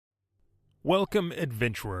Welcome,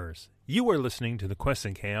 adventurers. You are listening to the Quests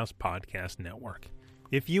and Chaos Podcast Network.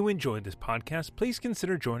 If you enjoyed this podcast, please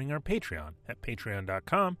consider joining our Patreon at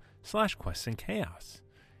patreon.com/questsandchaos.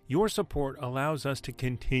 Your support allows us to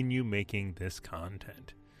continue making this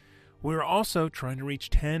content. We're also trying to reach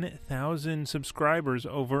 10,000 subscribers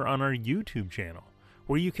over on our YouTube channel,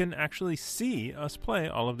 where you can actually see us play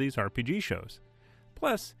all of these RPG shows.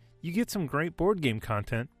 Plus, you get some great board game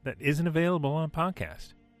content that isn't available on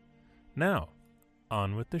podcast. Now,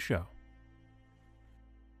 on with the show.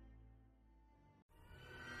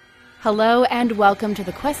 Hello and welcome to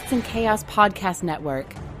the Quests and Chaos Podcast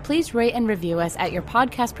Network. Please rate and review us at your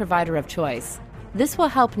podcast provider of choice. This will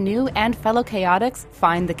help new and fellow chaotics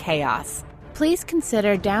find the chaos. Please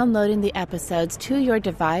consider downloading the episodes to your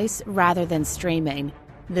device rather than streaming.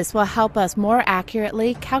 This will help us more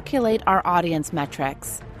accurately calculate our audience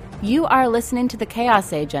metrics. You are listening to the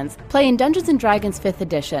Chaos Agents, playing Dungeons & Dragons 5th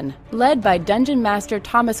Edition, led by Dungeon Master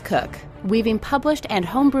Thomas Cook, weaving published and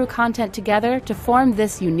homebrew content together to form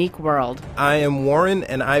this unique world. I am Warren,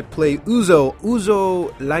 and I play Uzo.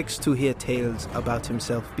 Uzo likes to hear tales about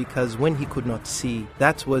himself because when he could not see,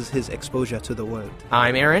 that was his exposure to the world.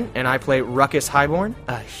 I'm Aaron, and I play Ruckus Highborn,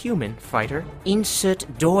 a human fighter.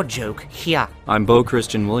 Insert door joke here. I'm Bo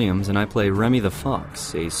Christian Williams, and I play Remy the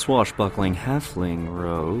Fox, a swashbuckling halfling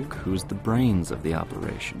rogue who's the brains of the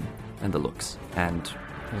operation, and the looks, and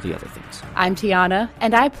all the other things. I'm Tiana,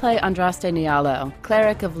 and I play Andraste Nialo,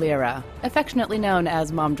 cleric of Lyra, affectionately known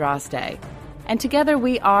as Momdraste. And together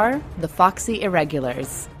we are the Foxy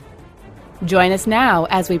Irregulars. Join us now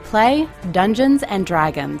as we play Dungeons &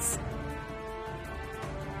 Dragons.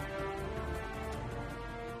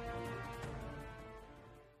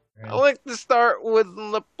 I like to start with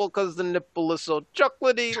nipple because the nipple is so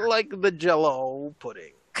chocolatey like the Jell-O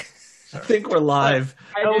pudding. I think we're live.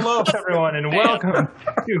 Hello, everyone, and welcome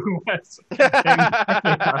to West.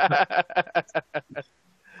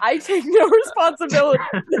 I take no responsibility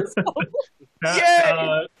for this.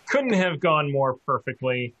 That couldn't have gone more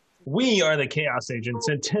perfectly. We are the Chaos Agents,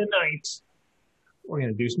 and tonight we're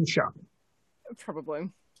going to do some shopping. Probably.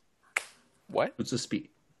 What? What's the speed?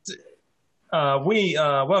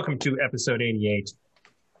 Welcome to episode 88,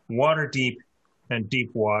 Water Deep and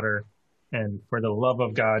Deep Water. And for the love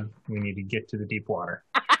of God, we need to get to the deep water.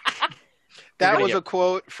 That was a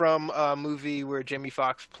quote from a movie where Jamie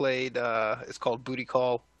Foxx played, it's called Booty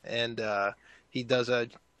Call, and he does a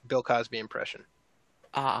Bill Cosby impression.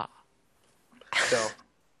 So,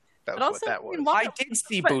 that was what that was. I did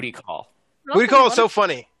see Booty Call. Booty Call is so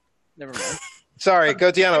funny. Never mind. Sorry,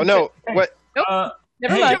 go Tiano. No, what?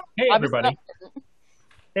 Never mind. Hey, everybody.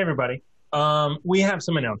 Hey, everybody. We have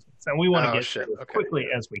some announcements, and we want to get through as quickly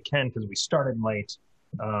as we can because we started late.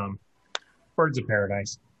 Birds of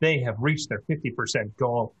Paradise, they have reached their 50%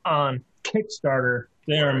 goal on Kickstarter.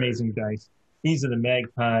 They are amazing dice. These are the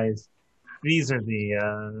magpies. These are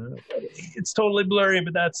the, it's totally blurry,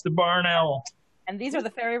 but that's the barn owl. And these are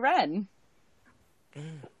the fairy wren.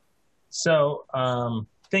 So,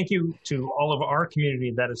 thank you to all of our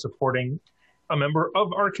community that is supporting a member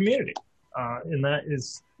of our community. And that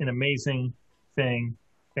is an amazing thing.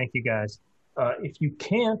 Thank you, guys. If you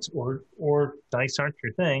can't, or dice aren't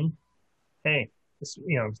your thing, hey,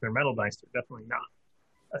 if they're metal dice, they're definitely not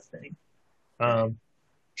a thing.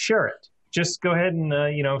 Share it. Just go ahead and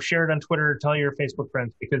share it on Twitter. Tell your Facebook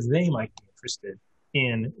friends because they might be interested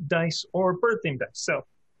in dice or bird-themed dice. So,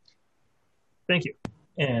 thank you.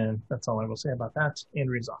 And that's all I will say about that.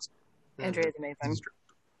 Andrea's awesome. Andrea's amazing.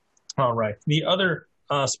 All right. The other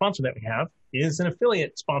sponsor that we have is an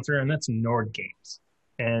affiliate sponsor, and that's Nord Games.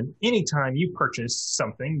 And anytime you purchase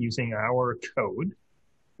something using our code,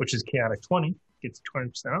 which is Chaotic20, gets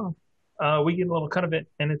 20% off, we get a little cut of it,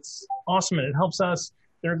 and it's awesome, and it helps us.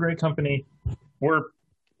 They're a great company. We're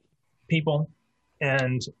people,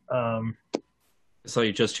 and So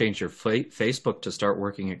you just changed your Facebook to start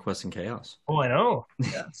working at Quest and Chaos. Oh, I know.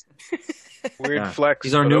 Yes. Weird flex.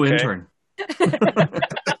 He's our new intern.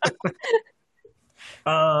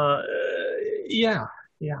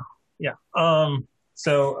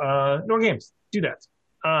 So Nord Games, do that.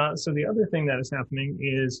 So the other thing that is happening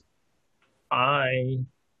is I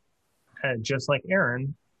had, just like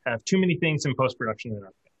Aaron, have too many things in post-production that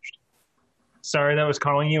aren't finished. Sorry that was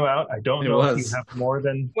calling you out. I don't know if you have more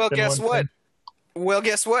than Guess one what? thing. Well,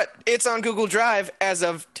 guess what? It's on Google Drive as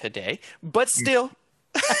of today, but still.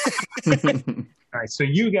 All right, so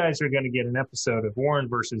you guys are going to get an episode of Warren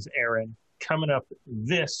versus Aaron coming up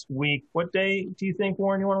this week. What day do you think,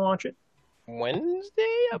 Warren, you want to launch it?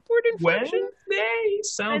 Wednesday, Upward Inflection? Wednesday?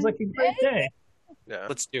 Sounds like a great day. Yeah.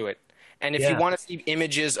 Let's do it. And if you want to see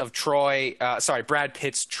images of Brad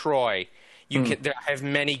Pitt's Troy, I have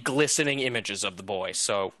many glistening images of the boy,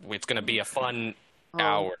 so it's going to be a fun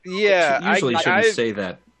hour. Yeah, Usually shouldn't say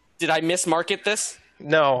that. Did I mismarket this?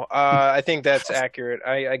 No, I think that's accurate.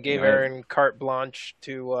 I gave Aaron carte blanche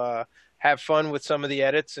to have fun with some of the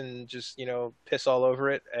edits and just, piss all over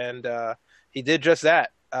it. And he did just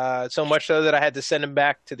that. So much so that I had to send him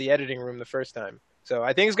back to the editing room the first time. So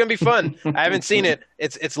I think it's going to be fun. I haven't seen it.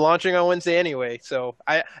 It's launching on Wednesday anyway. So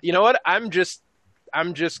you know what? I'm just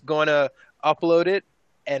going to upload it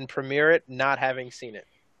and premiere it not having seen it.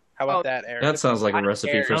 How about that, Aaron? That sounds like a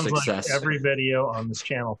recipe for success. Like every video on this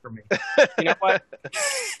channel for me. You know what?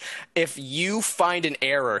 If you find an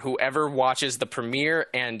error, whoever watches the premiere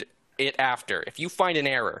and it after, if you find an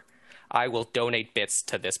error, I will donate bits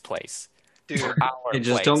to this place. Dude,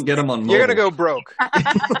 just don't get them on mobile. You're going to go broke.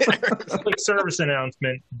 Public service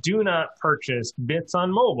announcement. Do not purchase bits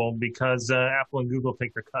on mobile because Apple and Google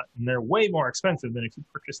take their cut, and they're way more expensive than if you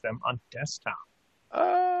purchase them on desktop.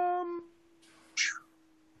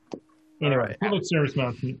 Anyway, right. Public service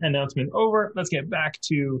announcement over. Let's get back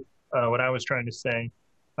to what I was trying to say.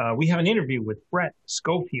 We have an interview with Brett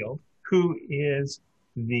Schofield, who is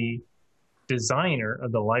the designer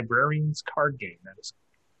of the Librarians card game that is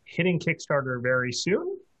hitting Kickstarter very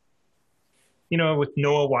soon. With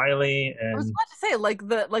Noah Wiley and I was about to say, like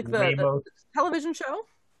the television show.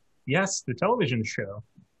 Yes, the television show.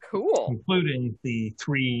 Cool. Including the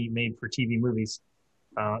 3 made-for-TV movies.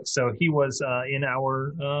 So he was in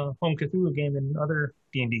our home Cthulhu game and other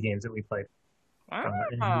D&D games that we played.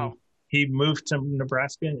 Wow. He moved to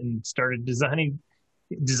Nebraska and started designing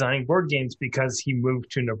board games because he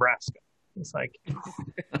moved to Nebraska. It's like,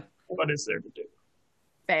 what is there to do?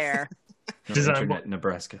 Fair. Design internet in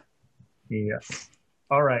Nebraska. Yes.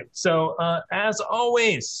 All right. So as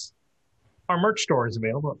always, our merch store is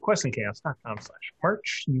available at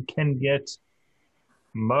questandchaos.com/merch. You can get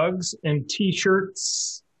mugs and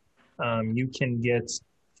t-shirts. You can get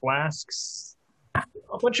flasks,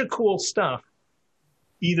 a bunch of cool stuff,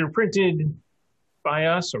 either printed by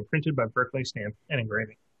us or printed by Berkeley Stamp and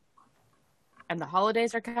Engraving. And the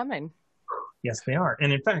holidays are coming. Yes, they are.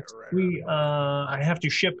 And in fact, I have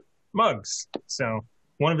to ship mugs. So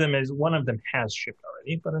one of them has shipped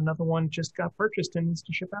already, but another one just got purchased and needs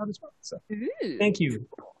to ship out as well. So thank you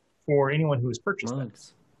for anyone who has purchased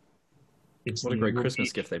mugs. What a great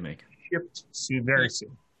Christmas gift they make. Shipped very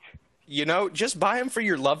soon. Just buy them for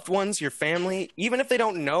your loved ones, your family, even if they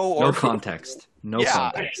don't know. No context. Context.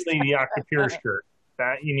 Actually, the Octopure shirt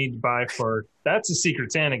that you need to buy that's a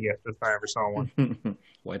Secret Santa gift if I ever saw one.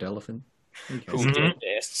 White elephant. Who did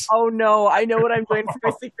this? Oh no, I know what I'm doing for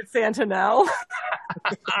my Secret Santa now.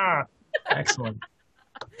 Excellent.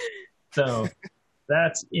 So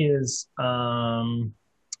that is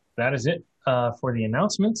it for the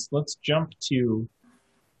announcements. Let's jump to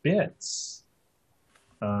bits,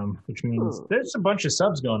 which means there's a bunch of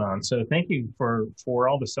subs going on. So thank you for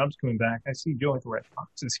all the subs coming back. I see Joe with the Red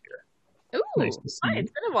Fox is here. Ooh, nice to see you.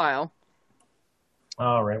 It's been a while.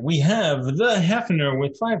 All right, we have the Hefner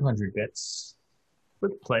with 500 bits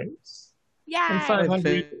with plays. Yeah, and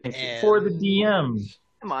 500 for the DM.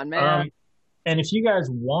 Come on, man. And if you guys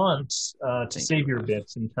want to save your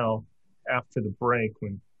bits until after the break,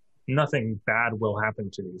 when nothing bad will happen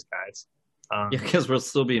to these guys. Because we'll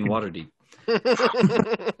still be in Waterdeep.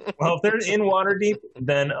 Well, if they're in Waterdeep,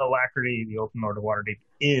 then Alacrity, the Open Lord of Waterdeep,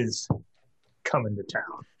 is coming to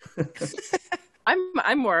town.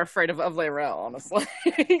 I'm more afraid of Layrell, honestly.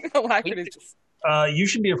 You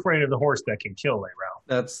should be afraid of the horse that can kill Layrell.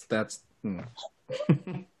 That's.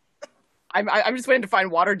 I'm just waiting to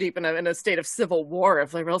find Waterdeep in a state of civil war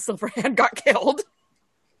if Layrell Silverhand got killed.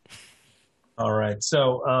 All right.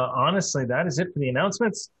 So honestly, that is it for the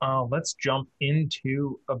announcements. Let's jump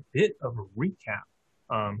into a bit of a recap.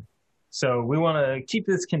 So we want to keep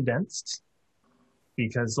this condensed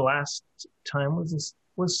because the last time was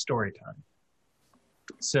story time.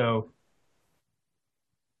 So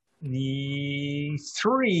the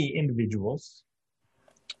 3 individuals,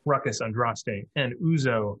 Ruckus, Andraste, and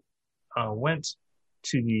Uzo, went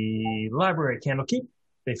to the library at Candlekeep.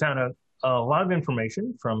 They found out a lot of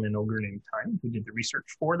information from an ogre named Time who did the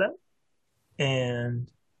research for them.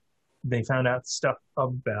 And they found out stuff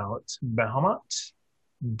about Bahamut,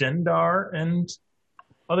 Dendar, and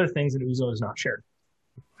other things that Uzo has not shared.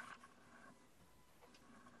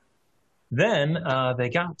 Then they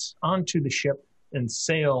got onto the ship and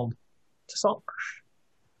sailed to Saltmarsh.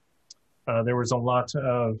 There was a lot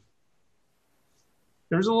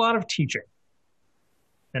of teaching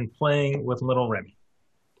and playing with little Remy.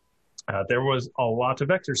 There was a lot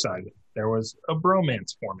of exercising. There was a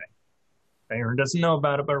bromance forming. Aaron doesn't know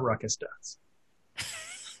about it, but Ruckus does.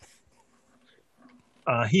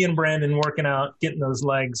 he and Brandon working out, getting those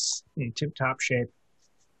legs in tip-top shape.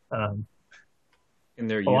 In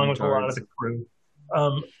their along with a lot of the crew.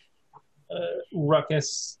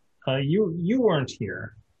 Ruckus, you weren't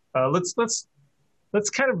here. Let's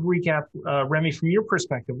kind of recap, Remy, from your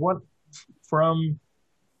perspective. What from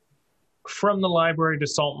the library to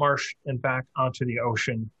Saltmarsh and back onto the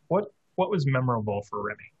ocean? What was memorable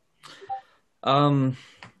for Remy?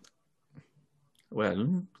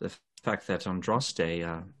 Well, the fact that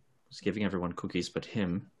Andraste was giving everyone cookies but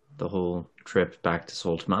him the whole trip back to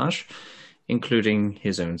Saltmarsh, including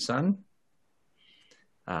his own son.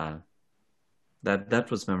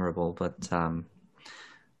 That was memorable, but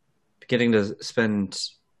getting to spend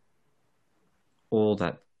all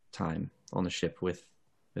that time on the ship with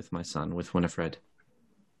my son, with Winifred,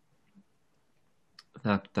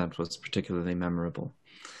 that was particularly memorable.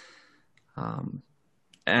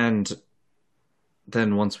 And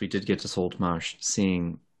then once we did get to Saltmarsh,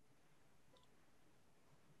 seeing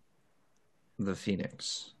the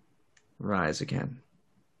Phoenix rise again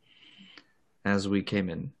as we came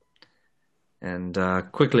in. And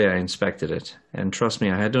quickly I inspected it. And trust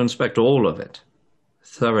me, I had to inspect all of it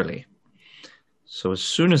thoroughly. So as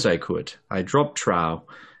soon as I could, I dropped trow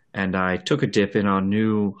and I took a dip in our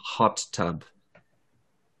new hot tub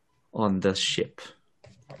on the ship.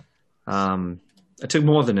 I took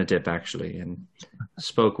more than a dip, actually, and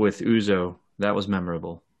spoke with Uzo. That was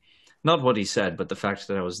memorable. Not what he said, but the fact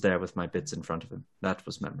that I was there with my bits in front of him. That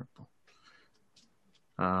was memorable.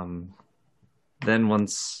 Then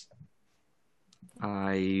once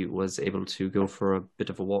I was able to go for a bit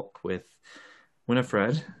of a walk with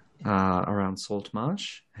Winifred around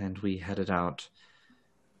Saltmarsh, and we headed out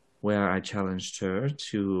where I challenged her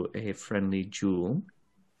to a friendly duel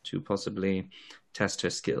to possibly test her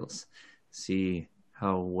skills, see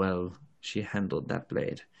how well she handled that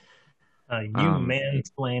blade. You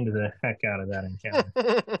mansplained the heck out of that encounter.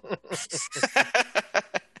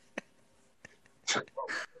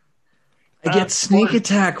 I get sneak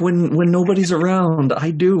attack when nobody's around. I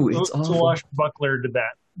do. It's awful. Swashbuckler did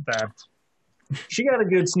that. She got a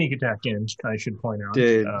good sneak attack in, I should point out.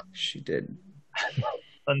 She did.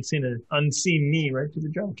 Unseen knee right to the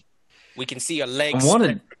junk. We can see your legs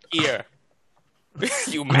here.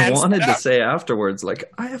 I wanted to say afterwards,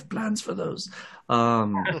 like, I have plans for those.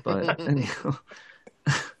 But anyhow.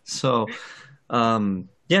 So,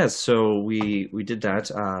 so we did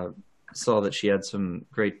that. Saw that she had some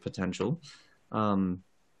great potential. And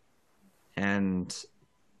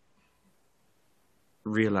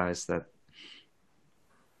realized that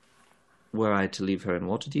were I to leave her in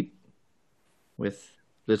Waterdeep with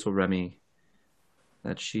little Remy,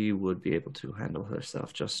 that she would be able to handle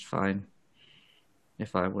herself just fine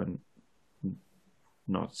if I were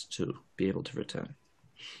not to be able to return.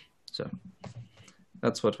 So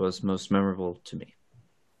that's what was most memorable to me.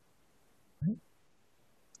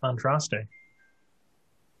 Andraste.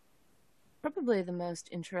 Probably the most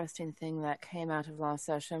interesting thing that came out of last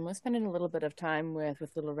session was spending a little bit of time with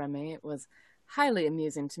little Remy. It was highly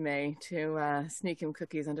amusing to me to sneak him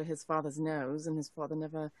cookies under his father's nose, and his father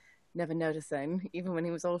never noticing, even when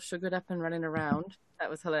he was all sugared up and running around. That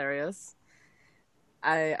was hilarious.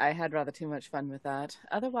 I had rather too much fun with that.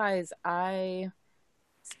 Otherwise, I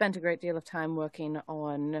spent a great deal of time working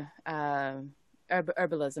on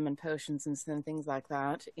herbalism and potions and things like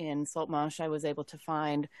that. In Saltmarsh, I was able to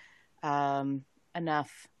find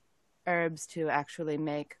enough herbs to actually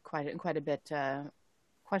make quite a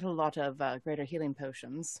lot of greater healing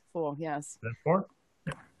potions. 4, yes. 4?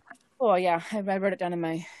 Oh yeah, I wrote it down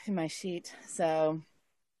in my sheet. So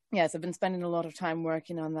yes, I've been spending a lot of time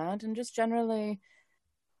working on that and just generally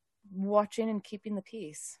watching and keeping the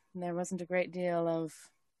peace. And there wasn't not a great deal of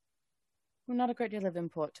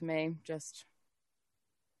import to me, just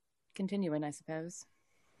continuing, I suppose.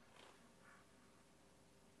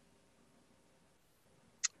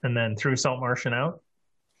 And then through Saltmarsh and out?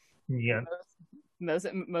 Yeah.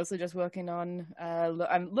 Mostly just working on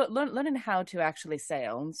I'm learning how to actually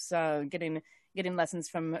sail. So getting lessons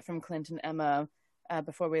from Clint and Emma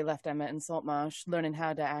before we left Emma in Saltmarsh, learning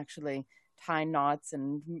how to actually tie knots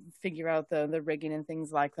and figure out the rigging and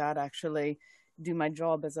things like that, actually do my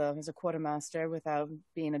job as a quartermaster without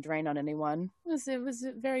being a drain on anyone. It was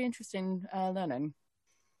very interesting learning.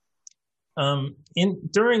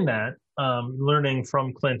 During that learning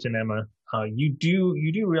from Clint and Emma, you do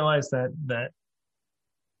realize that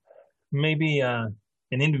maybe an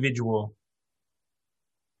individual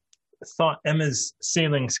thought Emma's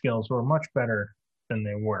sailing skills were much better than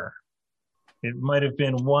they were. It might have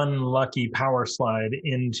been one lucky power slide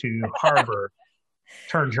into harbor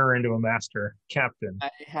turned her into a master captain. I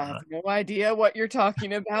have no idea what you're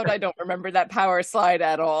talking about. I don't remember that power slide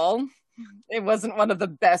at all. It wasn't one of the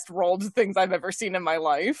best rolled things I've ever seen in my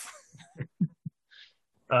life.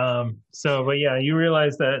 But yeah, you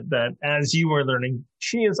realize that as you were learning,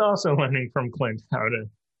 she is also learning from Clint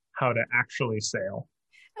how to actually sail.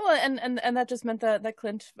 Well, and that just meant that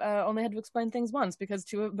Clint only had to explain things once because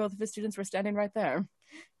both of his students were standing right there.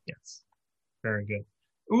 Yes, very good.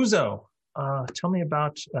 Uzo, tell me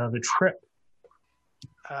about the trip.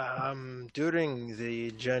 During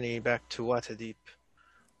the journey back to Waterdeep,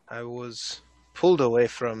 I was pulled away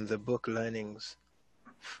from the book learnings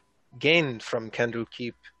gained from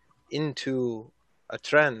Candlekeep into a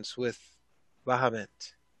trance with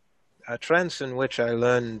Bahamut. A trance in which I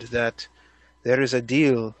learned that there is a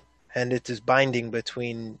deal and it is binding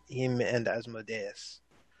between him and Asmodeus.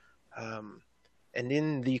 And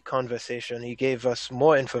in the conversation, he gave us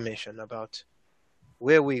more information about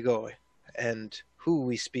where we go and who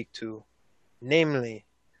we speak to, namely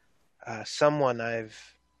someone I've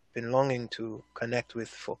been longing to connect with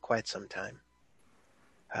for quite some time.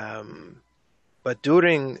 But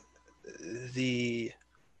during the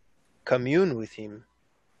commune with him,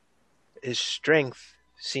 his strength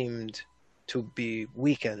seemed to be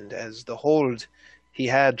weakened as the hold he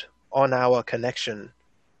had on our connection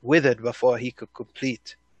withered before he could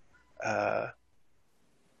complete the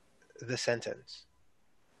sentence.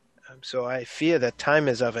 So I fear that time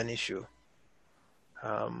is of an issue.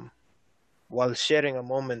 While sharing a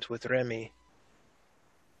moment with Remy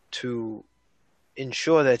to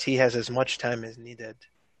ensure that he has as much time as needed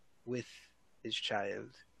with his child.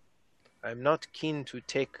 I'm not keen to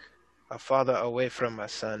take a father away from a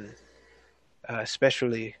son,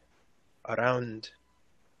 especially around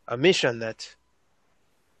a mission that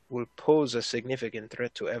will pose a significant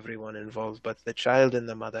threat to everyone involved, but the child and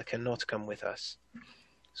the mother cannot come with us.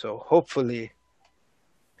 So hopefully,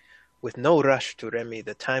 with no rush to Remy,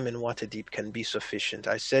 the time in Waterdeep can be sufficient.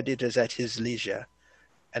 I said it is at his leisure,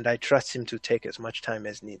 and I trust him to take as much time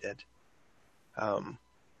as needed.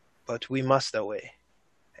 But we must away,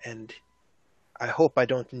 and I hope I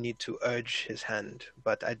don't need to urge his hand,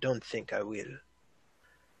 but I don't think I will.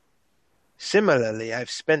 Similarly, I've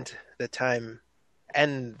spent the time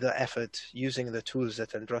and the effort using the tools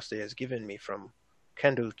that Andraste has given me from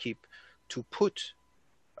Candlekeep to put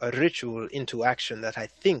a ritual into action that I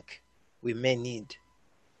think we may need.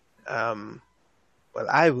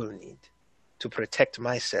 I will need to protect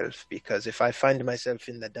myself, because if I find myself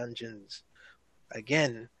in the dungeons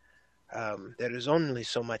again, there is only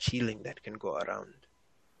so much healing that can go around.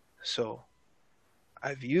 So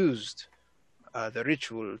I've used the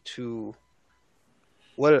ritual to...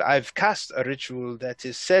 Well, I've cast a ritual that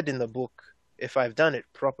is said in the book, if I've done it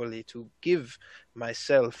properly, to give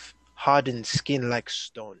myself hardened skin like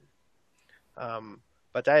stone.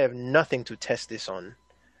 But I have nothing to test this on.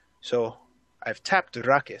 So I've tapped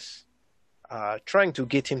Ruckus, trying to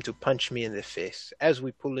get him to punch me in the face as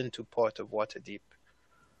we pull into port of Waterdeep.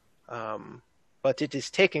 But it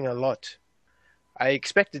is taking a lot. I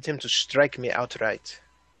expected him to strike me outright,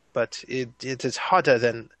 but it is harder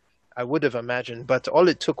than I would have imagined, but all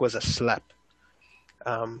it took was a slap.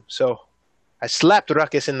 So I slapped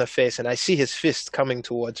Ruckus in the face, and I see his fist coming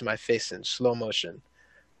towards my face in slow motion.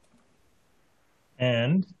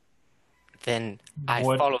 And then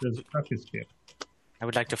what does Ruckus do? I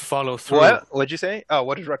would like to follow through. What? What'd you say? Oh,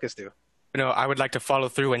 what does Ruckus do? No, I would like to follow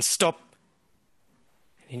through and stop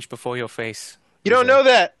an inch before your face. You don't know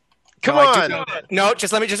that. Come on. No,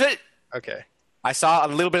 just let me just... Okay. I saw a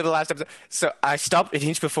little bit of the last episode. So I stopped an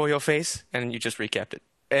inch before your face, and you just recapped it.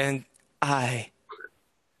 And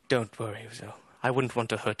don't worry, Uzo. I wouldn't want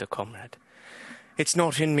to hurt a comrade. It's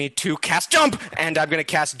not in me to cast jump! And I'm going to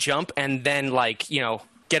cast jump, and then,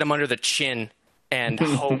 get him under the chin, and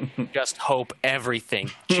just hope everything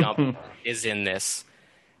jump is in this.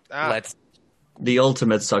 Let's... The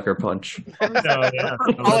ultimate sucker punch. Call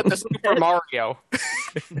it the Super Mario.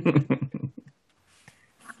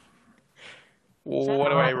 What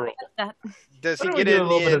do I roll? Does he Why don't get we do in a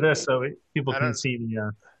little the bit of this so people can see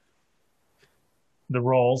the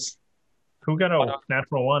rolls? Who got a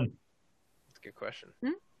natural one? That's a good question.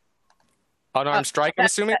 Unarmed strike, I'm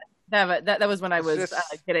assuming? That was when I was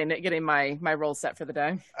getting my roll set for the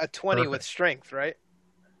day. A 20 with strength, right?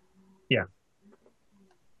 Yeah.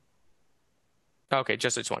 Okay,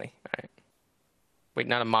 just a 20. All right. Wait,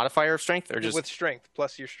 not a modifier of strength, or just with strength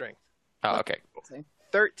plus your strength? Oh, okay.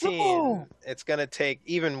 13. Whoa. It's gonna take,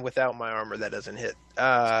 even without my armor, that doesn't hit.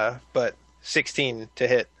 But 16 to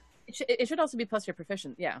hit. It should also be plus your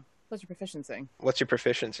proficiency. Yeah, plus your proficiency. What's your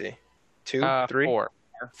proficiency? 2, 3, 4.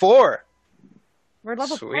 4. We're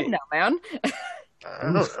level Sweet. 10 now, man. I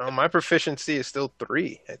don't know. My proficiency is still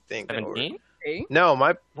 3, I think. 17? No,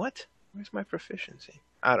 what? Where's my proficiency?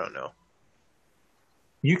 I don't know.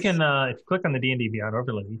 You can, if you click on the D&D Beyond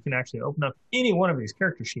overlay, you can actually open up any one of these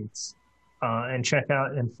character sheets and check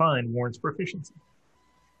out and find Warren's proficiency.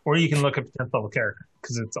 Or you can look up 10th level character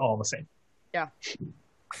because it's all the same. Yeah.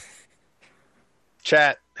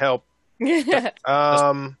 Chat, help. Yeah,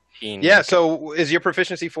 so is your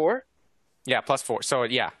proficiency 4? Yeah, +4. So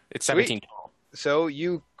yeah, it's 17 total. So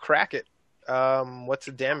you crack it. What's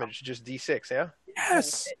the damage? Just D6, yeah?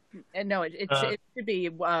 Yes. No, it should be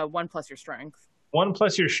 1 plus your strength. 1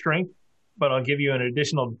 plus your strength, but I'll give you an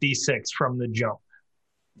additional D6 from the jump.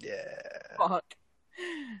 Yeah. Fuck.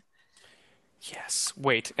 Yes.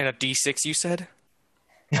 Wait, and a D6 you said?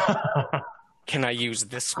 Can I use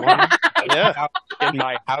this one? Yeah. In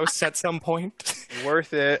my house at some point?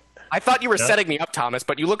 Worth it. I thought you were setting me up, Thomas,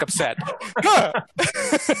 but you look upset.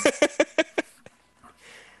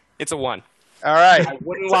 It's a 1. All right. I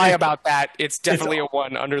wouldn't lie about that. It's definitely a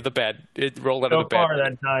 1 under the bed. It rolled under So the bed. far,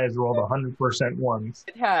 that die has rolled 100% ones.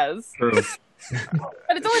 It has. True. But it's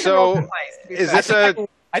only been So, rolled twice. to be is fair. this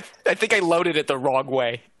I think I loaded it the wrong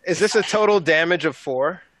way. is this a total damage of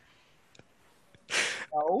 4?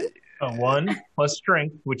 No. A 1 plus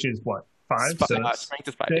strength, which is what? 5? So that's Strength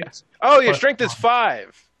is 5, yeah. 6. Oh, your Plus strength is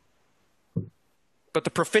 5. But the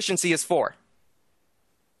proficiency is 4.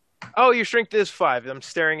 Oh, your strength is 5. I'm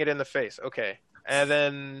staring it in the face. Okay. And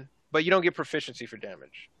then, but you don't get proficiency for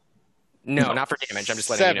damage. No, not for damage. I'm just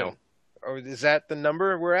letting 7. you know. Or is that the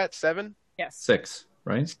number we're at? 7? Yes. 6,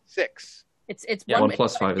 right? 6. It's Yeah, one, 1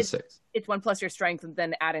 plus 5 is 6. It's 1 plus your strength, and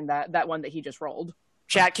then adding that one that he just rolled.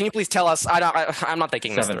 Chat, can you please tell us? I'm not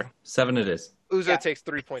thinking this 7. through. 7 it is. Uzo Yeah. takes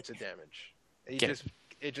 3 points of damage. Get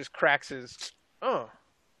It just cracks his. Oh.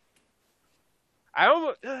 I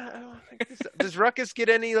almost. I don't think does Ruckus get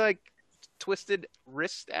any like twisted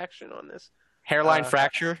wrist action on this? Hairline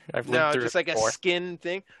fracture? I've lived No, through just it like a before. skin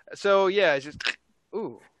thing. So yeah, it's just.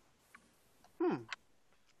 Ooh.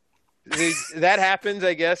 That happens,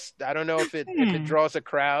 I guess. I don't know if it draws a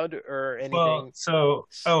crowd or anything. Well,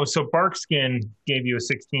 so Barkskin gave you a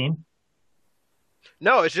 16.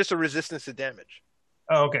 No, it's just a resistance to damage.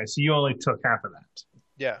 Oh, okay, so you only took half of that.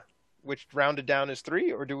 Yeah, which rounded down is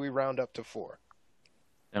 3, or do we round up to 4?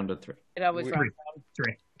 Down to 3. It always We- rounds down.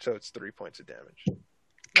 3. So it's 3 points of damage.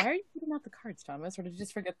 Why are you putting out the cards, Thomas? Or did you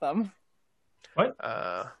just forget them? What?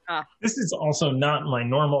 This is also not my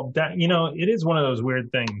normal deck. You know, it is one of those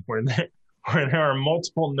weird things where there are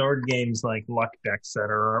multiple Nord games like luck decks that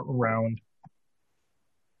are around.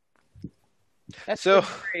 That's So-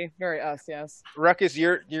 very, very us, yes. Ruckus,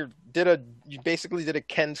 you basically did a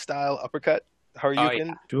Ken style uppercut,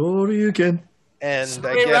 Haryuken, Shoryuken. and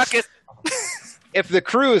I Hey, guess Ruckus. if the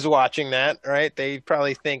crew is watching that, right, they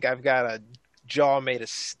probably think I've got a jaw made of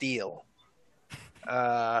steel.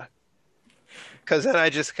 Because then I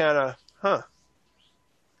just kind of,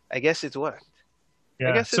 I guess it's worked.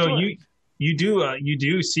 Yeah. guess it's So worked. you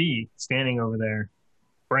do see standing over there,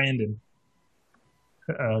 Brandon.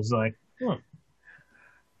 I was like,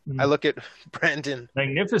 I look at Brandon.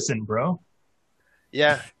 magnificent, bro.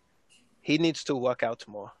 Yeah, he needs to work out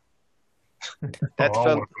more. That I'll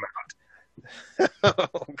felt. work him out.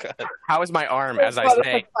 Oh God. How is my arm as I About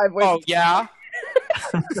say? 5 ways. Oh, yeah?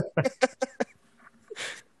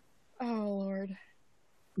 Oh, Lord.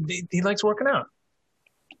 He likes working out.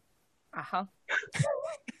 Uh-huh.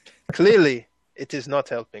 Clearly, it is not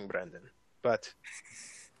helping Brandon, but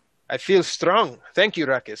I feel strong. Thank you,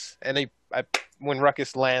 Ruckus. And when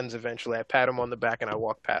Ruckus lands eventually, I pat him on the back and I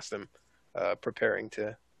walk past him, preparing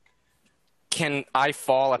to. Can I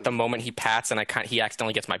fall at the moment he pats and he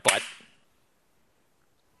accidentally gets my butt?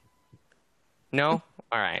 No?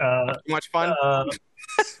 All right. Too much fun?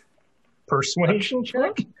 Persuasion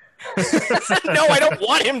check? No, I don't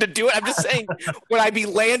want him to do it. I'm just saying, would I be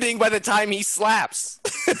landing by the time he slaps?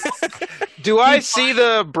 Do I see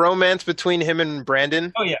the bromance between him and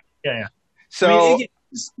Brandon? Oh, yeah. So,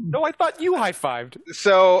 No, I thought you high-fived.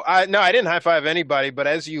 I didn't high five anybody, but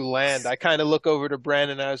as you land, I kind of look over to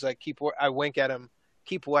Brandon and I was like, I wink at him,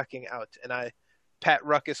 keep working out. And I pat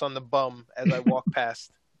Ruckus on the bum as I walk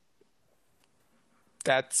past.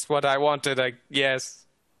 That's what I wanted, yes.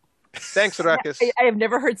 Thanks, Ruckus. I have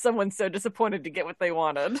never heard someone so disappointed to get what they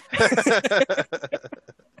wanted.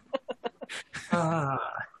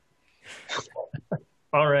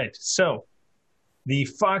 All right. So the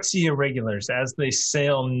Foxy Irregulars, as they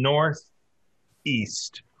sail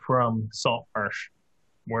northeast from Salt Marsh,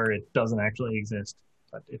 where it doesn't actually exist,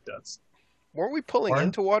 but it does. Weren't we pulling Warren?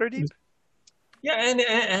 into Waterdeep? Yeah, and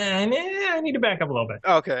I need to back up a little bit.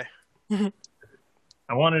 Okay.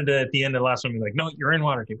 I wanted to, at the end of the last one, be like, no, you're in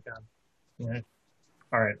Waterdeep. Yeah.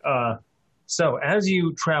 All right. So as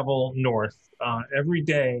you travel north, every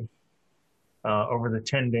day over the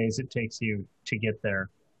 10 days it takes you to get there,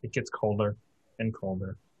 it gets colder and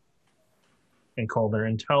colder and colder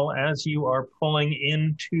until as you are pulling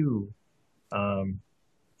into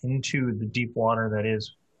the deep water that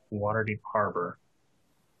is Waterdeep Harbor,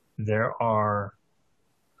 there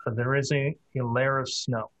is a layer of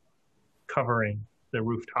snow covering the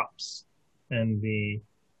rooftops and the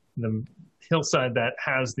hillside that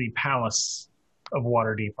has the palace of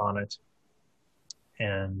Waterdeep on it.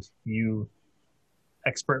 And you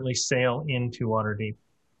expertly sail into Waterdeep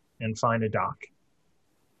and find a dock.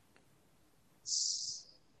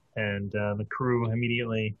 And the crew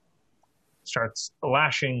immediately starts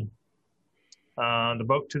lashing the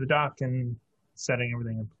boat to the dock and setting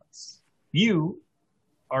everything in place. You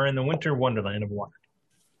are in the winter wonderland of Waterdeep.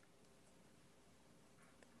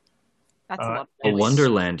 That's a lot. A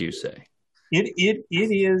wonderland, you say? It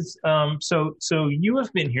is. So you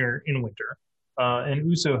have been here in winter, and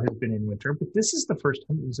Uzo has been in winter, but this is the first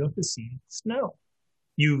time Uzo has seen snow.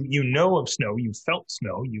 You know of snow. You've felt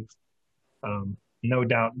snow. You've no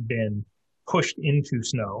doubt been pushed into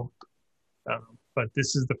snow, but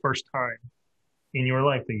this is the first time in your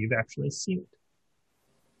life that you've actually seen it.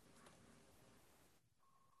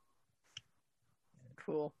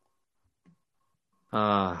 Cool.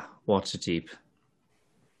 Ah, Waterdeep.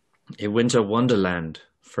 A winter wonderland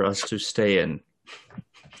for us to stay in.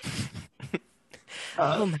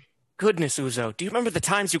 Oh my goodness, Uzo. Do you remember the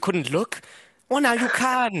times you couldn't look? Well, now you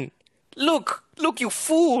can. Look, you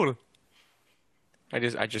fool. I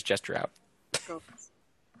just gesture out.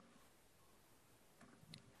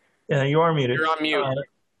 Yeah, you are muted. You're on mute.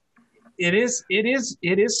 It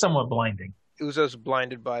is somewhat blinding. Uzo's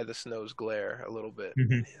blinded by the snow's glare a little bit.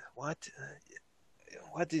 Mm-hmm.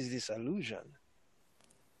 What is this illusion?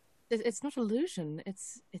 It's not illusion.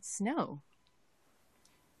 It's snow.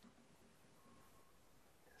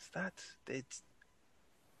 Is that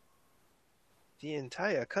the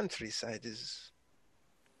entire countryside is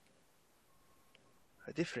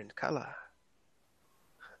a different color?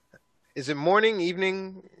 Is it morning,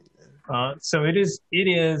 evening? So it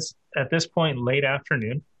is at this point late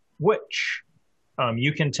afternoon, which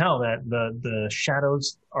you can tell that the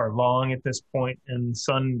shadows are long at this point, and the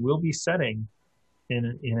sun will be setting in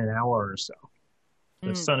an hour or so.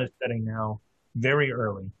 The sun is setting now very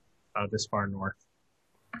early this far north,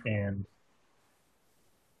 and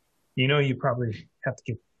you probably have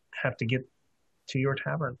to get to your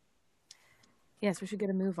tavern. Yes, we should get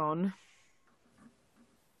a move on.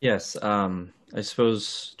 Yes, I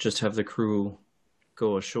suppose just have the crew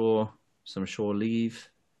go ashore, some shore leave,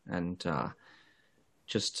 and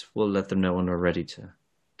we'll let them know when we're ready to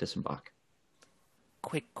disembark.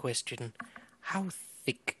 Quick question. How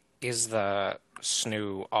thick is the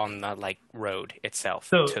snow on the road itself?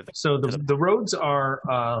 The roads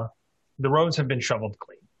are the roads have been shoveled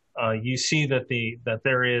clean. You see that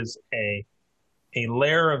there is a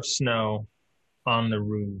layer of snow on the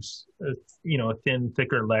roofs, a thin,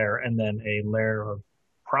 thicker layer, and then a layer of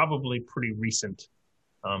probably pretty recent,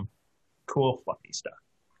 cool, fluffy stuff.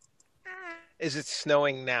 Is it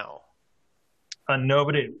snowing now? No,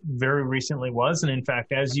 but it very recently was. And in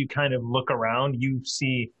fact, as you kind of look around, you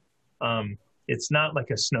see it's not like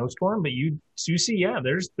a snowstorm, but you see,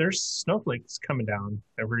 there's snowflakes coming down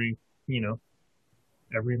every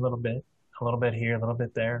little bit, a little bit here, a little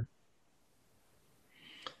bit there.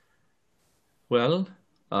 Well,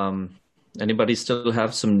 anybody still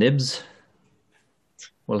have some nibs?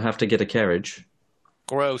 We'll have to get a carriage.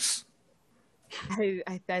 Gross. I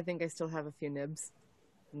think I still have a few nibs.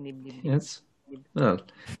 Nib. Yes. Well,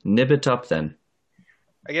 nib it up then.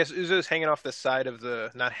 I guess Uzo's hanging off the side of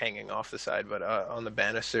not hanging off the side, but on the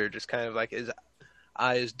banister, just kind of like his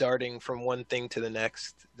eyes darting from one thing to the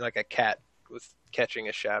next, like a cat with catching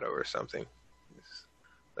a shadow or something. It's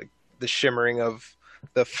like the shimmering of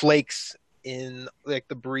the flakes in like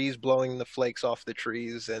the breeze blowing the flakes off the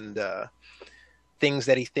trees, and things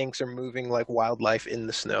that he thinks are moving like wildlife in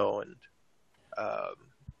the snow, and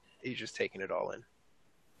he's just taking it all in.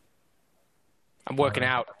 I'm working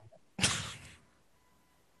out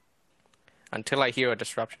until I hear a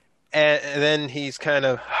disruption. And then he's kind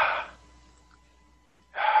of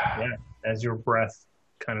as your breath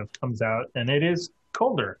kind of comes out, and it is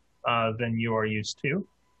colder than you are used to.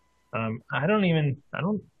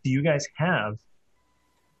 Do you guys have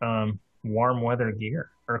warm weather gear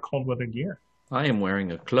or cold weather gear? I am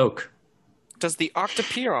wearing a cloak. Does the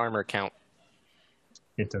Octopier armor count?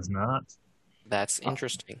 It does not. That's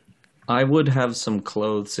interesting. I would have some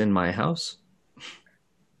clothes in my house.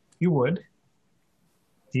 You would.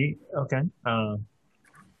 Okay.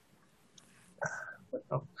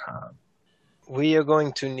 We are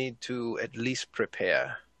going to need to at least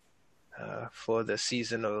prepare for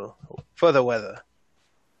the weather.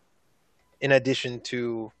 In addition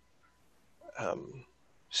to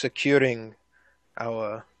securing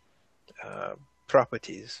our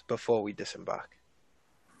properties before we disembark.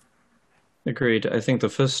 Agreed. I think the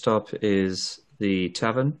first stop is the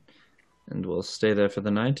tavern, and we'll stay there for the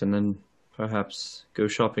night, and then perhaps go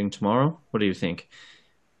shopping tomorrow. What do you think?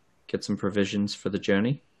 Get some provisions for the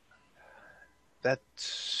journey? That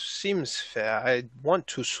seems fair. I want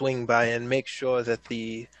to swing by and make sure that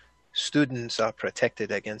the students are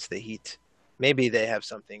protected against the heat. Maybe they have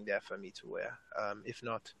something there for me to wear. If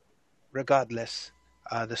not, regardless,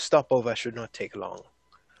 the stopover should not take long.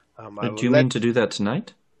 Do you mean to do that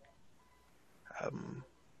tonight?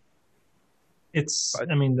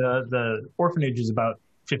 The orphanage is about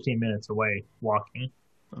 15 minutes away walking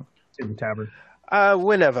to the tavern.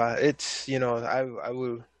 Whenever. It's, I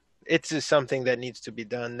will. It's just something that needs to be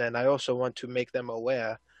done, and I also want to make them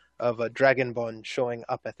aware of a Dragonborn showing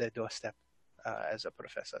up at their doorstep as a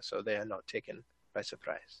professor, so they are not taken by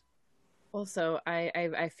surprise. Also,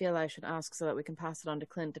 I feel I should ask so that we can pass it on to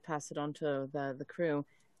Clint to pass it on to the crew.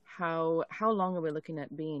 How long are we looking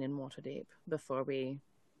at being in Waterdeep before we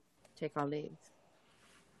take our leave?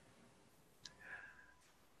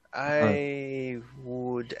 I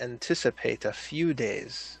would anticipate a few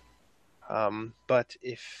days. But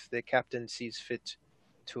if the captain sees fit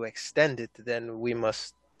to extend it, then we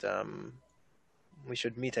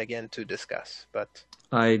should meet again to discuss. But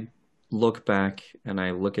I look back and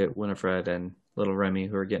I look at Winifred and little Remy,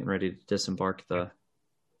 who are getting ready to disembark the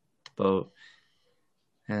boat,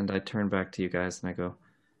 and I turn back to you guys and I go,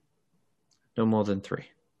 no more than 3.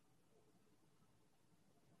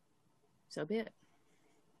 So be it.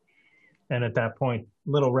 And at that point,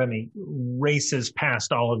 little Remy races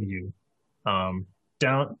past all of you,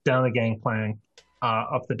 down the gangplank,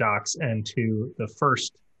 up the docks, and to the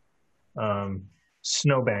first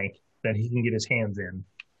snowbank that he can get his hands in,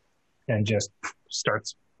 and just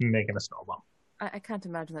starts making a snowball. I can't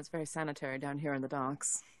imagine that's very sanitary down here in the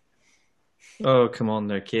docks. Oh, come on,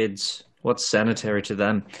 they're kids. What's sanitary to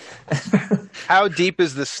them? How deep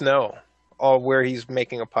is the snow, or where he's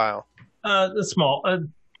making a pile? It's small.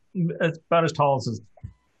 It's about as tall as his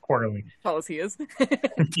quarterly. Tall as he is.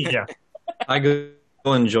 Yeah. I go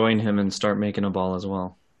and join him and start making a ball as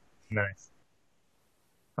well. Nice.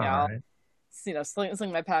 Yeah, All right.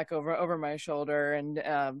 Sling my pack over my shoulder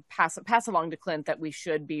and pass along to Clint that we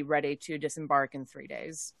should be ready to disembark in 3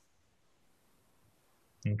 days.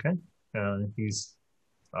 Okay. He's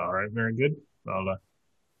all right. Very good. I'll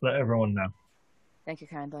let everyone know. Thank you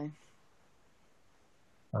kindly.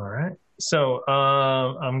 All right. So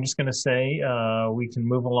I'm just going to say we can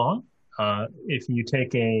move along. If you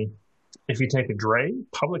take a dray,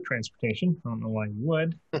 public transportation, I don't know why you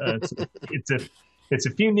would. It's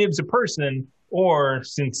a few nibs a person, or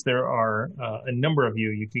since there are a number of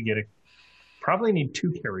you, you could probably need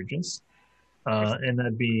 2 carriages, and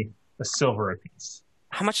that'd be a silver apiece.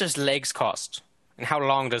 How much does legs cost? And how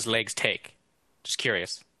long does legs take? Just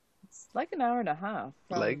curious. It's like an hour and a half.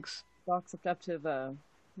 Legs? Docks up to the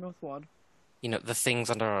Northward. The things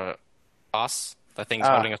under us? The things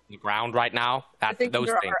holding us on the ground right now? I think Those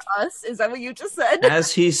there things. are us? Is that what you just said?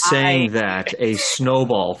 As he's saying that, a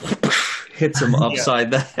snowball hits him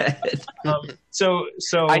upside the head. So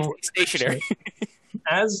I stay stationary.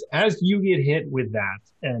 as you get hit with that,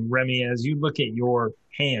 and Remy, as you look at your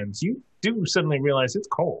hands, you do suddenly realize it's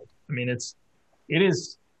cold. I mean, it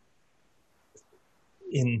is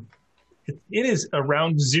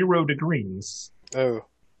around 0 degrees. Oh.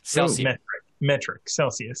 Celsius. Metric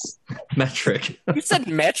Celsius. Metric. You said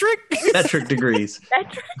metric? Metric degrees.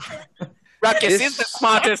 Ruckus is the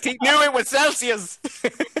smartest. He knew it was Celsius.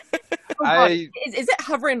 Is it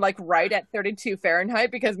hovering like right at 32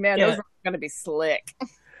 Fahrenheit? Because man, those are going to be slick.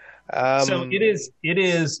 So it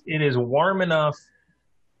is warm enough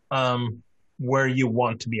where you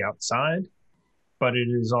want to be outside, but it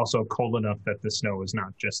is also cold enough that the snow is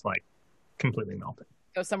not just like completely melting.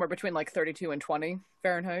 So somewhere between like 32 and 20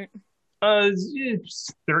 Fahrenheit.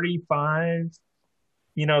 It's 35.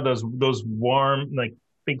 Those warm, like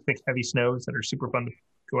big, thick, heavy snows that are super fun to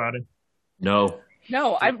go out in. No,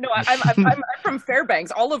 I'm from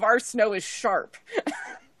Fairbanks. All of our snow is sharp.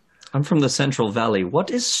 I'm from the Central Valley.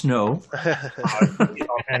 What is snow? I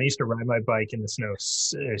used to ride my bike in the snow. It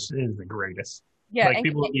is the greatest. Yeah, like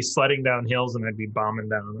people would be sledding down hills, and I'd be bombing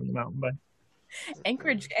down on the mountain bike.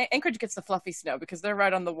 Anchorage gets the fluffy snow because they're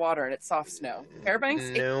right on the water and it's soft snow. Fairbanks,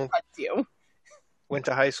 No. it cuts you. Went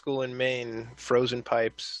to high school in Maine. Frozen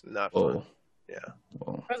pipes, not fun. Whoa. Yeah.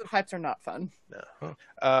 Whoa. Frozen pipes are not fun. No.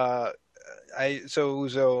 So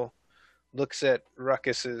Uzo looks at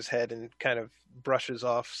Ruckus's head and kind of brushes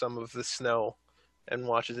off some of the snow and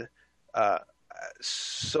watches it.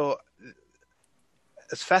 So,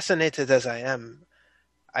 as fascinated as I am,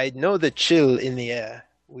 I know the chill in the air.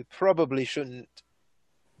 We probably shouldn't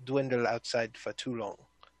dwindle outside for too long.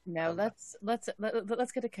 No, let's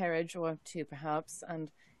get a carriage or two, perhaps, and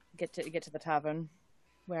get to the tavern,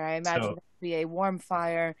 where I imagine there will be a warm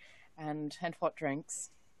fire and hot drinks.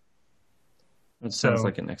 That sounds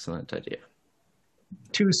like an excellent idea.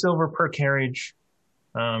 2 silver per carriage,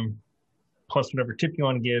 plus whatever tip you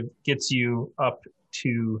want to give, gets you up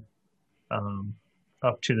to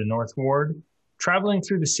the North Ward. Traveling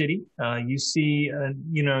through the city, you see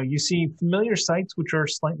familiar sights which are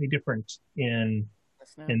slightly different in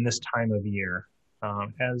this time of year.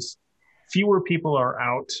 As fewer people are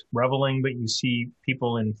out reveling, but you see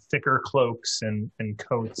people in thicker cloaks and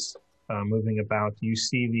coats moving about. You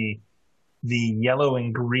see the yellow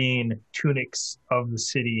and green tunics of the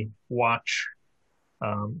city watch,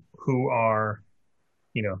 who are,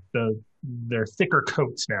 they're thicker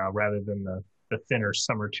coats now rather than the thinner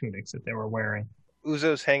summer tunics that they were wearing.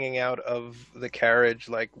 Uzo's hanging out of the carriage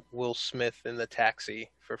like Will Smith in the taxi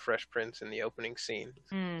for Fresh Prince in the opening scene.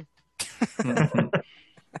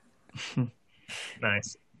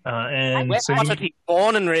 Nice. And where so was he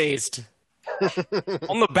born and raised?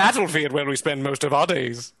 On the battlefield where we spend most of our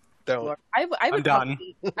days. Don't. I'm done.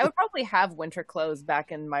 I would probably have winter clothes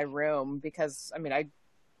back in my room because I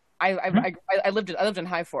lived in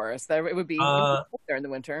High Forest. It would be cold there in the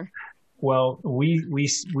winter. Well, we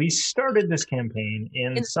started this campaign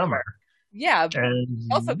in summer. Yeah, and she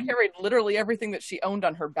also carried literally everything that she owned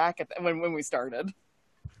on her back when we started.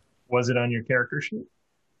 Was it on your character sheet?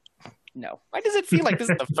 No. Why does it feel like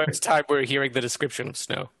this is the first time we're hearing the description of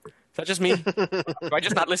snow? Is that just me? Do I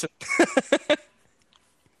just not listen?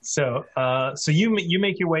 So you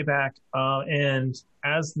make your way back, and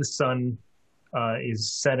as the sun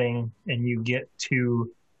is setting, and you get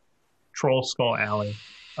to Troll Skull Alley,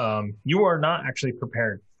 you are not actually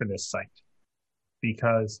prepared for this site,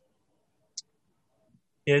 because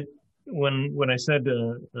when I said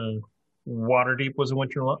Waterdeep was a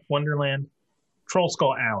winter wonderland, Troll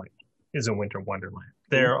Skull Alley is a winter wonderland.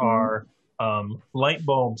 There are light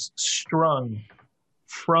bulbs strung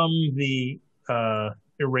from the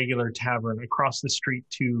irregular tavern across the street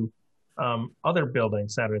to other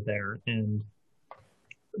buildings that are there, and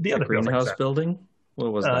the other greenhouse building.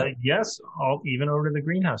 What was that? Yes, even over to the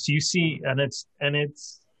greenhouse. You see, and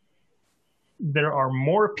it's there are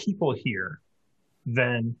more people here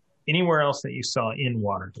than anywhere else that you saw in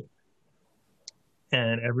Waterdeep.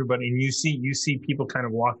 And you see people kind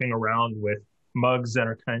of walking around with mugs that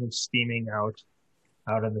are kind of steaming out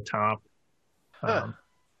of the top.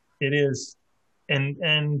 It is,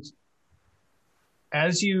 and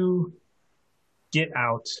as you get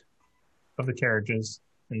out of the carriages,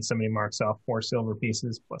 and somebody marks off 4 silver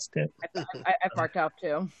pieces plus tip. I've marked off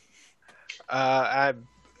too. I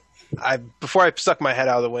before I stuck my head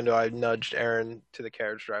out of the window, I nudged Aaron to the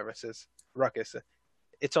carriage driver. Says, "Ruckus,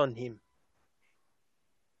 it's on him."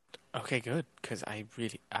 Okay, good, because I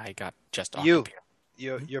got just off.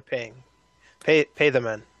 You're paying. Pay the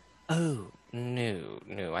man. Oh, no.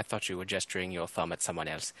 I thought you were gesturing your thumb at someone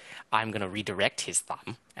else. I'm going to redirect his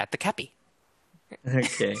thumb at the Cappy.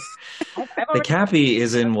 Okay. The Cappy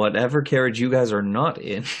is in whatever carriage you guys are not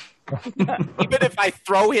in. Even if I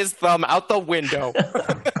throw his thumb out the window,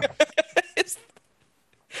 his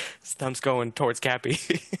thumb's going towards Cappy.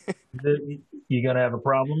 You gonna have a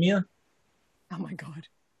problem, yeah? Oh my god.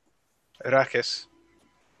 Ruckus.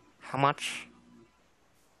 How much?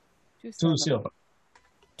 2 silver.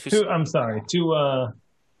 I'm sorry. 2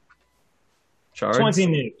 shards? 20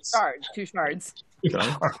 news. 2 shards.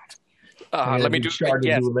 Let me do shard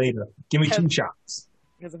to do later. Give me 2 shots.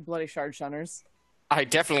 Because of bloody shard shunners. I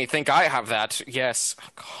definitely think I have that. Yes. Oh,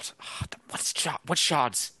 God. What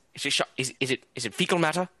shards? Is it fecal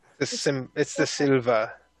matter? It's the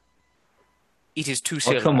silver. It is 2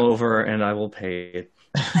 silver. I'll come over and I will pay it.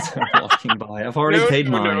 I'm walking by. I've already paid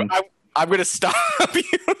mine. No. I'm going to stop you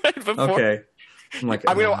right before. Okay. I'm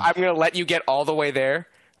gonna let you get all the way there.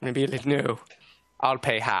 I'm gonna be like, no, I'll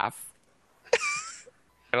pay half,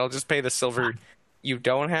 and I'll just pay the silver you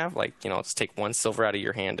don't have. Like, I'll just take 1 silver out of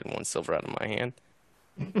your hand and 1 silver out of my hand.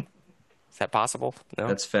 Is that possible? No,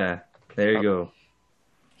 that's fair. There you go.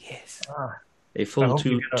 Yes, a full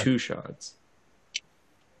 2 shards.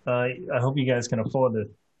 I hope you guys can afford to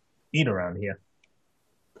eat around here.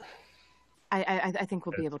 I think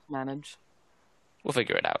we'll be able to manage. We'll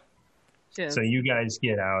figure it out. Cheers. So you guys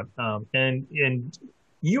get out, and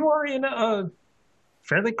you are in a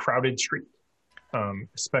fairly crowded street,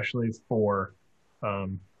 especially for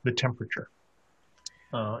the temperature.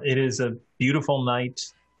 It is a beautiful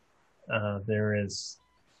night. There is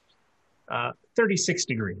 36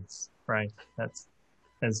 degrees, right? That's,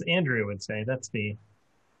 as Andrea would say, that's the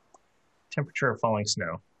temperature of falling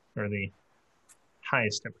snow, or the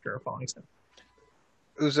highest temperature of falling snow.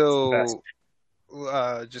 Uzo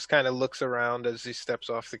just kind of looks around as he steps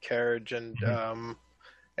off the carriage and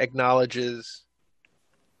acknowledges,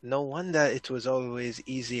 no wonder it was always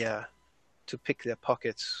easier to pick their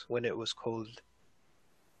pockets when it was cold.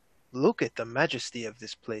 Look at the majesty of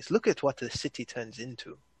this place. Look at what the city turns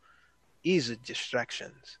into. Easy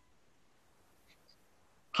distractions.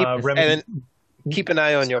 Remy, Keep an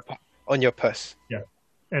eye on your purse. Yeah.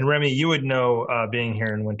 And Remy, you would know, being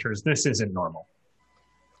here in winters, this isn't normal.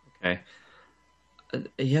 Okay.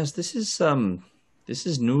 Yes, this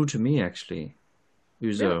is new to me, actually,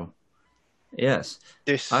 Uzo. Really? Yes.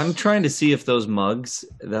 I'm trying to see if those mugs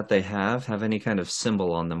that they have any kind of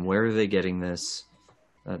symbol on them. Where are they getting this?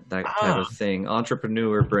 That type of thing.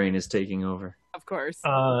 Entrepreneur brain is taking over. Of course.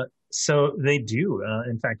 So they do.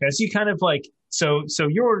 In fact, as you kind of like, so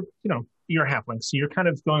you're, you're a halfling, so you're kind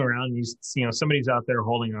of going around and you know, somebody's out there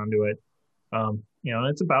holding onto it.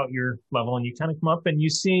 It's about your level, and you kind of come up and you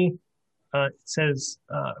see, it says,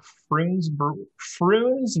 Fruins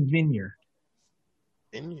Vineyard.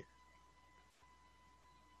 Vineyard.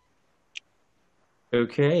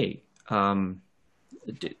 Okay.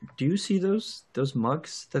 Do you see those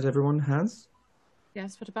mugs that everyone has?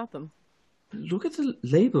 Yes, what about them? Look at the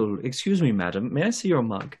label. Excuse me, madam. May I see your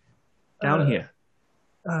mug? Down here.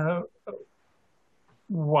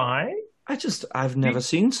 Why? I've never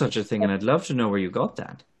seen such a thing, and I'd love to know where you got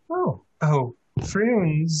that. Oh,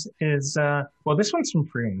 Fruins is, well, this one's from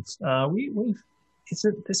Fruins.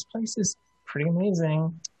 This place is pretty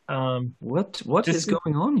amazing. What is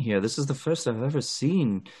going on here? This is the first I've ever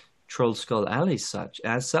seen Troll Skull Alley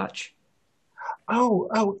as such.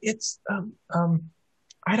 It's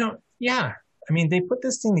I mean, they put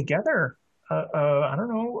this thing together I don't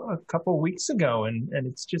know, a couple weeks ago, and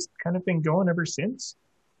it's just kind of been going ever since.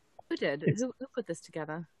 Who did? Who put this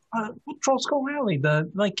together? Troll Skull Alley,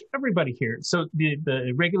 everybody here. So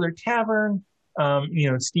the regular tavern,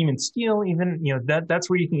 Steam and Steel, even, that's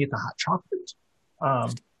where you can get the hot chocolate.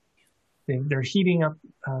 They're heating up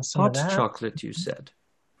some hot of that. chocolate, you said.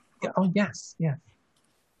 Yeah, oh, yes.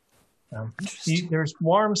 There's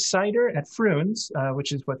warm cider at Fruins,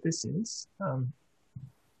 which is what this is. And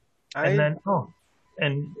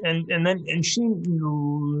she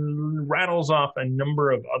rattles off a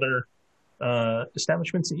number of other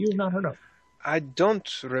establishments that you have not heard of. I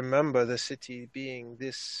don't remember the city being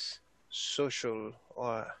this social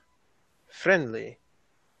or friendly,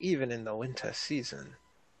 even in the winter season.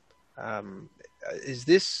 Is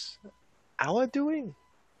this our doing?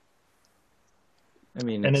 I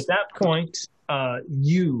mean, and at that point,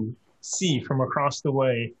 you see from across the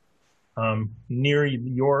way, near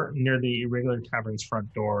the Irregular Tavern's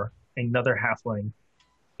front door, another halfling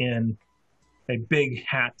in a big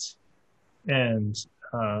hat and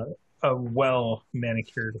a well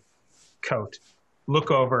manicured coat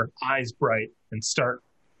look over, eyes bright, and start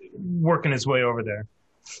working his way over there.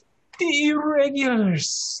 The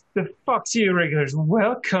Irregulars, the Foxy Irregulars,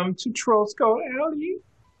 welcome to Troll Skull Alley.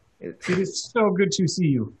 It is so good to see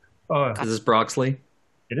you. Is this Broxley?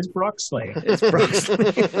 It is Broxley. It's Broxley.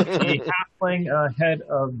 The halfling head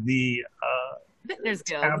of the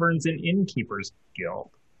Taverns and Innkeepers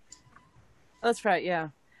Guild. That's right, yeah.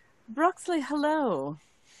 Broxley, hello.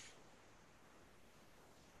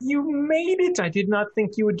 You made it. I did not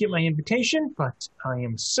think you would get my invitation, but I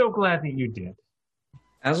am so glad that you did.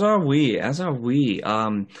 As are we.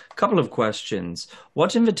 Couple of questions.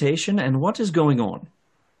 What invitation and what is going on?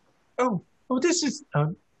 This is a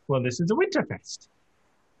Winterfest.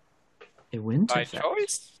 A Winterfest? By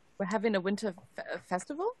choice? We're having a winter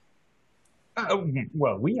festival?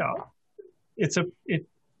 Well, we are. It's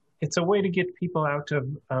a way to get people out of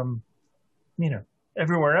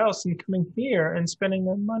everywhere else and coming here and spending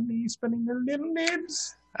their money, spending their little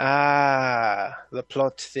nibs. The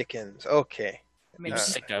plot thickens. Okay. I mean,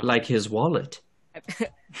 like his wallet.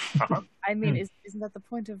 I mean, isn't that the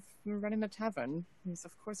point of running a tavern?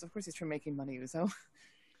 Of course he's trying making money, Uzo.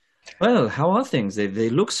 Well, how are things? They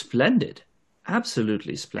look splendid.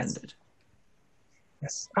 Absolutely splendid.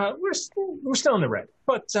 Yes. We're still in the red,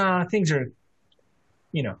 but things are,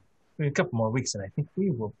 in a couple more weeks, and I think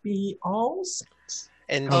we will be all set.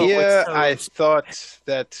 And Oh, here it's so- I thought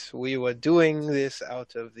that we were doing this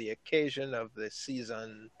out of the occasion of the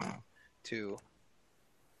season to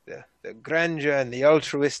the grandeur and the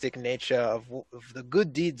altruistic nature of the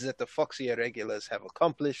good deeds that the Foxy Irregulars have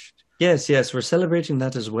accomplished. Yes, we're celebrating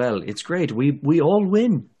that as well. It's great. We all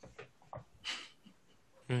win.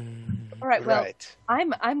 All right, well, Right.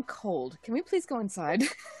 I'm cold. Can we please go inside?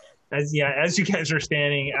 As you guys are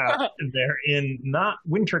standing out there in not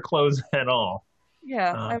winter clothes at all.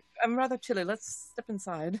 Yeah, I'm rather chilly. Let's step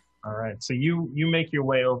inside. All right, so you make your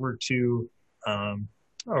way over to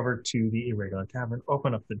the Irregular Tavern.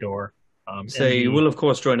 Open up the door. So you will, of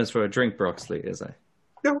course, join us for a drink, Broxley, is I?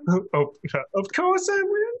 Of course I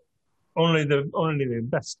will. Only the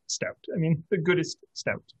best stout. I mean, the goodest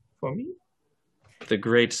stout for me. The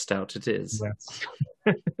great stout it is. Yes.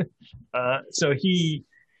 So he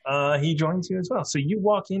joins you as well. So you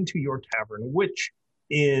walk into your tavern, which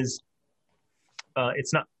is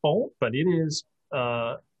it's not full, but it is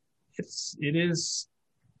it is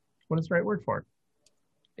what is the right word for it?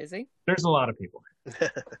 Busy? There's a lot of people.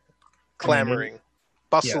 Clamoring,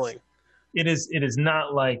 bustling. Yes. It is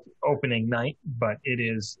not like opening night, but it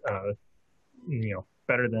is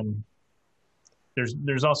better than.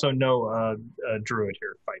 There's also no druid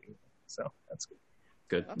here fighting, so that's good.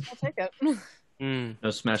 Good. I'll take it. No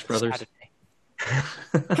Smash Brothers.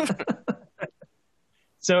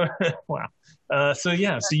 So wow. So you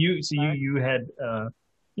had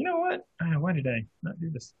you know what? Why did I not do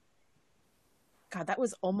this? God, that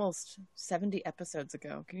was almost 70 episodes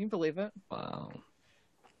ago. Can you believe it? Wow.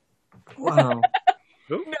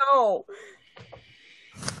 No.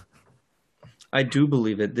 I do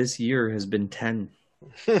believe it. This year has been 10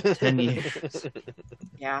 years.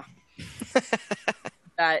 Yeah.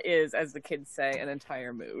 That is, as the kids say, an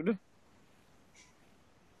entire mood.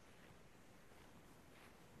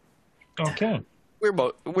 Okay.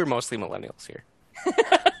 We're mostly millennials here.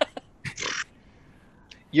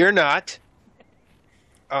 You're not.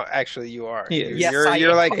 Oh, actually, you are. He is. Yes,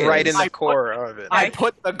 You're like am. right in the I core of it. I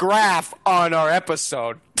put the graph on our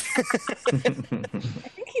episode. I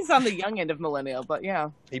think he's on the young end of millennial, but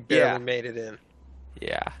yeah. He barely Yeah. made it in.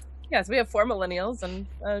 Yeah. Yeah, so we have 4 millennials and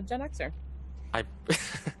a Gen Xer.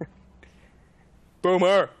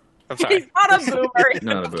 Boomer. I'm sorry. He's not a boomer.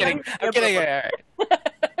 Not a I'm boomer. kidding. I'm kidding. All right.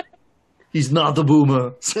 He's not the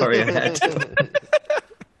boomer. Sorry, I had to.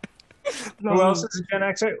 Who else is Gen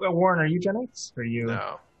X? Warren, are you Gen X? Are you?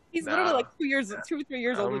 No. He's Nah. literally like 2 or 3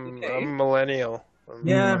 years older than me. I'm a millennial.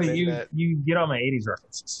 Yeah, but I you bet. get all my '80s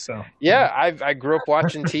references. So Yeah, I grew up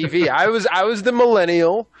watching TV. I was the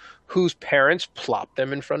millennial whose parents plopped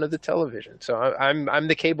them in front of the television. So I'm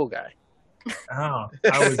the cable guy. I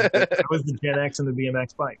was the Gen X and the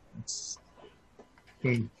BMX bike.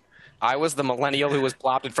 I was the millennial who was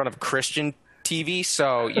plopped in front of Christian TV,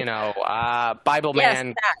 so Bible Man,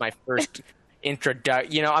 Yes, that. my first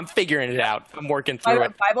introduction. I'm figuring it out. I'm working through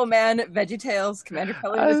it. Bible Man, VeggieTales, Commander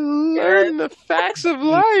Kelly. I learned the facts of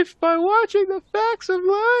life by watching the facts of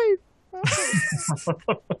life.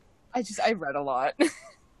 I read a lot.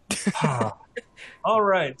 All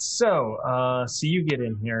right, so you get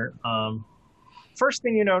in here. First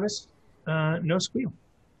thing you notice, no squeal.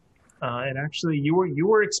 And actually, you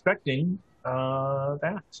were expecting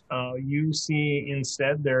that. You see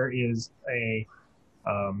instead there is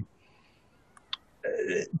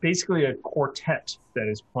basically a quartet that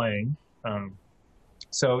is playing.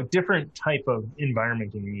 So different type of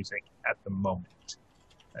environment and music at the moment.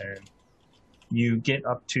 And you get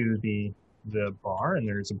up to the bar, and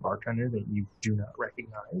there's a bartender that you do not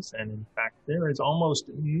recognize. And in fact, there is almost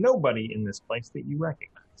nobody in this place that you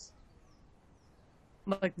recognize.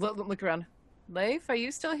 Like, look around. Leif, are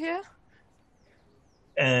you still here?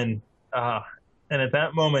 And at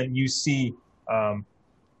that moment, you see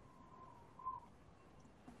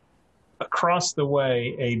across the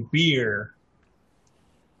way a beer,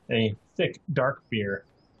 a thick, dark beer,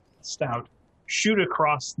 stout, shoot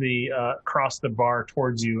across the bar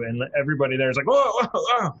towards you, and everybody there is like, whoa, whoa,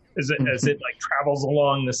 whoa, as it like travels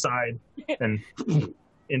along the side and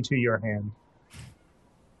into your hand.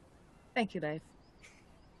 Thank you, Leif.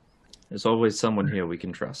 There's always someone here we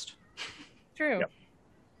can trust. True.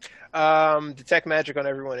 Yep. Detect magic on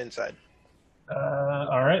everyone inside.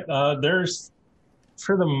 All right. There's,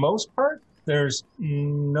 for the most part, there's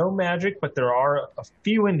no magic, but there are a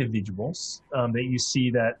few individuals that you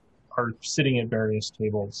see that are sitting at various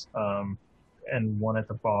tables, and one at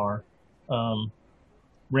the bar.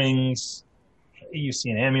 Rings. You see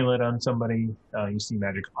an amulet on somebody. You see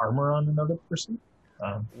magic armor on another person.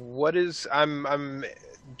 What is? I'm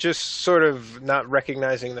just sort of not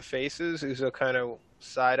recognizing the faces. Uzo kind of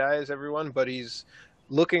side eyes everyone, but he's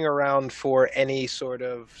looking around for any sort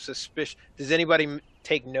of suspicion. Does anybody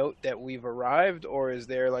take note that we've arrived, or is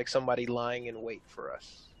there like somebody lying in wait for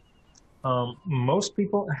us? Most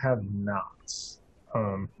people have not.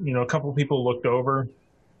 A couple of people looked over,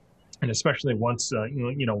 and especially once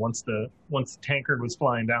once the tankard was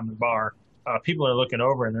flying down the bar, people are looking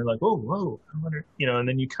over and they're like, "Oh, whoa!" I wonder, and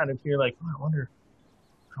then you kind of hear like, "Oh, I wonder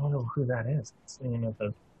who that is." It's,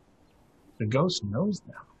 the ghost knows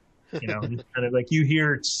now. It's kind of like you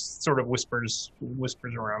hear sort of whispers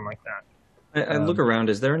around like that. I look around.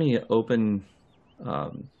 Is there any open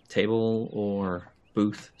table or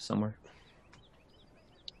booth somewhere?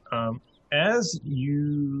 As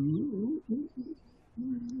you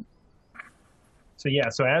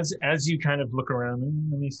kind of look around,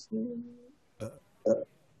 let me see.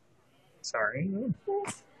 Sorry.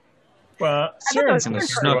 Well, Siren's gonna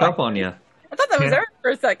snuck up on you. I thought that was Aaron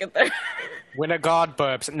for a second there. When a god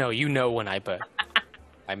burps, no, you know when I burp.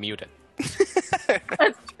 I mute it.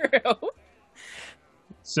 That's true.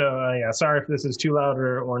 So sorry if this is too loud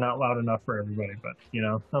or not loud enough for everybody, but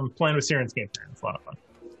I'm playing with Siren's game here. It's a lot of fun.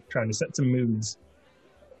 Trying to set some moods,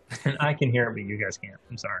 and I can hear it, but you guys can't.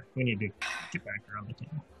 I'm sorry. We need to get back around the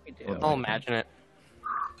table. We do. I'll imagine it.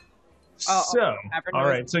 So, all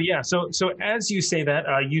right. So as you say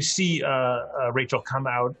that, you see Rachel come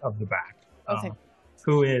out of the back,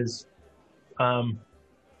 who is,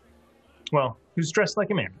 who's dressed like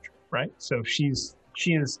a manager, right? So she is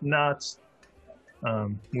not.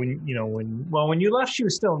 When you left, she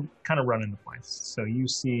was still kind of running the place. So you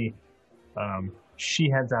see,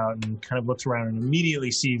 she heads out and kind of looks around and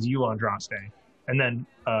immediately sees you, Andraste, and then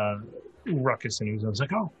Ruckus and Uzo's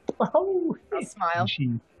like, oh. I smile.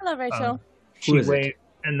 Hello, Rachel.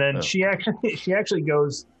 And then she actually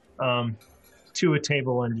goes to a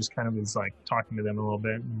table and just kind of is like talking to them a little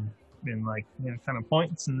bit and like kind of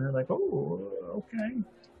points, and they're like, oh, okay,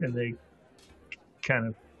 and they kind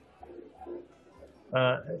of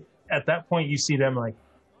at that point you see them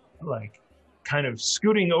like kind of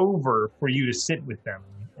scooting over for you to sit with them,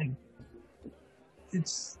 and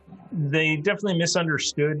they definitely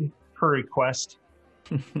misunderstood her request,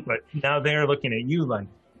 but now they're looking at you like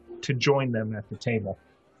to join them at the table.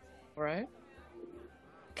 Right.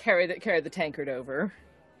 Carry the tankard over.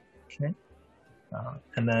 Okay.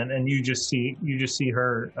 And you just see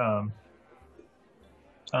her.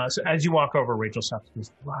 So as you walk over, Rachel stops and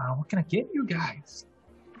goes, "Wow, what can I get you guys?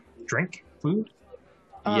 Drink, food?"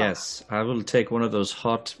 Yes, I will take one of those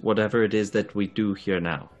hot whatever it is that we do here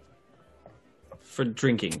now. For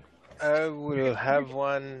drinking. I will have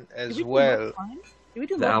one as well. Do we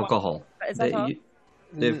do the alcohol. Is that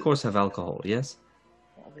they of course have alcohol, yes?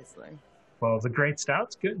 Obviously. Well, the great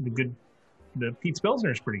stout's good. The Pete's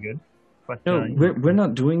Pilsner is pretty good. But no, we're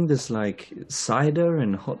not doing this like cider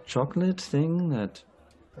and hot chocolate thing that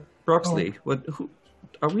Broxley.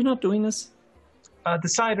 Are we not doing this? The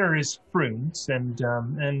cider is prunes, and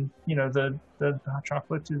the hot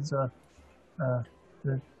chocolate is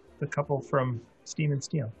the couple from Steam and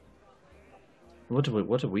Steel. What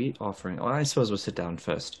are we offering? Oh, I suppose we'll sit down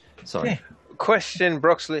first. Sorry. Yeah. Question,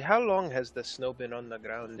 Broxley, how long has the snow been on the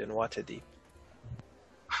ground in Waterdeep?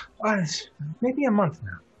 Maybe a month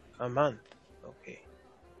now. A month? Okay.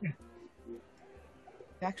 Yeah. We've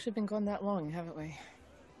actually been gone that long, haven't we?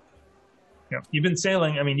 Yeah. You've been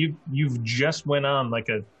sailing. I mean, you've just went on like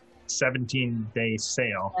a 17-day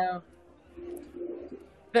sail. Oh.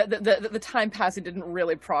 The time passing didn't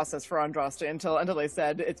really process for Andraste until they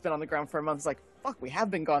said it's been on the ground for a month. It's like, fuck, we have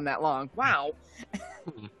been gone that long. Wow.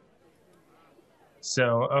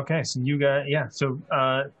 So, okay, so you got, so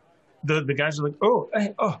the guys are like, oh,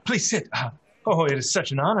 please sit. It is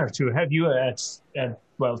such an honor to have you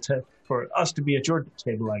for us to be at your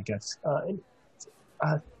table, I guess.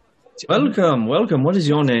 Welcome. What is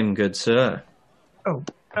your name, good sir?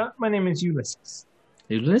 My name is Ulysses.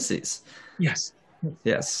 Ulysses? Yes.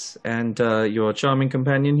 Yes, and your charming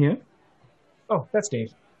companion here? Oh, that's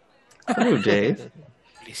Dave. Hello, Dave.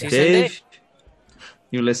 Dave.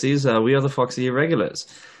 Ulysses, we are the Foxy Irregulars.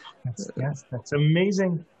 That's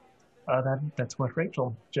amazing. That's what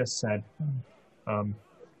Rachel just said. And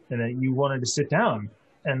that you wanted to sit down,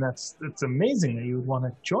 and that's amazing that you would want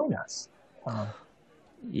to join us.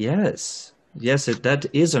 Yes, that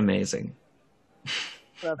is amazing.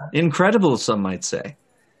 Incredible, some might say.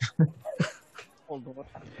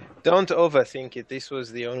 Don't overthink it. This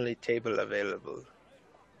was the only table available.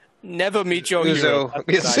 Never meet your hero.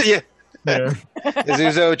 Uzo,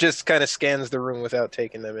 Uzo just kind of scans the room without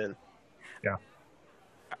taking them in. Yeah.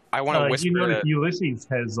 I want to whisper. You know that Ulysses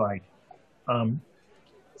has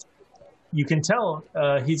you can tell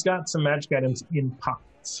he's got some magic items in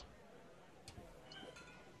pockets.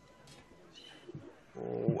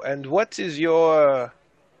 And what is your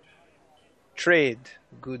trade,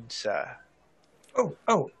 good sir?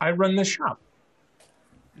 Oh, I run this shop.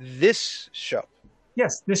 This shop.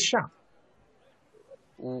 Yes, this shop.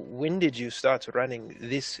 When did you start running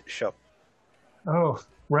this shop? Oh,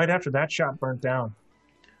 right after that shop burnt down.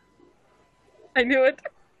 I knew it.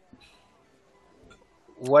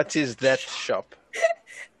 What is that shop?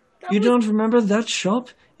 You don't remember that shop?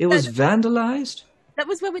 It was vandalized? That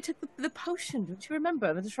was where we took the potion. Don't you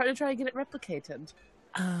remember? To try to get it replicated.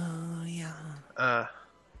 Oh, yeah. Uh,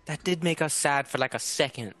 That did make us sad for like a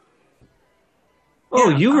second. Oh,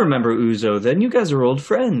 you remember Uzo, then you guys are old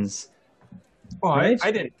friends. Well, Right?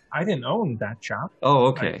 I didn't own that shop. Oh,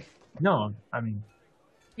 okay. No, I mean,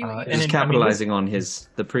 Just capitalizing on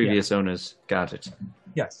the previous owners. Got it.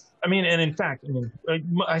 yes. I mean, and in fact,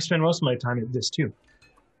 I spend most of my time at this too.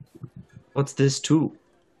 What's this too?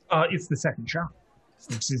 It's the second shop,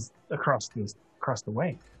 which is across the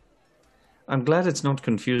way. I'm glad it's not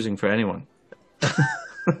confusing for anyone.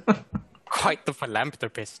 Quite the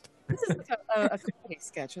philanthropist. This is like a comedy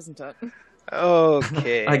sketch, isn't it?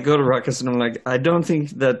 okay. I go to Ruckus and I'm like, I don't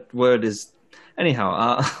think that word is...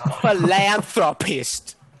 Anyhow,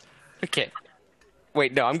 Philanthropist. Okay.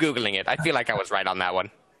 Wait, no, I'm Googling it. I feel like I was right on that one.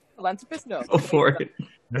 Philanthropist? No. go for it.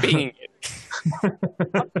 Being it. You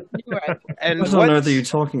were right. And What on earth are you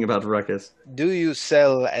talking about, Ruckus? do you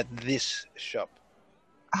sell at this shop?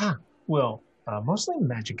 Well, mostly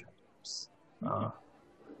magic items.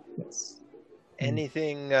 Yes.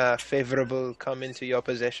 Anything favorable come into your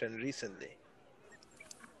possession recently?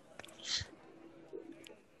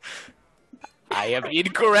 I am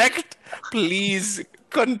incorrect. Please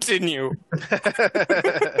continue. We're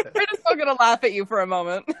just all gonna laugh at you for a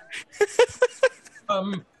moment.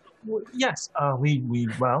 Yes.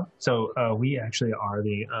 We actually are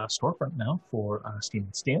the storefront now for Steam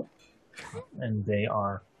and Steel, and they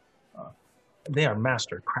are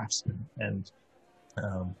master craftsmen, and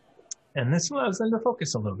this allows them to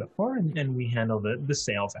focus a little bit more, and we handle the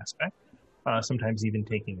sales aspect, sometimes even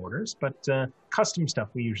taking orders, but custom stuff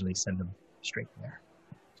we usually send them straight there.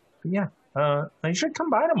 But yeah, you should come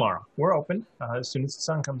by tomorrow. We're open as soon as the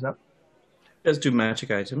sun comes up. You guys do magic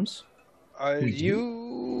items. I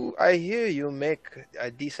hear you make a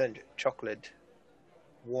decent chocolate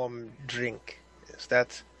warm drink.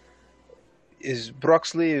 Is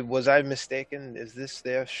Broxley, was I mistaken? Is this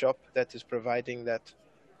their shop that is providing that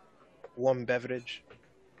warm beverage?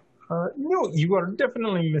 No, you are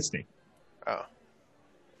definitely mistaken. Oh,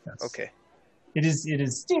 Yes. okay. It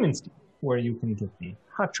is Steam and Steel, where you can get the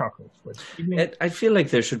hot chocolate for the evening. I feel like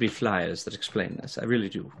there should be flyers that explain this. I really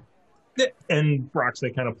do. And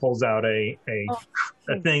Broxley kind of pulls out a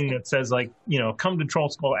thing that says, like, come to Troll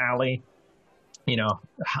Skull Alley,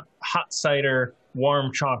 hot cider,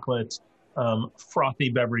 warm chocolate, frothy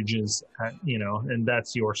beverages, and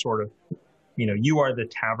that's your sort of, you are the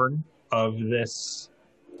tavern of this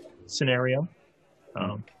scenario.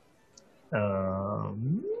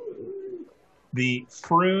 The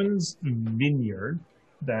Fruins Vineyard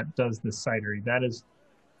that does the cidery, that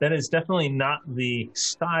is definitely not the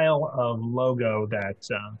style of logo that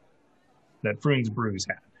Fruins Brews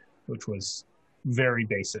had, which was very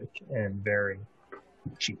basic and very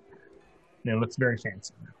cheap. And it looks very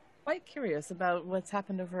fancy now. Quite curious about what's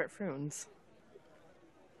happened over at Fruins.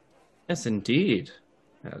 Yes, indeed.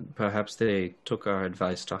 Perhaps they took our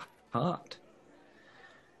advice to heart.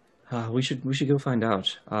 We should go find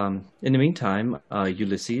out. In the meantime,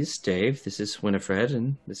 Ulysses, Dave, this is Winifred,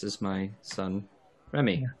 and this is my son,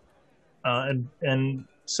 Remy. And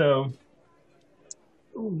so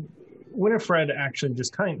Winifred actually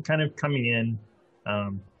just kind of coming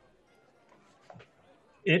in.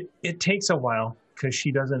 It takes a while because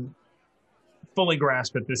she doesn't fully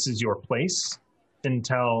grasp that this is your place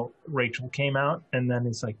until Rachel came out, and then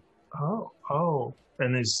it's like, oh,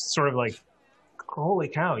 and there's sort of like, holy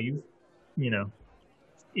cow, you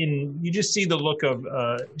just see the look of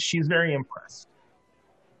she's very impressed,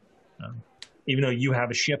 even though you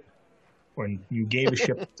have a ship, or you gave a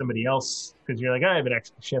ship to somebody else because you're like, I have an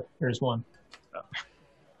extra ship, here's one.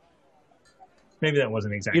 Maybe that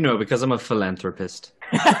wasn't exactly because I'm a philanthropist.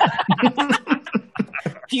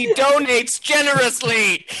 He donates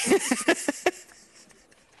generously.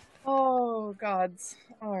 Oh, gods.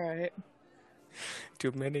 All right.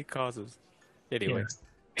 To many causes. Anyway.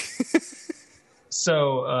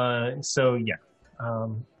 So yeah.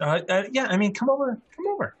 Yeah, I mean, come over.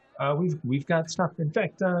 We've got stuff. In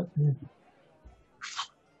fact,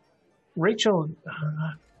 Rachel,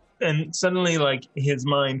 and suddenly, like, his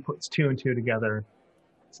mind puts two and two together.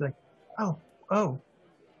 It's like, oh,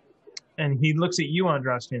 and he looks at you,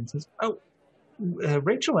 Andraste, and says, oh,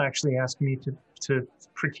 Rachel actually asked me to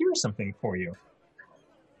procure something for you.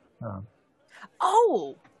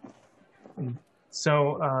 Oh,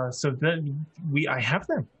 So then I have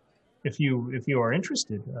them. If you are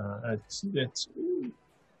interested, it's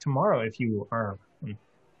tomorrow. If you are,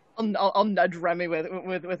 I'll nudge Remy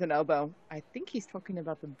with an elbow. I think he's talking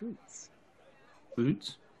about the boots.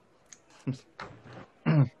 Boots?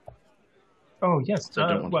 oh yes. So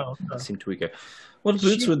I don't want to seem too eager. What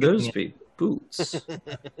boots would those be? Boots.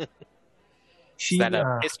 Is that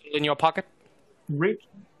a pistol in your pocket?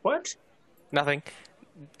 What? Nothing.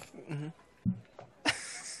 Mm-hmm.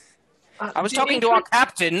 I was talking to our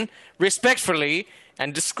captain respectfully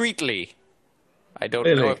and discreetly. I don't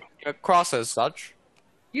know if you're cross as such.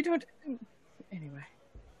 You don't. Anyway.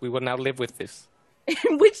 We will now live with this.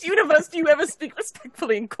 In which universe do you ever speak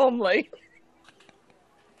respectfully and calmly?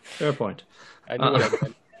 Fair point. I knew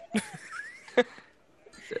what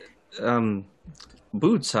I meant.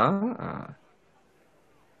 Boots, huh?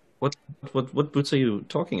 What boots are you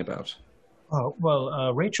talking about? Oh,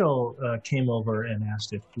 well, Rachel came over and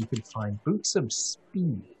asked if we could find boots of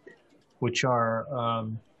speed, which are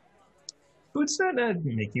boots that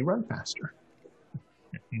make you run faster.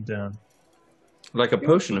 And, like a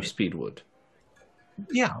potion of speed would.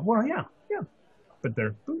 Yeah, well, yeah. But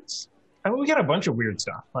they're boots. I mean, we got a bunch of weird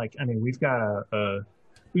stuff. Like, I mean, we've got a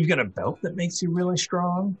belt that makes you really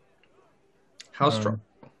strong. How strong?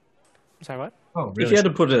 Sorry, what? Oh, really? If you had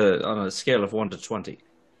to put it on a scale of 1 to 20.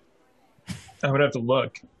 I would have to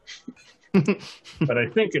look. But I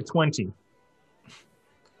think a 20.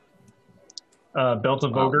 Belt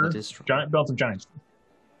of Ogre, giant belt of giants.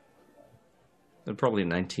 They're probably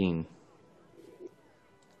 19.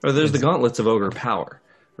 Or there's the gauntlets of Ogre Power,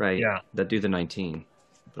 right? Yeah. That do the 19.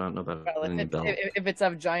 But I don't know about any belt. If it's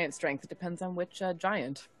of giant strength, it depends on which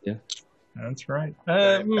giant. Yeah. That's right.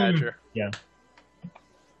 Badger. Yeah.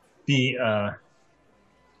 The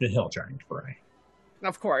hill giant variety.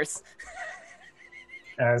 Of course.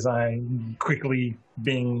 As I quickly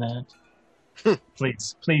Bing that.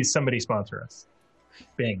 Please, somebody sponsor us.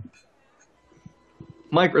 Bing.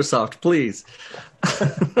 Microsoft, please.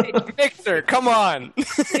 Victor, come on.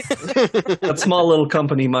 That small little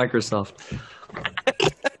company, Microsoft.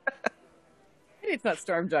 It's not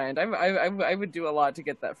Storm Giant. I would do a lot to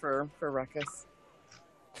get that for Ruckus.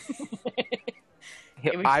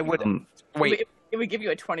 I would wait. It would give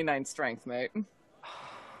you a 29 strength, mate.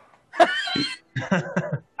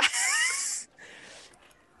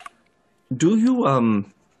 Do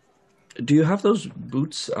you have those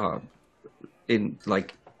boots in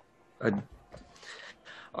like I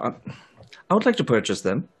would like to purchase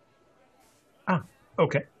them. Ah,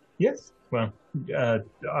 okay. Yes. Well,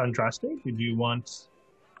 Andraste, did you want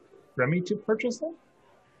Remy to purchase them?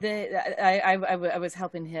 I was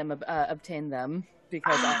helping him obtain them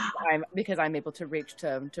because I'm able to reach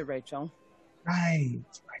to Rachel. Right.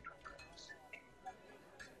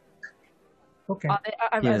 Okay.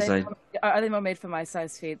 Are they more made for my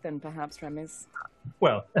size feet than perhaps Remy's?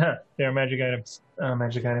 Well, they're magic items.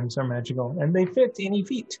 Magic items are magical, and they fit any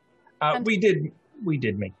feet. We did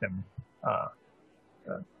make them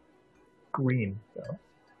green, though.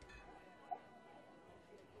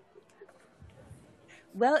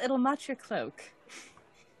 Well, it'll match your cloak.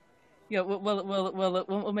 Yeah,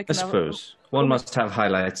 we'll make. I suppose one must have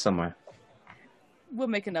highlights somewhere. We'll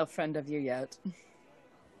make an elf friend of you yet.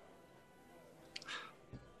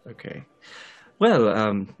 Okay.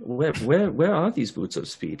 Well, where are these boots of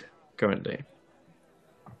speed currently?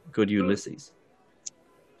 Good Ulysses.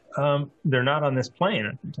 They're not on this plane,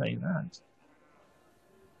 I can tell you that.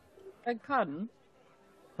 Beg pardon?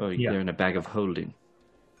 Oh, Yeah. they're in a bag of holding.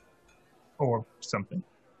 Or something.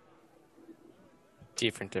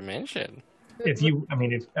 Different dimension. If you,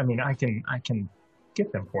 I can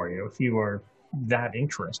get them for you. If you are that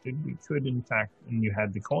interested, we could, in fact, and you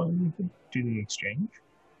had the coin, we could do the exchange.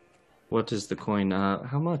 What is the coin?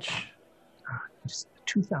 How much? Just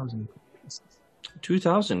 2,000 pieces.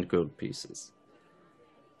 2,000 gold pieces.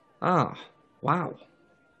 Ah, wow.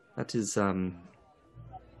 That is a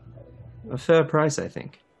fair price, I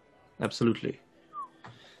think. Absolutely.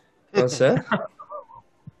 Well said.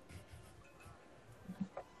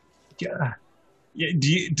 Yeah.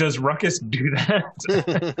 Does Ruckus do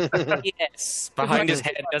that? Yes. Behind his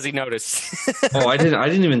head, does he notice? Oh, I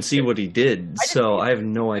didn't even see what he did, so I have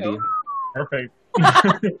no idea. Perfect.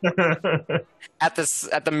 At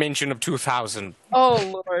the mention of 2,000.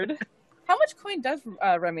 Oh Lord! How much coin does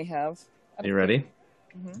Remy have? Are you ready?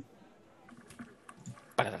 Mm-hmm.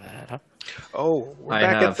 Oh, we're I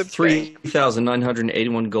back have at the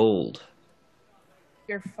 3,981 gold.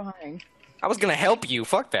 You're fine. I was gonna help you.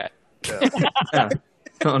 Fuck that. Yeah.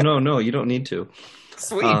 No, you don't need to.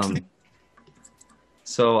 Sweet.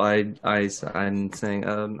 So I'm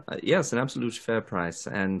saying, yes, an absolute fair price.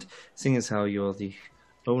 And seeing as how you're the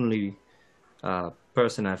only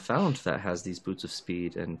person I've found that has these boots of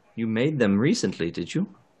speed, and you made them recently, did you?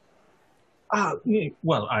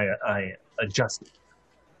 Well, I adjusted.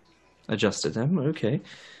 Adjusted them, okay.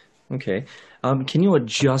 Can you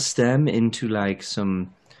adjust them into like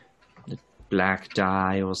some black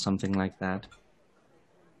dye or something like that?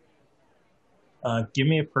 Give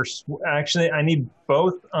me a Actually, I need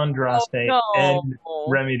both Andraste and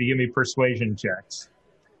Remy to give me persuasion checks.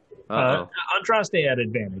 Andraste at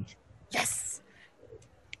advantage. Yes.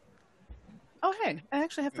 Oh, hey, I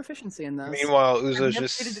actually have proficiency in this. Meanwhile, Uzo's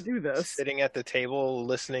just to do this. sitting at the table,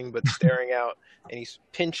 listening but staring out, and he's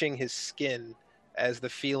pinching his skin as the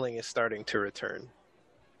feeling is starting to return.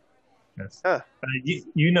 Yes.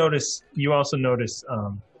 You also notice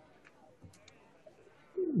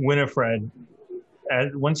Winifred,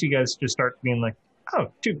 once you guys just start being like,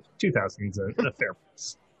 oh, 2,000 is a fair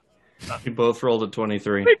price. We both rolled a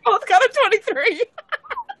 23. We both got a 23.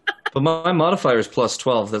 But my modifier is plus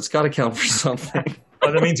 12. That's got to count for something. Oh,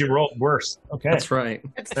 that means you rolled worse. Okay. That's right.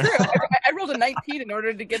 It's true. I rolled a 19 in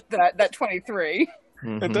order to get that 23.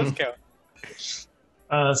 Mm-hmm. It does count.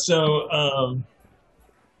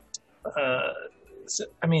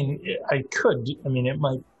 I mean, I could. I mean, it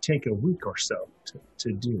might take a week or so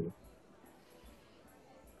to do.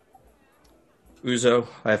 Uzo,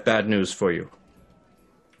 I have bad news for you.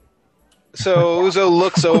 So Uzo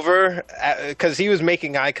looks over, because he was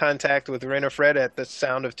making eye contact with Renifred at the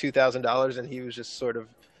sound of $2,000, and he was just sort of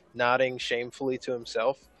nodding shamefully to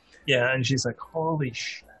himself. Yeah, and she's like, holy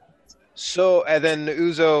shit. So, and then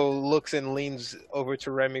Uzo looks and leans over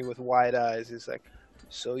to Remy with wide eyes. He's like,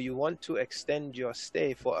 so you want to extend your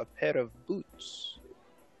stay for a pair of boots?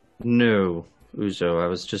 No, Uzo, I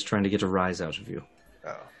was just trying to get a rise out of you.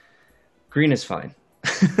 Oh. Green is fine.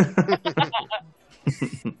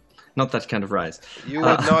 Not that kind of rise. You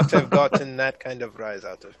would not have gotten that kind of rise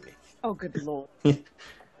out of me. Oh, good lord.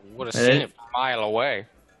 Would have seen it from a mile away.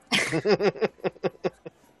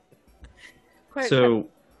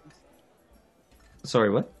 Sorry,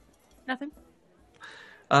 what? Nothing.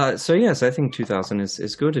 So yes, I think 2,000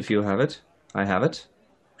 is good if you have it. I have it.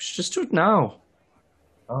 We should just do it now.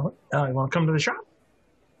 Oh, you want to come to the shop?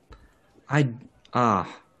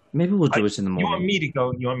 Maybe we'll do it in the morning. You want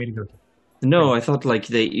me to go? No, I thought like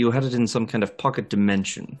you had it in some kind of pocket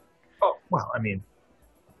dimension. Oh, well, I mean,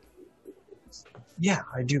 yeah,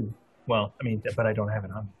 I do. Well, I mean, but I don't have it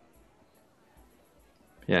on.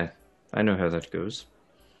 Yeah, I know how that goes.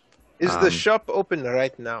 Is the shop open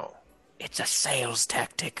right now? It's a sales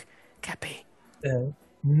tactic, Cappy.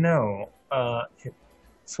 No.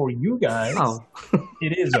 For you guys,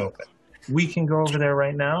 it is open. We can go over there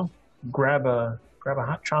right now, grab a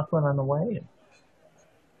hot chocolate on the way, and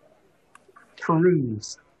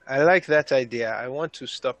peruse. I like that idea. I want to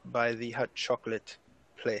stop by the hot chocolate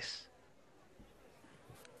place.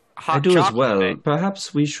 I do as well.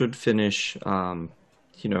 Perhaps we should finish,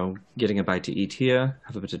 getting a bite to eat here,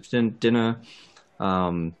 have a bit of dinner,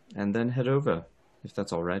 and then head over, if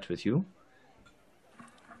that's all right with you.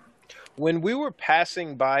 When we were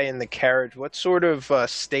passing by in the carriage, what sort of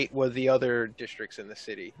state were the other districts in the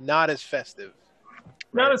city? Not as festive.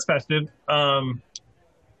 Right? Not as festive.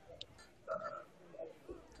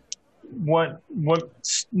 What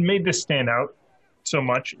made this stand out so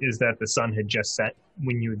much is that the sun had just set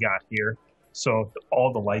when you got here, so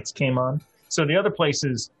all the lights came on. So the other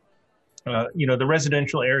places, the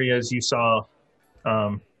residential areas, you saw,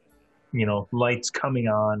 lights coming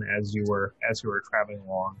on as you were traveling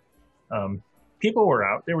along. People were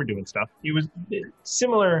out; they were doing stuff. It was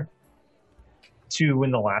similar to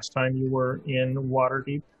when the last time you were in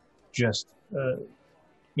Waterdeep, just not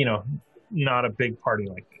a big party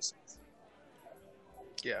like this.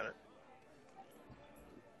 Yeah.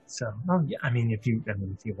 So, if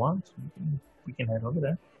you want, we can head over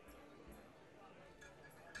there.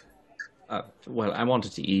 Well, I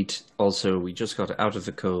wanted to eat. Also, we just got out of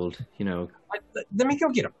the cold. Let me go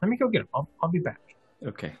get him. I'll be back.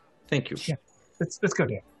 Okay. Thank you. Yeah. Let's go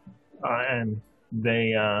there. And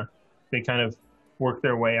they kind of work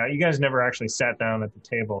their way out. You guys never actually sat down at the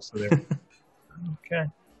table, so they're okay.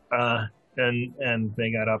 And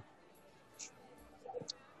they got up,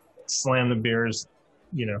 slammed the beers,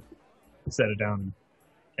 set it down,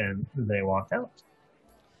 and they walked out.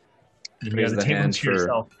 You Raise the hand for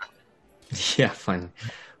yourself. Yeah,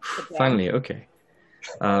 finally, okay.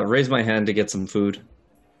 Raise my hand to get some food.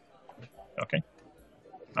 Okay.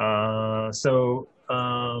 So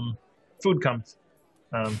food comes.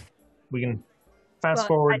 we can fast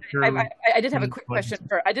forward through. I did have a quick question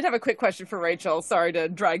for. I did have a quick question for Rachel. Sorry to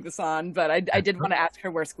drag this on, but I did want to ask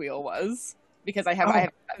her where Squeal was because I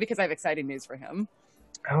have exciting news for him.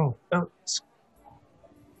 Oh,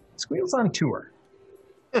 Squeal's on tour.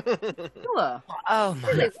 Oh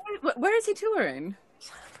my! Really? Where is he touring?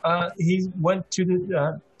 He went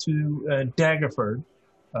to Daggerford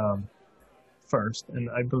first, and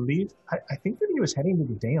I believe I think that he was heading to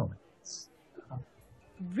the Dalelands.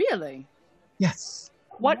 Really? Yes.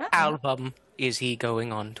 What album is he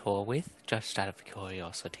going on tour with? Just out of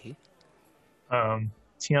curiosity.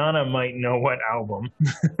 Tiana might know what album.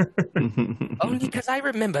 Only because I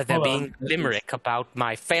remember there being a limerick about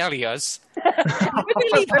my failures.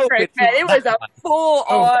 It was a full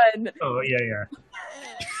on. Oh yeah.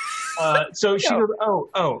 So she goes,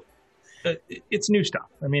 it's new stuff.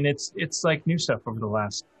 I mean, it's like new stuff over the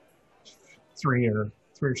last three or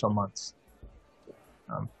so months.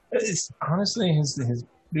 It's honestly his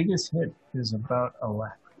biggest hit is about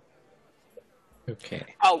Alacrity. Okay.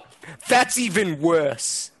 Oh, that's even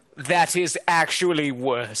worse. That is actually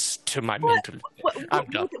worse to my mental.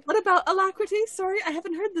 What about Alacrity? Sorry, I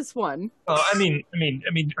haven't heard this one. I mean,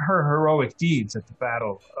 her heroic deeds at the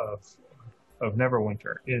Battle of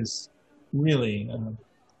Neverwinter is really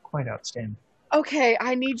quite outstanding. Okay,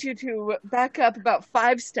 I need you to back up about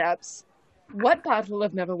 5 steps. What Battle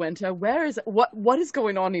of Neverwinter? Where is what is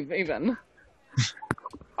going on even?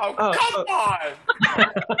 Oh, come on!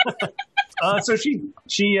 So she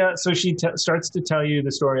starts to tell you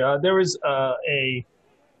the story. There was a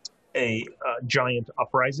giant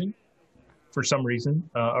uprising for some reason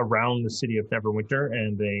around the city of Neverwinter,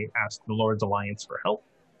 and they asked the Lord's Alliance for help.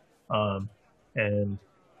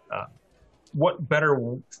 What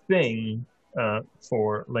better thing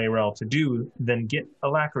for Layrel to do than get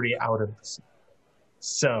Alacrity out of the city?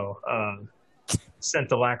 So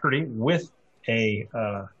sent Alacrity with a...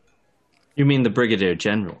 You mean the Brigadier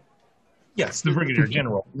General? Yes, the Brigadier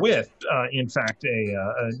General with, in fact,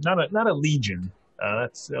 not a legion.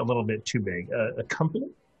 That's a little bit too big. A company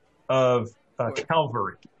of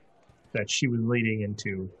cavalry that she was leading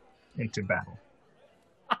into battle.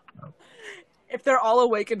 If they're all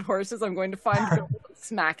awakened horses, I'm going to find him and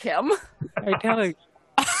smack him.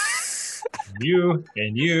 You,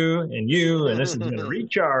 and this is going to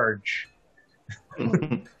recharge.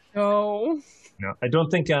 No. No, I don't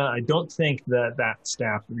think that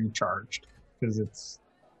staff recharged because it's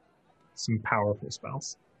some powerful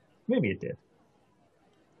spells. Maybe it did.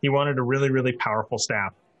 He wanted a really, really powerful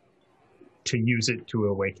staff to use it to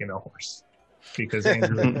awaken a horse because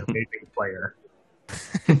Andrew is an amazing player.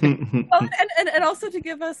 and also to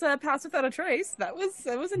give us a pass without a trace. That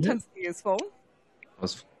was intensely useful. That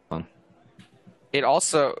was fun. It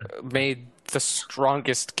also made the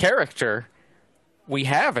strongest character we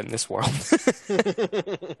have in this world.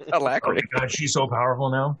 Alacrity. Oh God, she's so powerful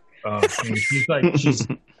now. And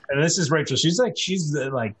this is Rachel. She's like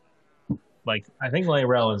I think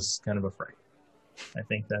Layrel is kind of afraid. I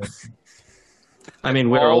think that. I mean,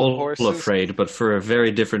 we're all afraid, but for a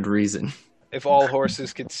very different reason. If all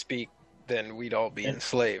horses could speak, then we'd all be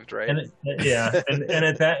enslaved, right? And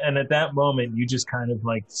at that moment, you just kind of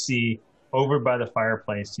like see over by the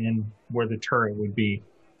fireplace, in where the turret would be,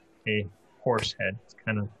 a horse head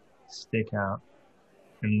kind of stick out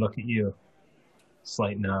and look at you.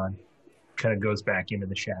 Slight nod. Kind of goes back into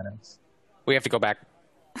the shadows. We have to go back.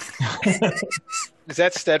 Is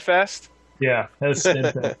that Steadfast? Yeah, that's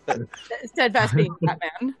Steadfast being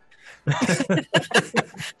Batman.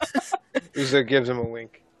 Uzo gives him a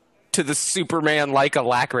wink. To the Superman-like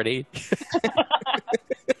Alacrity.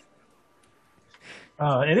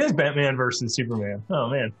 It is Batman versus Superman. Oh,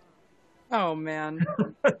 man. Oh, man.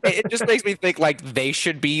 It just makes me think like they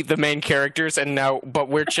should be the main characters, and no, but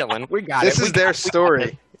we're chilling. We got this it. This is their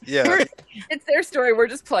story. Yeah. It's their story. We're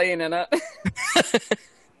just playing in it.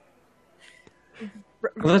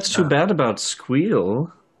 Well, that's too bad about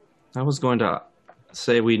Squeal. I was going to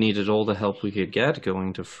say we needed all the help we could get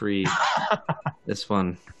going to free this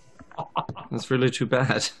one. That's really too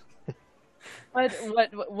bad.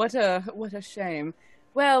 What a shame.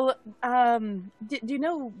 Well, do you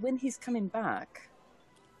know when he's coming back?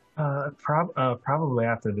 Probably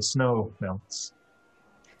after the snow melts.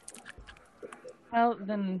 Well,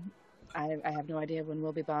 then I have no idea when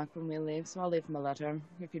we'll be back when we leave, so I'll leave him a letter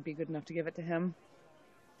if you'd be good enough to give it to him.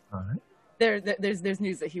 All right. There's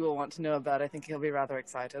news that he will want to know about. I think he'll be rather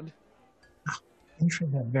excited.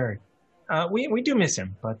 Interesting, that very. We do miss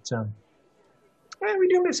him, but we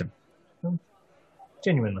do miss him.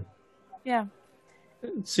 Genuinely. Yeah.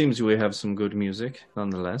 It seems we have some good music,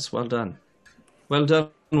 nonetheless. Well done. Well done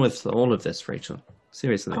with all of this, Rachel.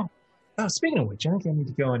 Seriously. Oh, speaking of which, I think I need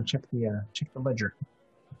to go and check the ledger.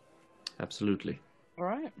 Absolutely. All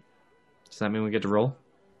right. Does that mean we get to roll?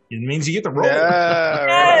 It means you get the roll.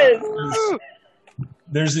 Yeah,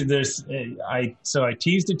 Yes! I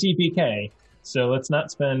teased a TPK, so let's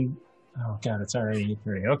not spend. Oh God, it's already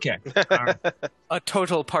 3. Okay. All right. A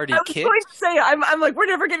total party I was kit. going to say, I'm like, we're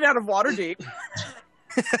never getting out of Waterdeep.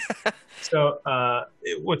 So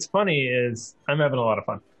what's funny is I'm having a lot of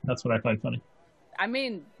fun. That's what I find funny. I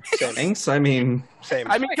mean, Thanks. I mean,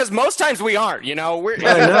 same. I mean, because most times we aren't, you know. We're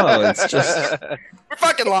I know. It's just. we're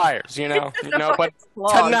fucking liars, you know. But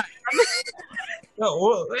Long. tonight, No,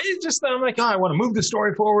 well, it's just I'm like, oh, I want to move the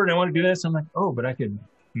story forward. I want to do this. I'm like, oh, but I could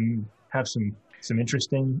have some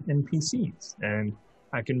interesting NPCs, and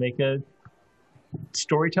I can make a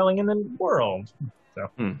storytelling in the world. So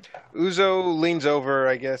Uzo leans over,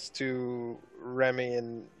 I guess, to Remy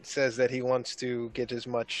and says that he wants to get as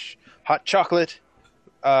much hot chocolate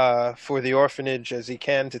for the orphanage as he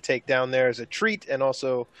can to take down there as a treat, and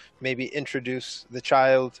also maybe introduce the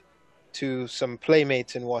child to some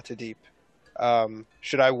playmates in Waterdeep.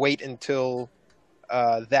 Should I wait until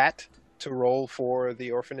that to roll for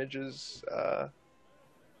the orphanages?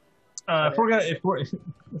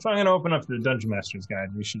 If I'm gonna open up the Dungeon Master's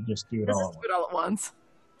Guide, we should just do it all. do it all at once.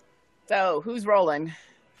 So, who's rolling?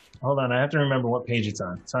 Hold on, I have to remember what page it's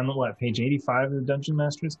on. It's on what, page 85 of the Dungeon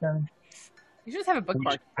Master's Guide? You just have a Which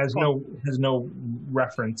bookmark. has no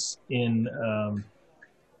reference in.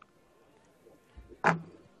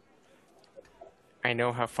 I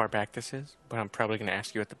know how far back this is, but I'm probably going to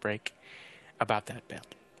ask you at the break about that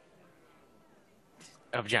belt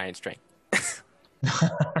of giant strength.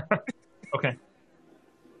 Okay.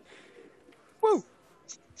 Woo!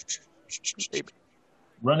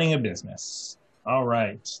 Running a business. All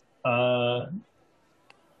right.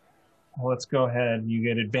 Let's go ahead. You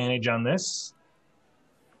get advantage on this.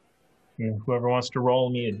 And whoever wants to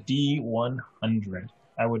roll me a D100.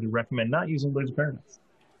 I would recommend not using Blades of Paradise.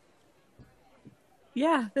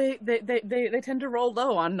 Yeah, they tend to roll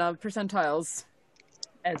low on percentiles.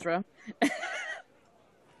 Ezra,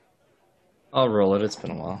 I'll roll it. It's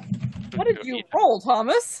been a while. what did you roll,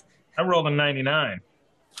 Thomas? I rolled a 99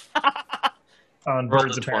 on Roll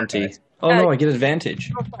Birds a of 20. Paradise. Oh, no, I get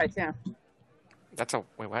advantage. Oh, twice, yeah. That's a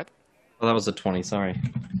wait. What? Oh, that was a 20. Sorry.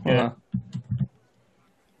 Yeah.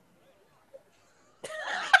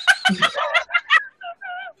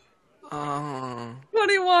 Oh.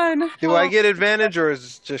 21. Do I get advantage, or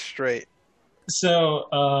is it just straight? So,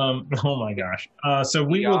 oh my gosh. So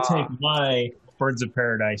we will take my Birds of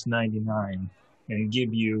Paradise 99 and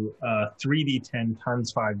give you 3d10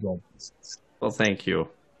 times 5 gold pieces. Well, thank you.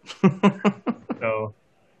 So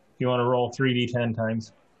if you want to roll 3d10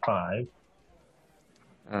 times 5.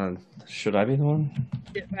 Should I be the one?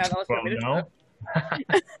 Yeah, man, I'll Well, show you the no.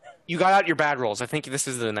 You got out your bad rolls. I think this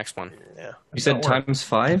is the next one. Yeah, You said times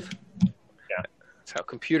 5? that's how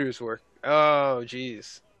computers work. Oh,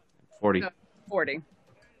 jeez. 40. 40.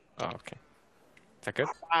 Oh, okay. Is that good?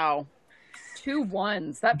 Wow. 2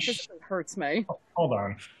 1s. That just hurts me. Hold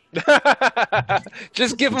on.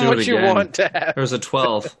 Just give them Do it what you again. want to have. There's a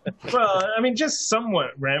 12. Well, I mean, just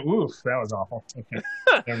somewhat. Right? Oof, that was awful. Okay.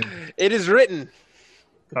 There we go. It is written.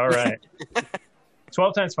 All right.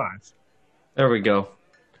 12 times 5. There we go.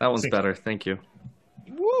 That one's 60. better. Thank you.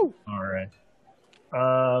 Woo! All right.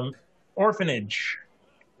 Orphanage.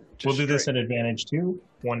 We'll do this at advantage too.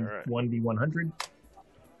 All right. 1d100.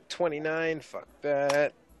 29. Fuck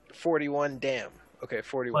that. 41. Damn. Okay,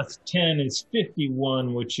 41. Plus 10 is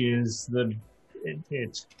 51, which is which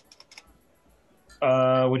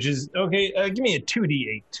is okay. Give me a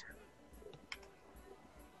 2d8.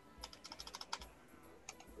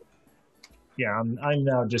 Yeah, I'm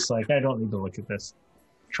now just like, I don't need to look at this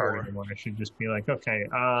chart anymore. I should just be like, okay,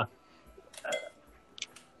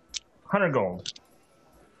 100 gold.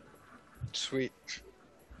 Sweet.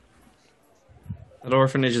 That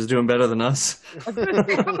orphanage is doing better than us. How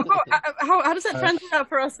does that translate out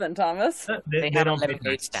for us then, Thomas? They have don't pay 11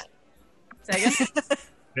 days taxes. Say again?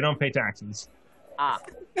 They don't pay taxes. Ah.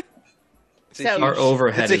 It's a So- huge, Our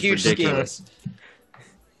overhead it's a is huge ridiculous.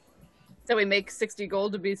 So we make 60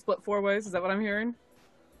 gold to be split 4 ways? Is that what I'm hearing?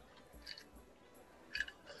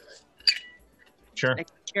 Sure. Like,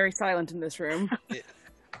 very silent in this room.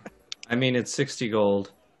 I mean, it's 60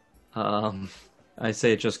 gold. I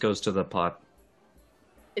say it just goes to the pot.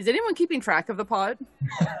 Is anyone keeping track of the pot?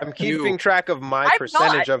 I'm keeping track of my I'm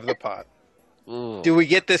percentage not. of the pot. Ooh. Do we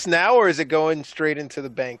get this now, or is it going straight into the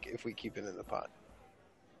bank if we keep it in the pot?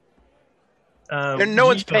 No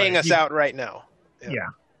one's paying us out right now. Yeah.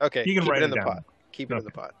 Okay, You can keep write it in it the down. pot. Keep it in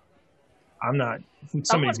the pot. I'm not.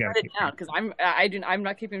 Somebody's got to keep it because I'm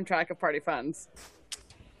not keeping track of party funds.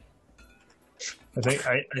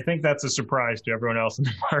 I think that's a surprise to everyone else in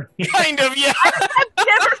the party. Kind of, yeah. I've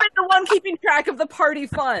never been the one keeping track of the party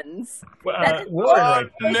funds. No.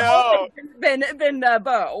 Been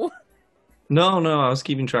Bo. No, I was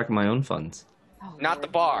keeping track of my own funds. Oh, Not the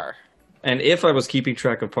bar. And if I was keeping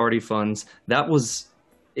track of party funds, that was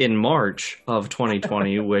in March of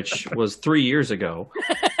 2020, which was 3 years ago.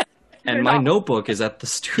 And my notebook is at the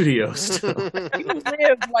studio still. You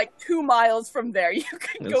live like 2 miles from there. You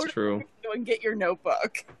can go to true. and get your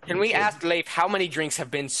notebook. Can we ask Leif how many drinks have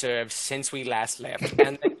been served since we last left,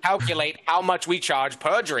 and then calculate how much we charge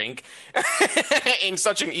per drink in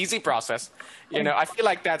such an easy process? You know, I feel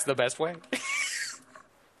like that's the best way.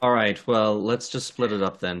 All right, well, let's just split it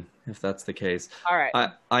up then, if that's the case. All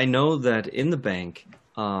right. I know that in the bank,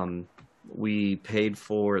 we paid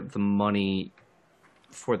for the money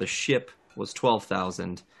for the ship was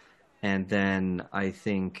 12,000, and then I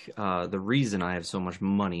think the reason I have so much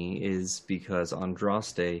money is because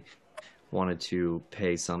Andraste wanted to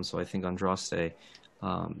pay some, so I think Andraste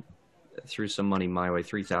threw some money my way,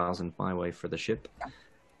 3,000 my way for the ship,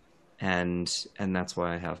 and that's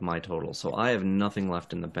why I have my total. So I have nothing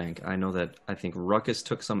left in the bank. I know that I think Ruckus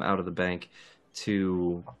took some out of the bank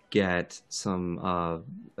to get some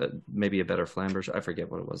maybe a better flamberge. I forget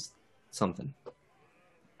what it was, something.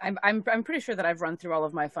 I'm pretty sure that I've run through all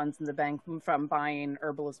of my funds in the bank from buying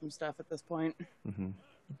herbalism stuff at this point. Mm-hmm.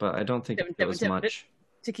 But I don't think it was much.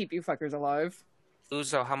 To keep you fuckers alive.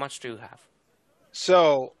 Uzo, how much do you have?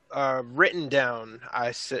 So, written down,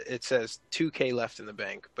 it says 2K left in the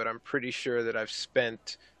bank, but I'm pretty sure that I've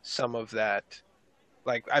spent some of that.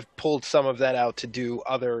 Like, I've pulled some of that out to do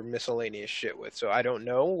other miscellaneous shit with, so I don't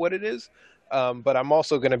know what it is. But I'm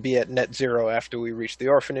also going to be at net zero after we reach the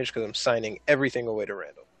orphanage because I'm signing everything away to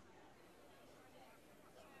Randall.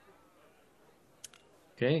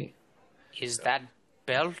 Okay. Is that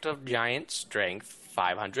belt of giant strength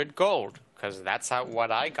 500 gold? Because that's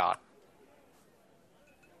what I got.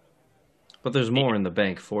 But there's more in the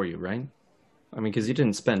bank for you, right? I mean, because you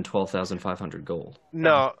didn't spend 12,500 gold.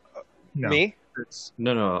 No. No. Me?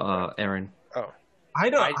 No, Aaron. Oh.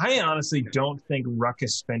 I honestly don't think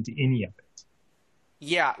Ruckus spent any of it.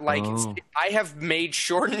 Yeah, like, I have made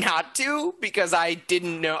sure not to because I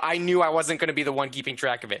didn't know. I knew I wasn't going to be the one keeping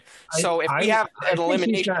track of it. So if we have an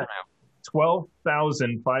elimination round.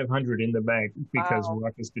 12,500 in the bank because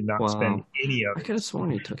Ruckus did not spend any of it. I could have sworn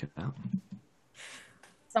he took it out.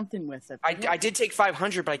 Something with it. I did take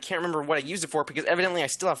 500, but I can't remember what I used it for because evidently I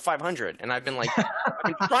still have 500, and I've been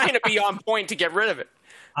trying to be on point to get rid of it.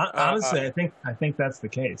 Honestly, I think that's the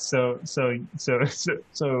case. So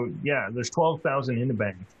yeah, there's 12,000 in the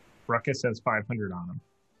bank. Ruckus has 500 on him.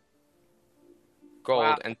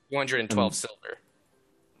 Gold and 212 silver.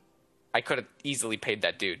 I could have easily paid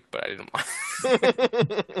that dude, but I didn't want.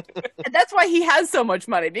 And that's why he has so much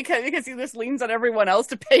money because he just leans on everyone else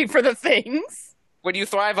to pay for the things. When you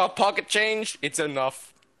thrive off pocket change, it's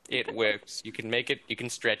enough. It works. You can make it. You can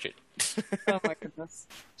stretch it. Oh my goodness.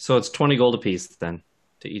 So it's 20 gold apiece then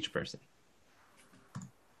to each person.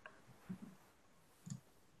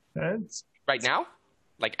 That's right now?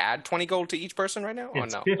 Like add 20 gold to each person right now? Or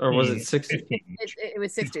no? 15, or was it 60? It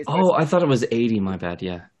was 60. Oh, I thought it was 80. My bad.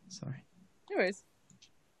 Yeah. Sorry. Anyways.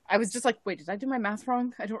 I was just like, wait, did I do my math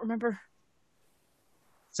wrong? I don't remember.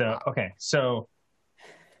 So, okay. So,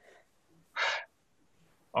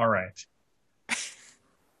 all right.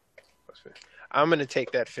 I'm going to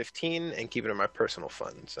take that 15 and keep it in my personal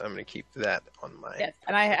funds. I'm going to keep that on my... Yes,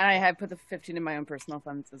 and I have put the 15 in my own personal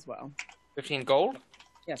funds as well. 15 gold?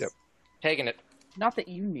 Yes. Yep. Taking it. Not that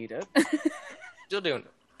you need it. Still doing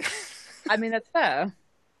it. I mean, that's fair.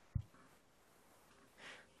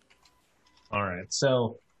 All right.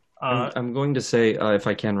 So... I'm going to say, if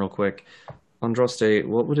I can real quick, Andraste,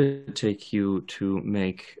 what would it take you to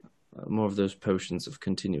make more of those potions of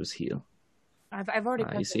continuous heal? I've already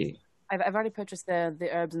purchased. You see. I've already purchased the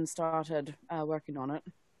herbs and started working on it.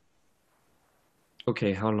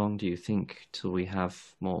 Okay, how long do you think till we have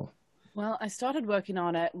more? Well, I started working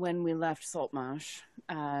on it when we left Saltmarsh,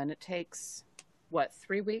 and it takes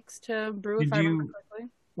 3 weeks to brew. If I remember correctly.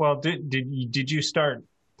 Well, did you start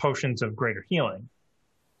potions of greater healing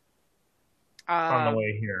on the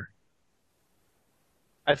way here?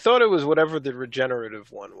 I thought it was whatever the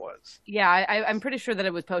regenerative one was. Yeah, I'm pretty sure that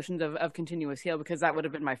it was potions of continuous heal because that would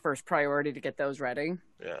have been my first priority to get those ready.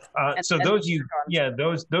 Yeah. So those you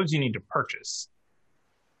need to purchase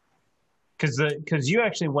because you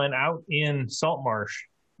actually went out in Saltmarsh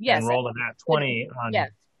and rolled a nat 20 on.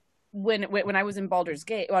 Yes. when I was in Baldur's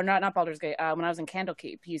Gate, or not Baldur's Gate, when I was in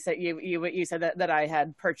Candlekeep, you said that I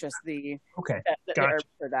had purchased the herb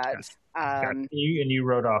for that. Gotcha. And you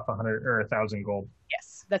wrote off 100 or 1,000 gold.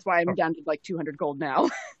 Yes, that's why I'm down to like 200 gold now.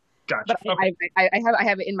 Gotcha. But okay. I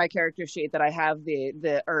have it in my character sheet that I have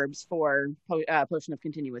the herbs for Potion of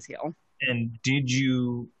Continuous Heal. And did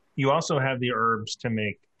you also have the herbs to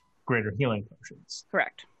make greater healing potions?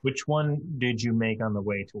 Correct. Which one did you make on the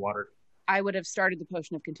way to Waterdeep? I would have started the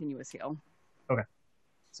Potion of Continuous Heal. Okay.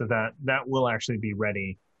 So that will actually be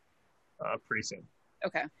ready pretty soon.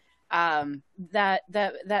 Okay.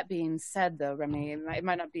 That being said, though, Remy, it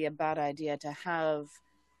might not be a bad idea to have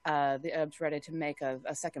the herbs ready to make a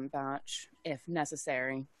second batch if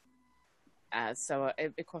necessary. So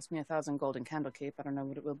it cost me 1,000 gold in Candlekeep. I don't know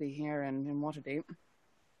what it will be here in Waterdeep.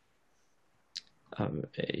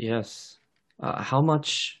 Yes. How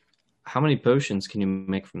many potions can you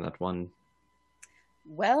make from that one?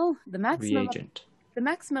 Well, the maximum reagent. The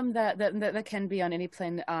maximum that can be on any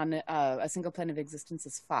plane on a single plane of existence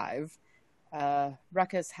is 5.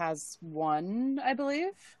 Ruckus has 1, I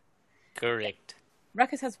believe. Correct.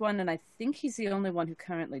 Ruckus has 1, and I think he's the only one who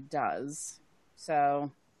currently does.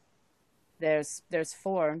 So there's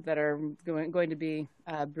 4 that are going to be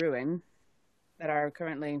brewing that are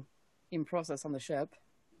currently in process on the ship.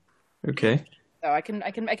 Okay. So I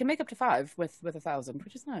can make up to 5 with 1,000,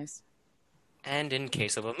 which is nice. And in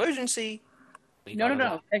case of emergency,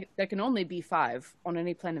 no. There can only be 5 on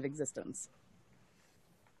any plane of existence.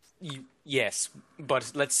 Yes,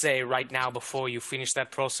 but let's say right now, before you finish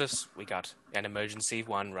that process, we got an emergency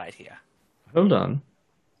one right here. Hold on.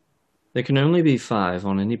 There can only be 5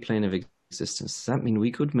 on any plane of existence. Does that mean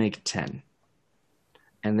we could make 10?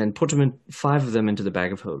 And then put 5 of them into the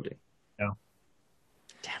bag of holding? No.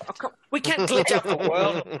 Damn it. We can't glitch out the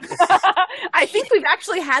world. I think we've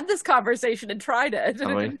actually had this conversation and tried it,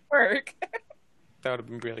 and it didn't work. That would have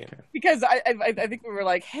been brilliant. Because I think we were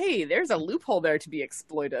like, hey, there's a loophole there to be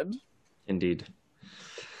exploited. Indeed.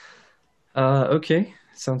 Okay,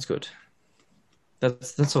 sounds good.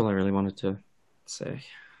 That's all I really wanted to say.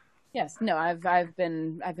 Yes, no, I've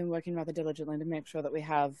been working rather diligently to make sure that we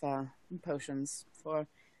have potions for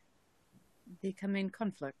the coming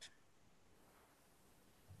conflict.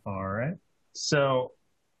 All right. So,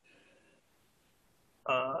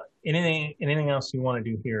 anything else you want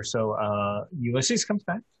to do here? So, Ulysses comes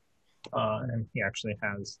back, and he actually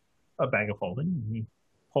has a bag of holding. He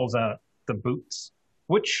pulls out the boots,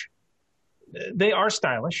 which they are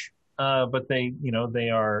stylish, but they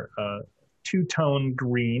are two-tone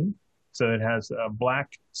green. So it has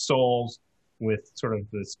black soles with sort of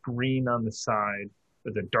this green on the side,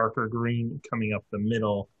 with a darker green coming up the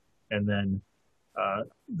middle, and then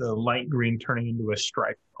the light green turning into a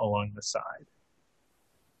stripe along the side.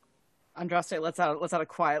 Andraste lets out a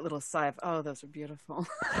quiet little sigh of, oh, those are beautiful.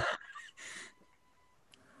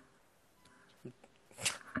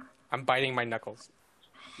 I'm biting my knuckles.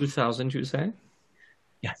 2,000, you say?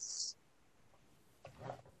 Yes.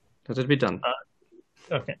 Let it be done.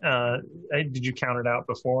 Okay. Did you count it out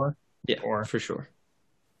before? Yeah, or for sure.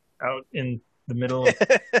 Out in the middle of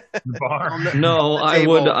the bar? No,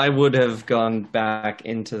 I would have gone back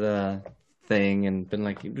into the thing and been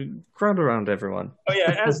like, crowd around everyone. Oh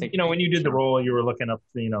yeah, as you know, when you did the roll, you were looking up,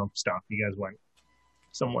 stuff. You guys went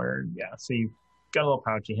somewhere, yeah. So you got a little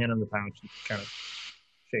pouch. You hand him the pouch. He kind of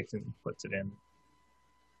shakes it and puts it in.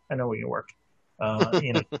 I know where you work.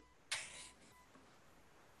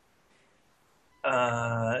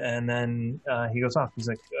 And then he goes off. He's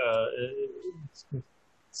like,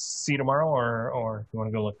 see you tomorrow, or you want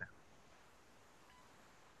to go look at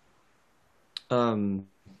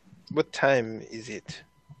What time is it?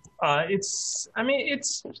 It's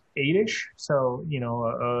 8-ish. So,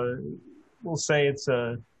 we'll say it's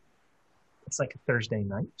like a Thursday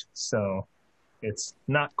night. So it's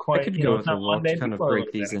not quite, I could go with not a walk to kind of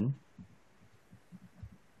break these in.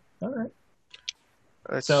 All right.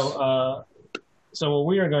 So what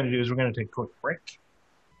we are going to do is we're going to take a quick break,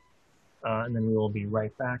 and then we will be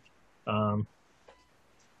right back.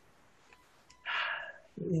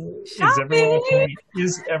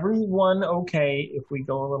 Is everyone okay if we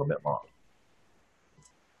go a little bit long?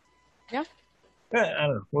 Yeah. I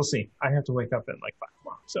don't know. We'll see. I have to wake up at like 5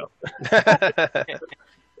 o'clock. So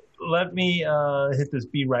let me hit this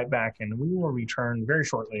be right back, and we will return very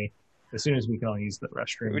shortly as soon as we can all use the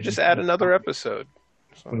restroom. We just add another episode.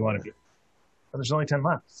 We want to be. But there's only 10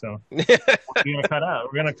 left, so we're gonna cut out.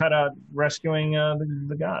 We're gonna cut out rescuing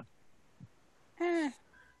the god.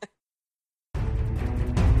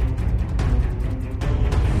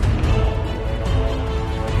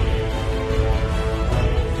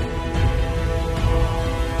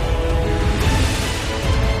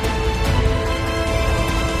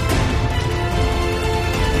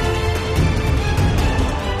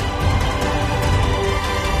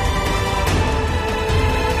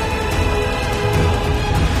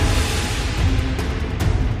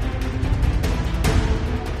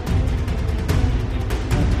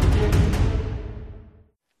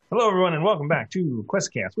 Hello, everyone, and welcome back to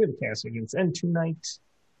QuestCast. We have a cast agents, and tonight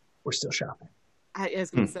we're still shopping. I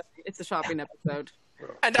was going to say, it's a shopping episode.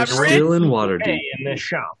 And We're I'm Still in okay Waterdeep. in this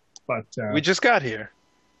shop, but We just got here.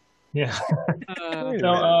 yeah.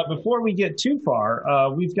 So before we get too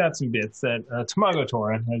far, we've got some bits that Tamago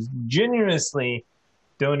Tora has generously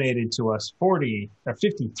donated to us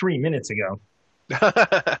 53 minutes ago.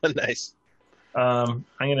 Nice. I'm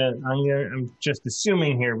just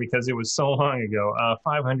assuming here because it was so long ago.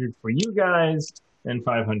 500 for you guys and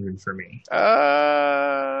 500 for me.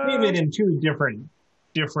 Leave it in two different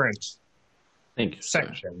Thank you, sir.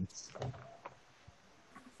 sections.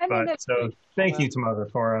 I mean, But so thank you, Tamago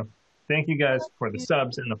Tora. Thank you guys for the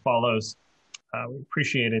subs and the follows. We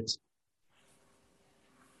appreciate it.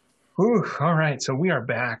 Whew, all right, so we are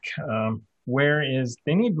back.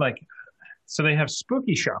 They need so they have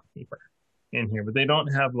spooky shopkeeper in here, but they don't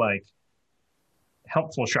have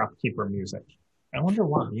helpful shopkeeper music. I wonder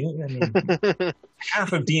why.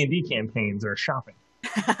 Half of D&D campaigns are shopping.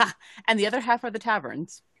 and the other half are the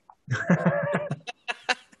taverns.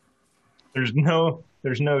 There's no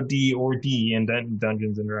D or D in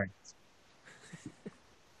Dungeons and Dragons.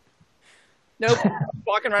 Nope.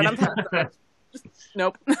 Walking right on past that.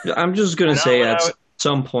 Nope. I'm just going to say No, at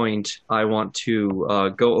some point I want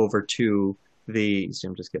to go over to the... See,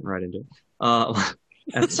 I'm just getting right into it.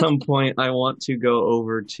 At some point I want to go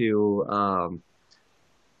over to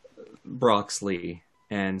Broxley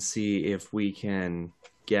and see if we can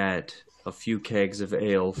get a few kegs of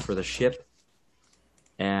ale for the ship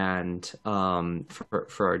and for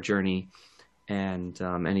our journey and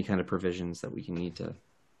any kind of provisions that we can need to...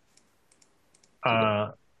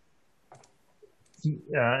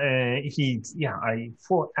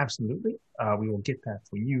 Absolutely. We will get that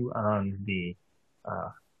for you on the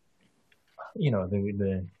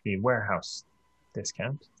the warehouse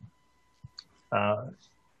discount.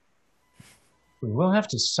 We will have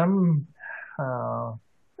to we'll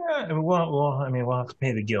have to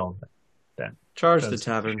pay the guild. Charge the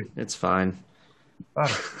tavern. It's fine.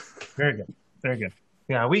 Very good. Very good.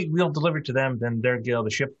 Yeah, we'll deliver to them, then their guild,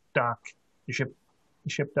 the ship dock,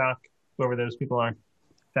 whoever those people are,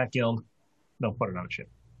 that guild, they'll put it on a ship.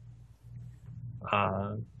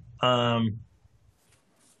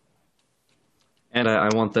 And I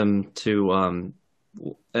want them to, and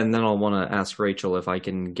then I'll want to ask Rachel if I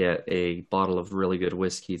can get a bottle of really good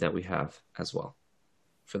whiskey that we have as well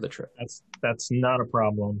for the trip. That's not a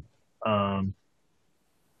problem. That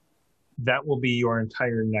will be your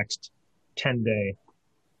entire next 10-day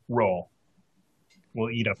roll.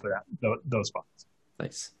 We'll eat up for those spots.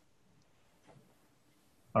 Nice.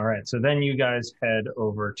 All right, so then you guys head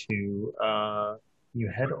over to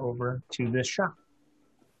this shop,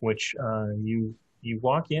 which you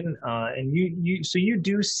walk in and you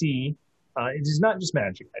do see it is not just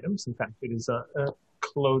magic items. In fact, it is a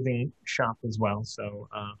clothing shop as well. So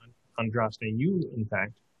Andraste, you in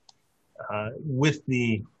fact with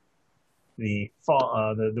the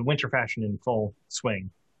fall the winter fashion in full swing,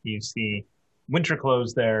 you see winter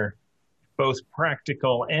clothes there, both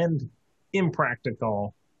practical and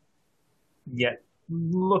impractical, yet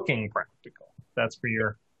looking practical. That's for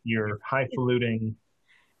your highfalutin.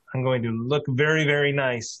 I'm going to look very, very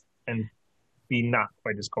nice and be not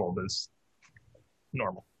quite as cold as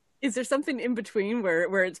normal. Is there something in between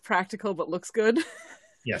where it's practical but looks good?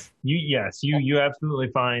 Yes, you absolutely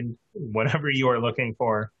find whatever you are looking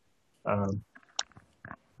for that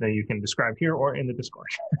you can describe here or in the Discord.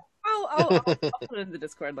 I'll put it in the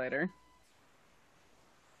Discord later.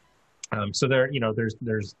 So there,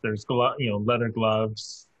 there's leather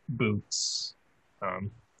gloves, boots.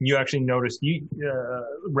 You actually notice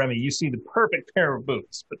Remy, you see the perfect pair of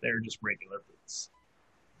boots, but they're just regular boots.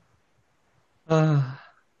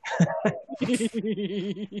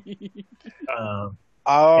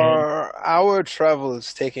 Our travel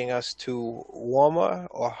is taking us to warmer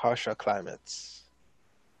or harsher climates.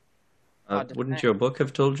 Wouldn't your book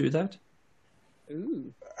have told you that?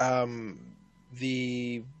 Ooh.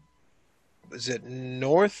 Is it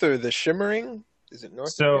north or the shimmering? Is it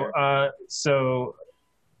north?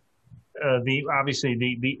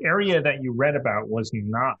 The area that you read about was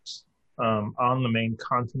not on the main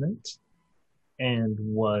continent and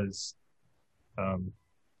was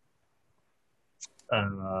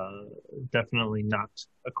definitely not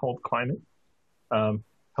a cold climate.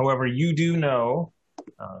 However, you do know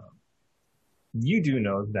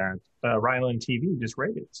that Ryland TV just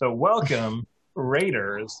raided. So welcome,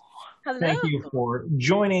 Raiders. Hello. Thank you for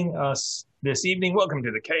joining us this evening. Welcome to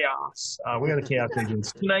the Chaos. We are the Chaos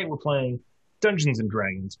Agents. Tonight we're playing Dungeons and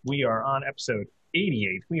Dragons. We are on episode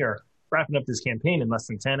 88. We are wrapping up this campaign in less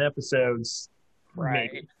than 10 episodes.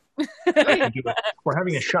 Right. We're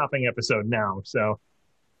having a shopping episode now, so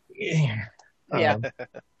Yeah.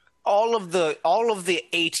 All of the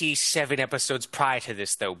 87 episodes prior to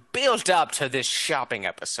this, though, built up to this shopping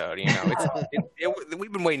episode. You know,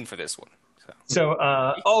 we've been waiting for this one. So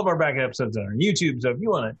all of our back episodes are on YouTube. So if you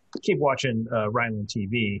want to keep watching Ryland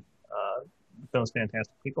TV, those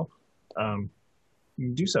fantastic people, you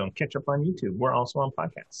can do so and catch up on YouTube. We're also on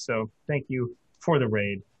podcasts. So thank you for the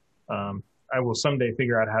raid. I will someday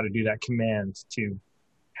figure out how to do that command to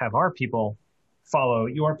have our people follow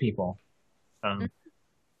your people.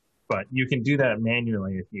 But you can do that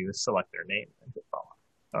manually if you select their name and hit follow.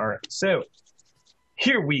 All right. So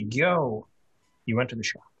here we go. You enter the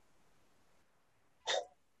shop.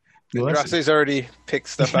 Andraste's already picked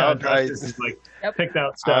stuff out. Andraste's picked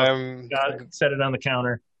out stuff. Set it on the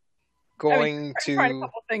counter. Going to try a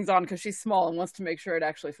couple things on because she's small and wants to make sure it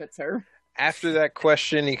actually fits her. After that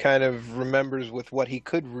question, he kind of remembers with what he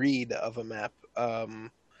could read of a map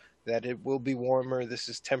that it will be warmer. This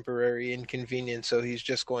is temporary inconvenience, so he's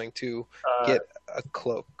just going to get a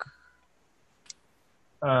cloak.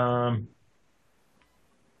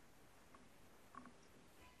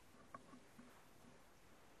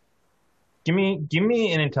 Give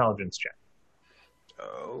me an intelligence check.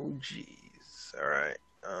 Oh, jeez. All right.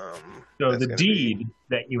 So the deed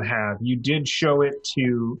that you have, you did show it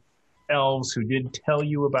to elves who did tell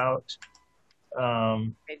you about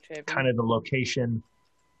kind of the location.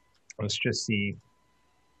 Let's just see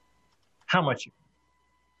how much.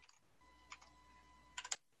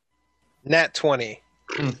 Nat 20.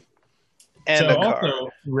 And so a card. Also,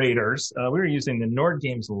 Raiders, we were using the Nord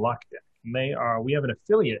Games Luck deck. We have an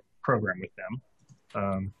affiliate program with them.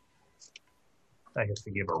 I guess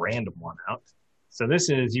to give a random one out. So this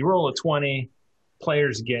is, you roll a 20,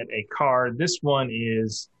 players get a card. This one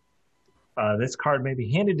is, this card may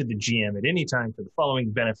be handed to the GM at any time for the following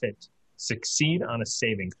benefit: succeed on a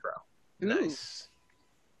saving throw. Nice.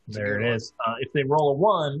 There it is. If they roll a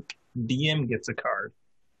 1, DM gets a card.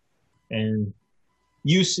 And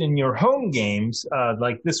use in your home games,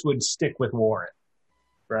 like this would stick with Warren,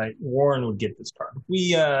 right? Warren would get this card.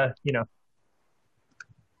 We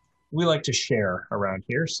like to share around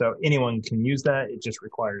here, so anyone can use that. It just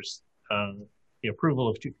requires the approval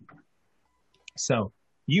of 2 people. So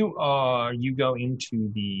you go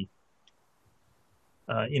into the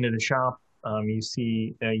shop. You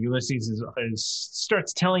see Ulysses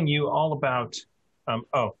starts telling you all about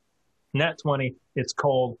Nat 20. It's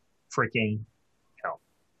cold, freaking hell.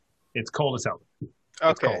 It's cold as hell.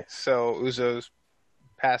 Okay, so Uzo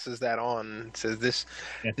passes that on. Says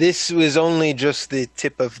this was only just the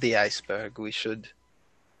tip of the iceberg. We should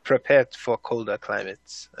prepare for colder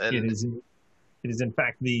climates. And it is in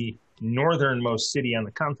fact the northernmost city on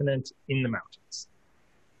the continent in the mountains.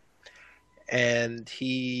 And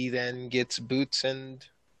he then gets boots and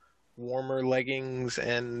warmer leggings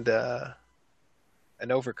and an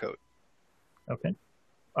overcoat. Okay.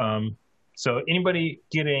 So anybody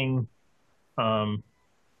getting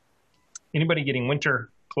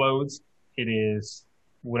winter clothes, it is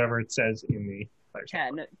whatever it says in the player's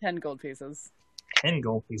 10 gold pieces. 10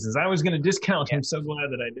 gold pieces. I was going to discount. I'm so glad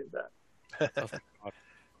that I did that.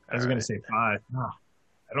 I was going to say 5. Oh, I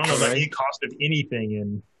don't know about any cost of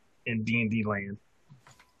anything in D&D land.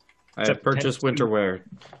 I have purchased winter wear.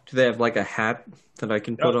 Do they have like a hat that I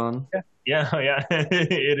can put on? Yeah.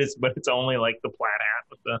 It is, but it's only like the plaid hat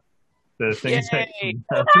with the things they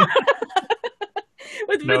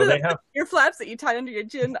have your flaps that you tie under your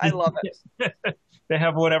chin. I love it. They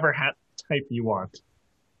have whatever hat type you want.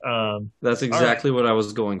 That's exactly what I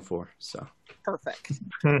was going for. So perfect.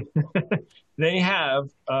 They have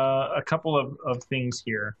a couple of things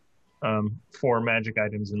here for magic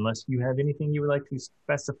items, unless you have anything you would like to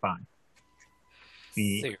specify.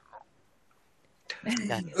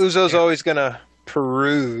 Uzo's always gonna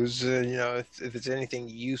peruse. If it's anything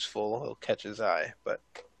useful, he'll catch his eye. But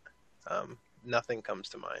nothing comes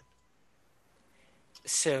to mind.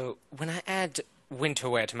 So when I add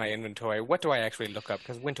winterwear to my inventory, what do I actually look up?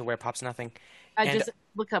 Because winterwear pops nothing. I just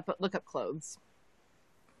look up clothes.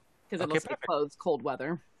 Because it'll say clothes, cold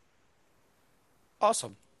weather.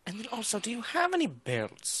 Awesome. And then also, do you have any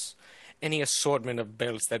belts? Any assortment of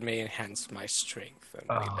belts that may enhance my strength?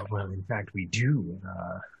 Well, in fact, we do.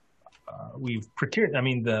 We've procured. I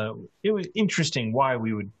mean, it was interesting why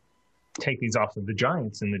we would take these off of the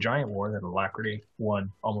Giants in the Giant War that Alacrity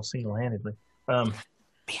won almost single-handedly.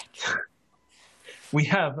 We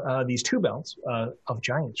have these 2 belts of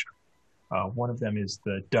giant strength. One of them is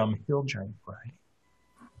the Dumb Hill Giant variety.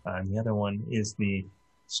 And the other one is the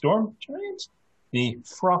Storm Giant, the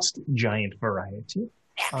Frost Giant variety.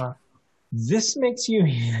 This makes you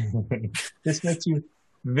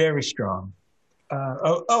very strong.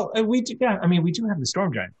 And we do. Yeah, I mean, we do have the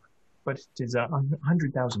storm giant, but it is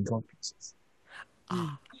 100,000 gold pieces.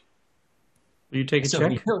 Will you take a So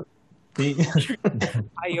check? the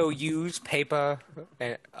IOUs, paper,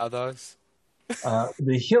 and others.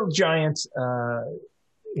 the hill giant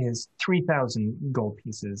is 3,000 gold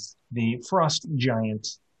pieces. The frost giant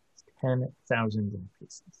is 10,000 gold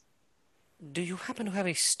pieces. Do you happen to have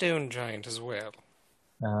a stone giant as well?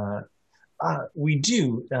 We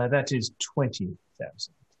do. That is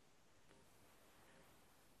 20,000.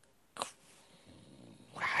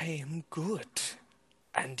 I am good.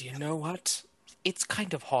 And you know what? It's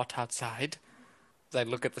kind of hot outside. As I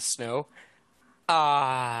look at the snow.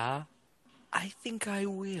 I think I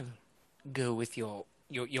will go with your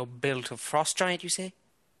build of frost giant, you say?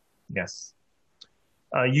 Yes.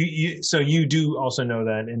 So you do also know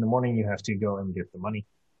that in the morning you have to go and get the money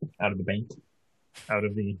out of the bank, out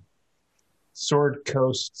of the Sword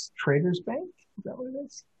Coast Traders Bank. Is that what it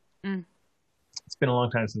is? Mm. It's been a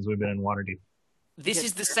long time since we've been in Waterdeep. This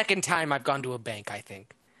is the second time I've gone to a bank, I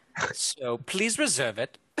think. So please reserve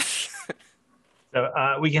it.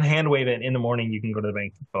 So we can hand wave it in the morning. You can go to the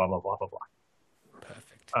bank. Blah blah blah blah blah.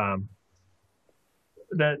 Perfect.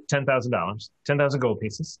 That $10,000, 10,000 gold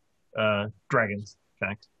pieces. Dragons, in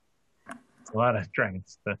fact. A lot of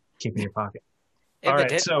dragons to keep in your pocket. All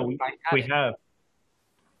right, so we have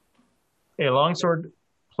a longsword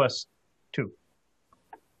plus 2.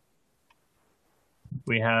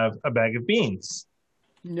 We have a bag of beans.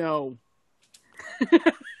 No.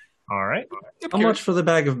 All right. How much for the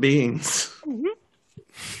bag of beans? You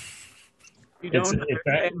don't.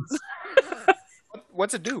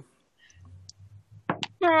 What's it do?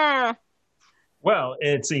 Well,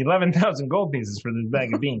 it's 11,000 gold pieces for this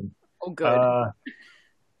bag of beans. Oh, good.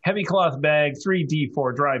 Heavy cloth bag,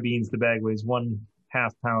 3d4 dry beans. The bag weighs 1/2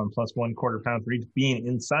 pound plus 1/4 pound for each bean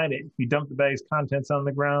inside it. If you dump the bag's contents on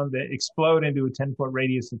the ground, they explode into a 10-foot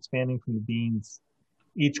radius expanding from the beans.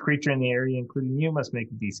 Each creature in the area, including you, must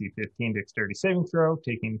make a DC 15 dexterity saving throw,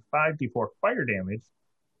 taking 5d4 fire damage.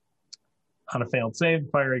 On a failed save,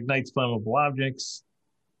 fire ignites flammable objects.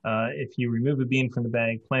 If you remove a bean from the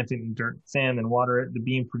bag, plant it in dirt, sand, and water it, the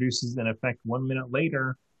bean produces an effect 1 minute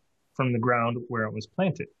later from the ground where it was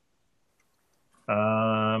planted.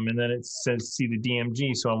 And then it says, see the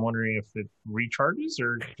DMG, so I'm wondering if it recharges,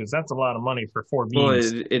 or because that's a lot of money for 4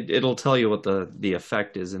 beans. Well, it'll tell you what the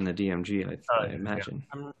effect is in the DMG, I imagine.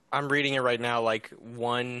 Yeah. I'm reading it right now. Like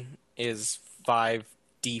 1 is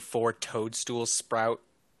 5d4 toadstool sprout.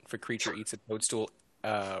 If a creature eats a toadstool,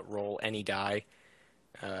 roll any die.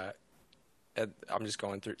 I'm just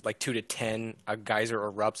going through like 2 to 10. A geyser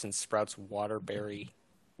erupts and sprouts water, beer,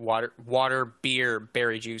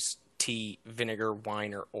 berry juice, tea, vinegar,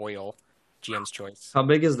 wine, or oil. GM's choice. How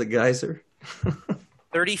big is the geyser?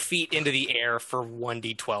 30 feet into the air for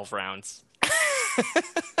 1d12 rounds.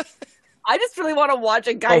 I just really want to watch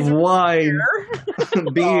a guy. Of wine.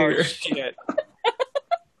 Beer. Oh, shit.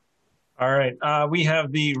 All right. We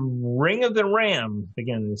have the Ring of the Ram.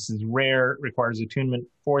 Again, this is rare. Requires attunement.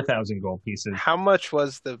 4,000 gold pieces. How much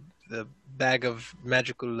was the bag of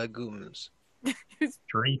magical legumes?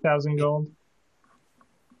 3,000 gold.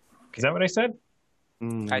 Is that what I said?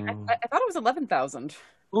 I thought it was 11,000.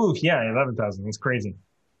 Ooh, yeah, 11,000. It's crazy.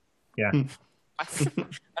 Yeah. I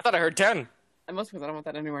thought I heard 10. I must because I don't want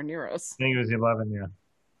that anywhere near us. I think it was 11, yeah.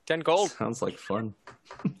 10 gold. Sounds like fun.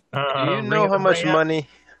 Do you know how much money?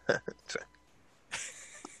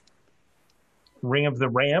 Ring of the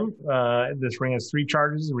Ram. This ring has 3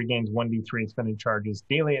 charges. It regains 1d3 expended charges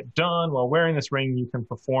daily at dawn. While wearing this ring, you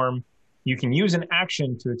can use an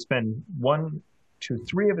action to expend 1 to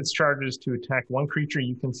 3 of its charges to attack one creature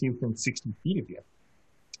you can see within 60 feet of you.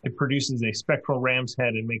 It produces a spectral ram's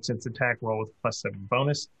head and makes its attack roll with +7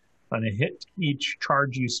 bonus. On a hit, each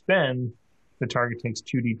charge you spend, the target takes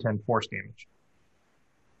 2d10 force damage.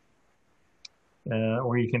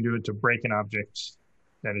 Or you can do it to break an object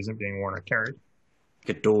that isn't being worn or carried.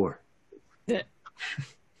 Like a door. This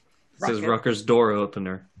is Rucker's door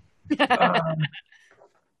opener.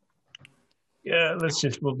 Yeah,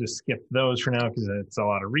 we'll just skip those for now because it's a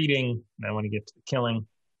lot of reading. And I want to get to the killing.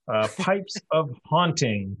 Pipes of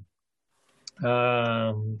Haunting.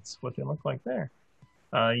 That's what they look like there.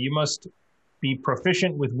 You must be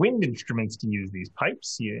proficient with wind instruments to use these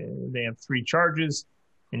pipes. They have 3 charges,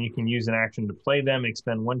 and you can use an action to play them.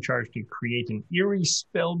 Expend 1 charge to create an eerie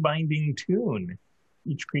spellbinding tune.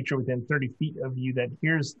 Each creature within 30 feet of you that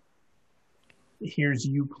hears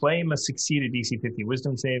you play must succeed a DC 50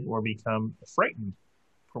 wisdom save or become frightened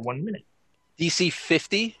for 1 minute. DC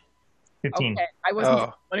 50? 15. Okay, I wasn't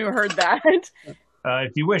the one who heard that.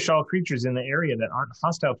 If you wish, all creatures in the area that aren't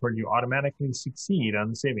hostile toward you automatically succeed on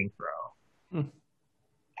the saving throw.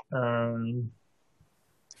 How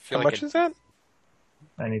much is that?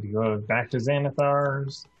 I need to go back to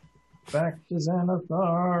Xanathar's. Back to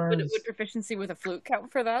Xanathar's. Would proficiency with a flute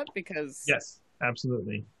count for that? Because Yes,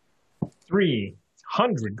 absolutely.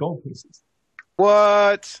 300 gold pieces.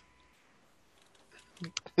 What?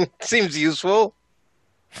 Seems useful.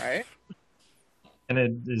 right. And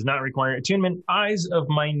it does not require attunement. Eyes of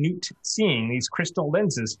minute seeing. These crystal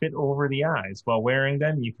lenses fit over the eyes. While wearing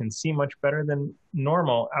them, you can see much better than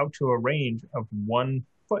normal out to a range of 1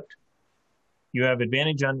 foot. You have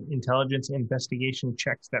advantage on intelligence investigation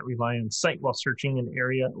checks that rely on sight while searching an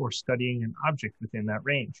area or studying an object within that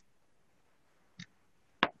range.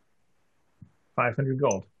 500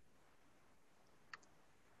 gold.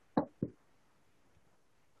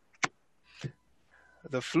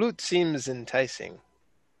 The flute seems enticing.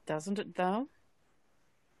 Doesn't it though?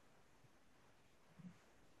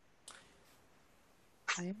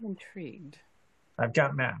 I am intrigued. I've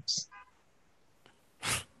got maps.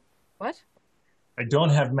 What? I don't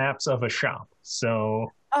have maps of a shop,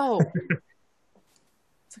 so Oh.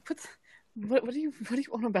 It's like, what do you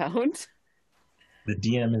on about? the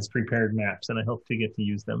DM has prepared maps, and I hope to get to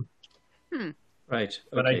use them. Right.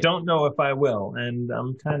 But I don't know if I will, and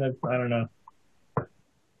I'm kind of, I don't know,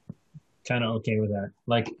 kind of okay with that.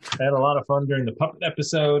 Like, I had a lot of fun during the puppet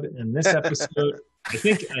episode, and this episode, I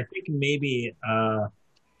think maybe I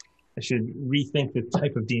should rethink the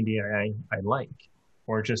type of D&D I like,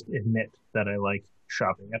 or just admit that I like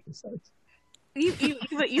shopping episodes.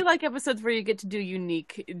 You like episodes where you get to do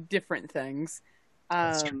unique, different things.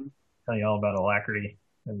 That's true. Tell you all about Alacrity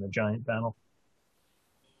and the giant battle.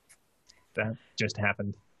 That just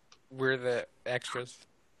happened. We're the extras.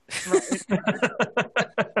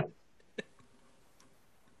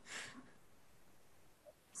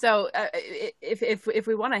 So if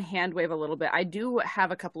we want to hand wave a little bit, I do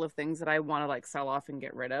have a couple of things that I want to like sell off and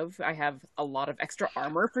get rid of. I have a lot of extra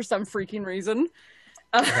armor for some freaking reason.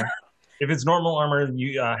 Okay. If it's normal armor,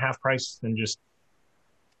 you half price, then just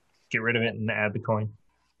get rid of it and add the coin.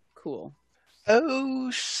 Cool.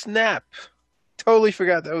 Oh, snap. Totally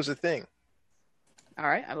forgot that was a thing. All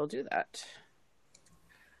right, I will do that.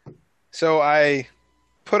 So I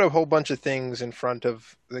put a whole bunch of things in front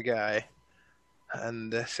of the guy.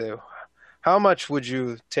 And so, how much would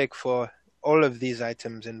you take for all of these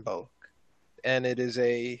items in bulk? And it is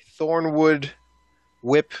a Thornwood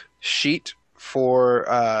whip sheet for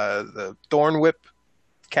the Thorn whip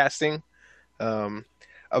casting. A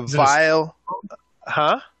vial.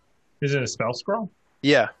 Huh? Is it a spell scroll?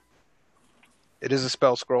 Yeah. It is a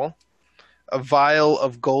spell scroll. A vial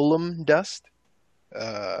of golem dust.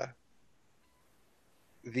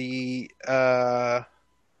 The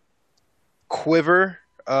quiver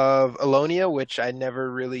of Alonia, which I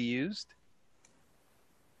never really used.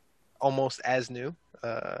 Almost as new.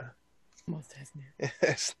 Almost as new.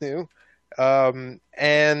 As new.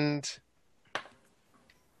 And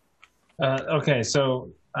okay, so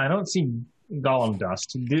I don't see golem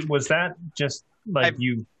dust. Was that just like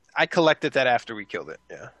I collected that after we killed it,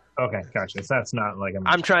 yeah. Okay, gotcha. So that's not like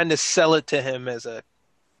I'm trying to sell it to him as a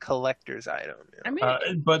collector's item. You know? I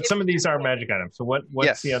mean, but some of these are magic items. So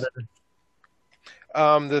what's the other?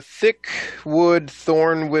 The thick wood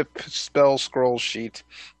thorn whip spell scroll sheet.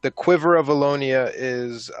 The quiver of Alonia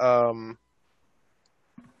is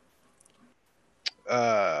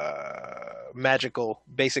magical,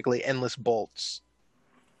 basically endless bolts.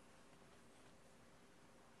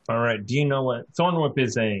 All right. Do you know what Thorn Whip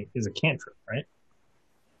is? A cantrip, right?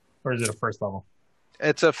 Or is it a first level?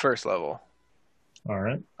 It's a first level. All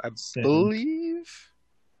right. I believe.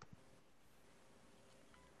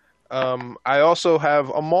 I also have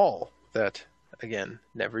a maul that, again,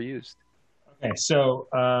 never used. Okay, so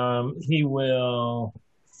he will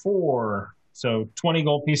 20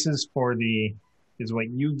 gold pieces is what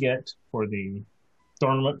you get for the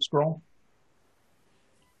Thorn Whip scroll.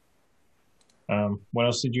 What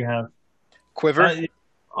else did you have? Quiver. Sorry.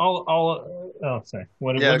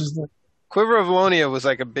 What is the Quiver of Alonia was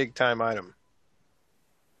like a big time item.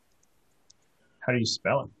 How do you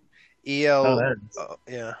spell it? EL.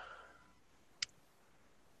 Yeah.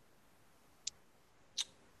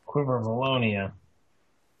 Quiver of Alonia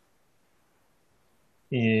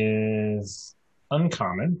is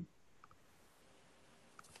uncommon.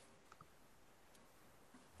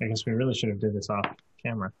 I guess we really should have did this off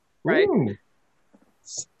camera. Right. Ooh.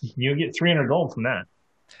 You get 300 gold from that.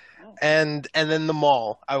 And then the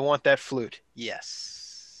maul. I want that flute.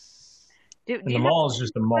 Yes. And the maul is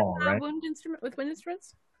just a maul, right? Wind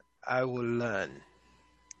instruments? I will learn.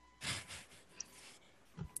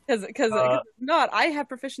 Because if not, I have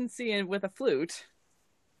proficiency with a flute.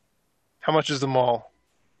 How much is the mall?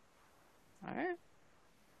 All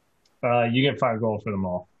right. You get 5 gold for them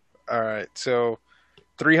all. All right, so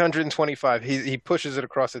 325. He pushes it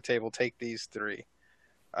across the table. Take these 3.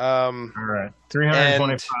 All right,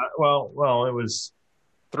 325. Well, it was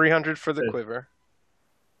 300 for the quiver.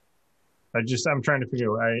 I'm trying to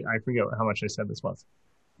figure. I forget how much I said this was.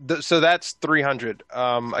 So that's 300.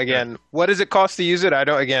 Again, what does it cost to use it? I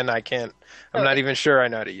can't. I'm not even sure I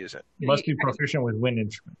know how to use it. You must be proficient with wind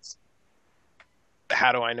instruments.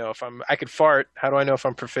 How do I know if I could fart? How do I know if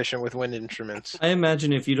I'm proficient with wind instruments? I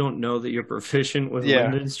imagine if you don't know that you're proficient with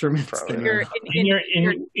wind instruments, then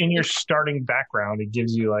in your starting background, it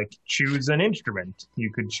gives you like choose an instrument. You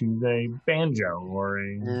could choose a banjo or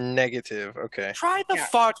a negative. Okay. Try the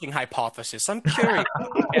farting hypothesis. I'm curious.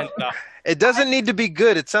 It doesn't need to be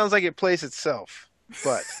good. It sounds like it plays itself,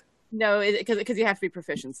 but. No, because you have to be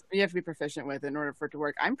proficient. You have to be proficient with it in order for it to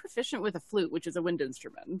work. I'm proficient with a flute, which is a wind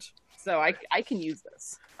instrument, so I can use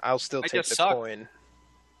this. I'll still take the coin.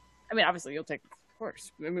 I mean, obviously you'll take, of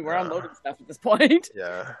course. I mean, we're unloading stuff at this point.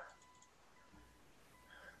 Yeah.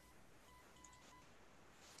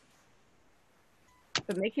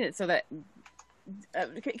 But making it so that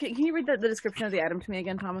can you read the description of the item to me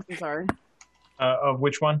again, Thomas? I'm sorry. Of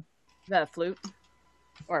which one? The flute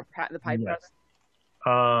or the pipe. Yes.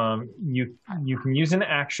 You can use an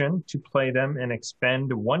action to play them and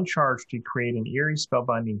expend 1 charge to create an eerie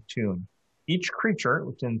spellbinding tune. Each creature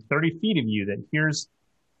within 30 feet of you that hears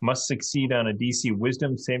must succeed on a DC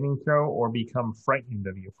Wisdom saving throw or become frightened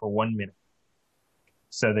of you for 1 minute.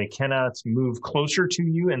 So they cannot move closer to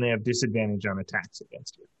you, and they have disadvantage on attacks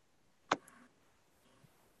against you.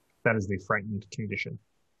 That is the frightened condition.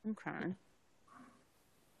 Okay.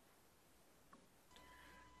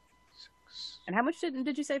 And how much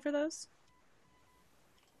did you say for those?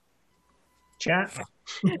 Chat.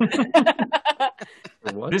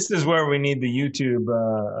 This is where we need the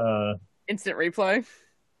YouTube instant replay.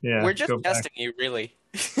 Yeah, we're just testing you, really.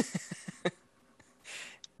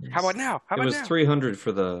 How about now? It was 300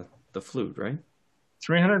 for the flute, right?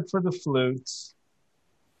 300 for the flutes.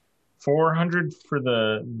 400 for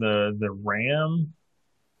the ram.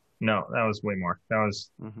 No, that was way more. That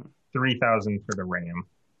was 3,000 for the ram.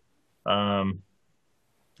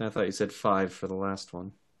 I thought you said 5 for the last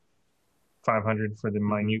one. 500 for the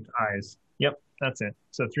minute eyes. Yep, that's it.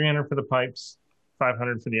 So 300 for the pipes,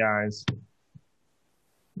 500 for the eyes,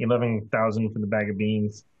 11,000 for the bag of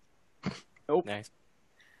beans. Oh, nice.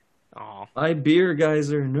 Oh, my beer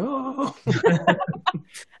geyser, no.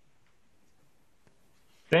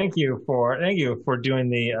 Thank you for doing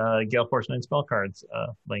the Gale Force 9 spell cards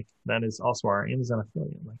link. That is also our Amazon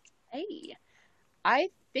affiliate link. Hey, I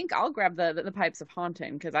think I'll grab the pipes of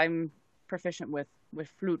haunting because I'm proficient with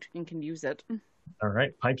flute and can use it. All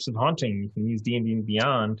right, pipes of haunting. You can use D&D and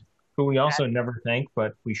Beyond, who we also never thank,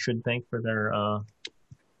 but we should thank for their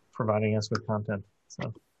providing us with content.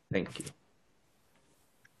 So thank you.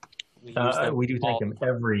 We do thank them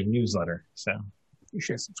every newsletter, so you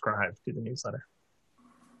should subscribe to the newsletter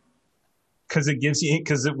because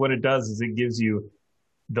what it does is it gives you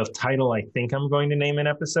the title I think I'm going to name an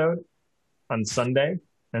episode on Sunday,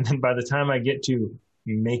 and then by the time I get to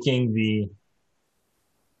making the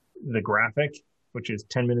graphic, which is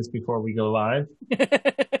 10 minutes before we go live,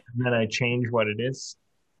 and then I change what it is.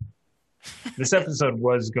 This episode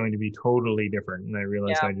was going to be totally different, and I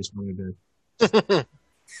realized I just wanted to.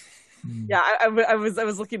 Yeah, I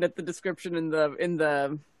was looking at the description in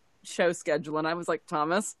the show schedule, and I was like,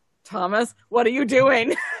 Thomas, what are you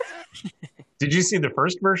doing? Did you see the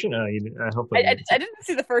first version? I hope I didn't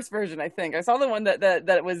see the first version. I think I saw the one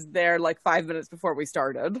that was there like 5 minutes before we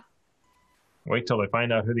started. Wait till they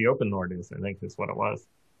find out who the Open Lord is. I think that's what it was.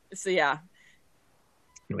 So yeah.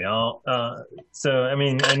 We all. So I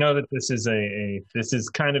mean, I know that this is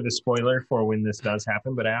kind of a spoiler for when this does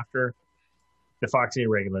happen, but after the Foxy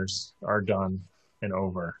Irregulars are done and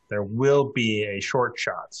over, there will be a short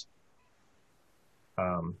shot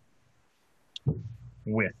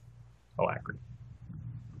with Alacrity.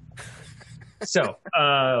 So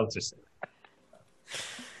I'll just say that.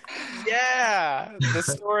 Yeah, the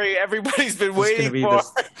story everybody's been waiting for.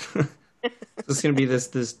 This is going to be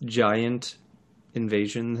this giant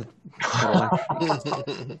invasion.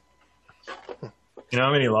 You know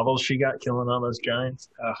how many levels she got killing all those giants?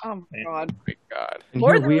 Oh my god! And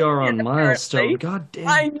here we are on milestone. God damn!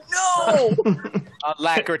 I know.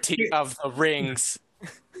 Alacrity of the rings.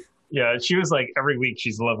 Yeah, she was like every week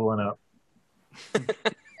she's leveling up.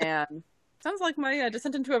 And sounds like my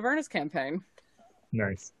Descent into Avernus campaign.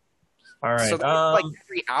 Nice. All right. So that's like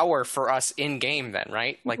every hour for us in game, then,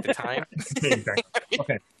 right? Like the time.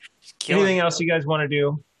 Okay. Killing Anything it. else you guys want to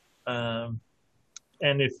do? And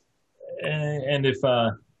if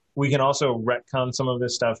we can also retcon some of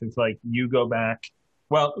this stuff. If like you go back,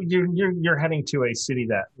 well, you're heading to a city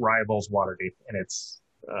that rivals Waterdeep in its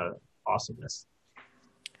awesomeness.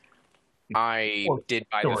 I did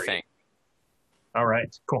buy the thing. All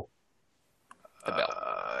right, cool. The belt.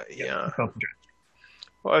 Yeah.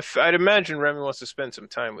 Well, I'd imagine Remy wants to spend some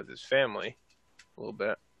time with his family, a little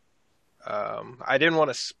bit. I didn't want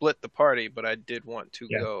to split the party, but I did want to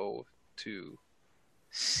go to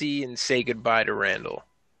see and say goodbye to Randall.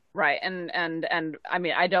 Right, and I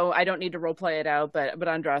mean, I don't need to role play it out, but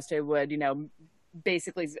Andraste would,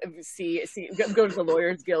 basically go to the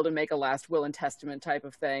Lawyers Guild and make a last will and testament type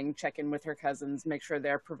of thing, check in with her cousins, make sure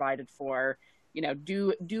they're provided for,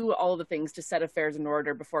 do all the things to set affairs in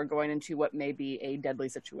order before going into what may be a deadly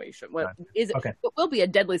situation. What will be a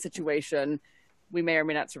deadly situation, we may or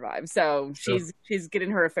may not survive. So she's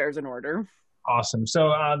getting her affairs in order. Awesome.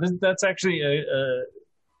 So that's actually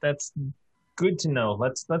that's good to know.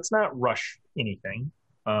 Let's not rush anything.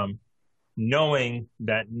 Knowing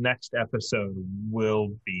that next episode will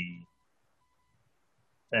be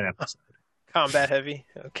an episode. Combat heavy.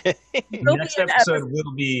 Okay. Next episode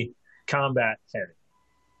will be combat heavy.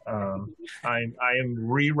 I am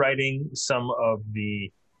rewriting some of the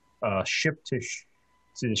ship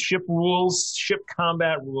rules, ship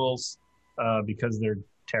combat rules, because they're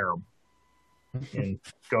terrible in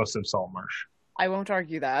Ghosts of Saltmarsh. I won't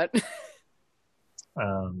argue that.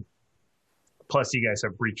 Plus, you guys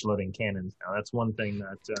have breech loading cannons now. That's one thing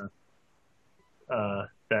that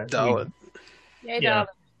Solid. Yeah.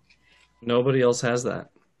 Nobody else has that.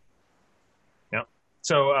 Yeah.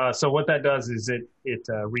 So what that does is it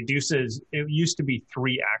reduces. It used to be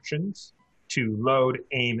 3 actions to load,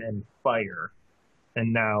 aim, and fire,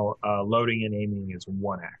 and now loading and aiming is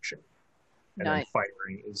 1 action, and then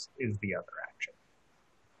firing is the other action.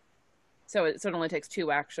 So it only takes 2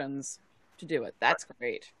 actions to do it. That's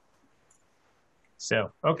great.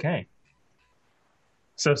 So, okay.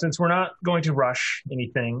 So since we're not going to rush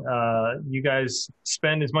anything, you guys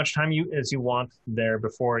spend as much time as you want there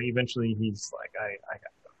before eventually he's like, I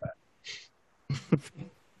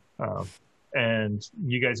got that. And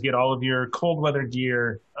you guys get all of your cold weather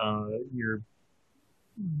gear, your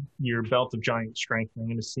belt of giant strength. I'm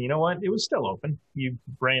going to see, you know what? It was still open. You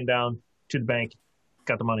ran down to the bank,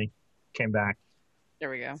 got the money, came back.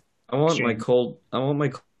 There we go. I want my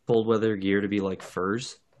cold weather gear to be like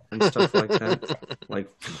furs and stuff like that, like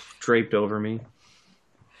draped over me.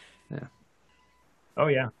 Yeah. Oh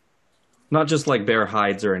yeah. Not just like bear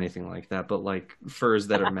hides or anything like that, but like furs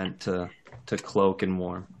that are meant to cloak and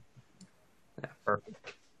warm. Yeah.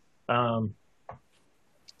 Perfect.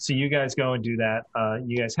 So you guys go and do that.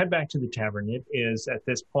 You guys head back to the tavern. It is at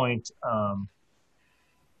this point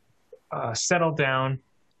settled down.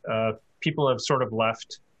 People have sort of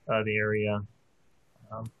left the area.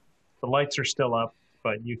 The lights are still up,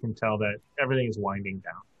 but you can tell that everything is winding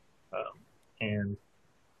down. And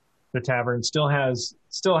the tavern still has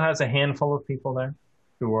a handful of people there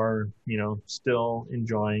who are, still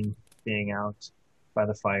enjoying being out by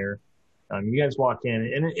the fire. You guys walk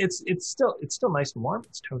in, and it's still nice and warm.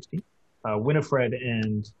 It's toasty. Winifred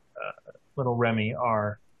and little Remy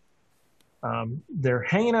are they're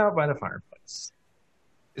hanging out by the fireplace.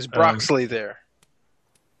 Is Broxley there?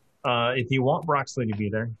 If you want Broxley to be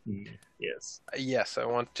there, he is. Yes, I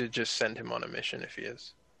want to just send him on a mission if he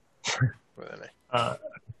is.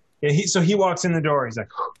 So he walks in the door. He's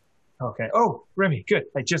like, okay. Oh, Remy, good.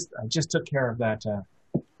 I just took care of that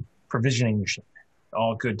provisioning machine.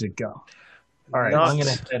 All good to go. All right, I'm going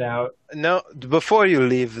to head out. No, before you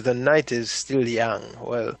leave, the night is still young.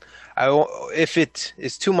 Well, if it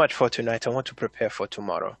is too much for tonight, I want to prepare for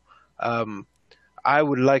tomorrow. I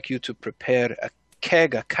would like you to prepare a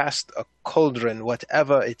keg, a cask, a cauldron,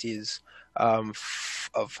 whatever it is, of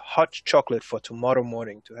hot chocolate for tomorrow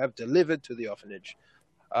morning to have delivered to the orphanage.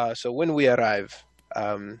 So when we arrive,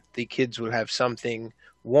 the kids will have something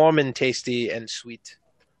warm and tasty and sweet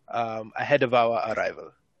ahead of our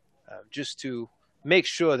arrival, just to make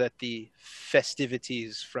sure that the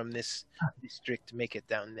festivities from this district make it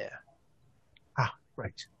down there.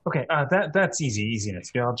 Right. Okay. That's easy enough.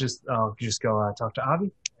 I'll just go talk to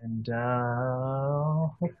Avi and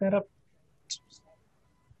hook that up.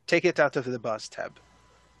 Take it out of the boss tab.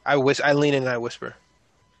 I lean in and I whisper.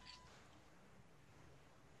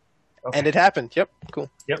 Okay. And it happened. Yep. Cool.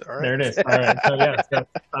 Yep. All right. There it is. All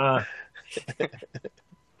right. So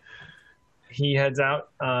he heads out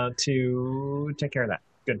to take care of that.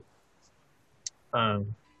 Good.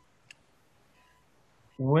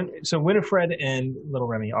 So Winifred and little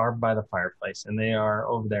Remy are by the fireplace, and they are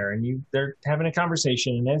over there, and they're having a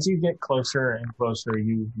conversation. And as you get closer and closer,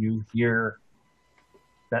 you hear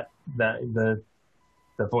that the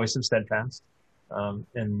voice of Steadfast,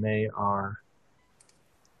 and they are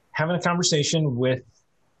having a conversation with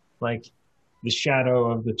like the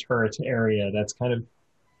shadow of the turret area. That's kind of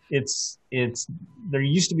it's there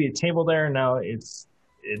used to be a table there. Now it's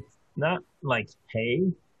not like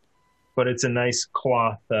hay, but it's a nice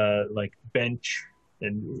cloth like bench,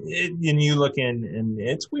 and you look in and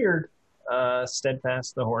it's weird.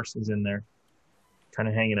 Steadfast the horse is in there kind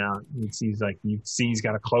of hanging out. You see he's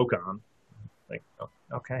got a cloak on. Like, oh,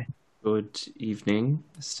 okay. Good evening,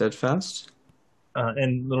 Steadfast.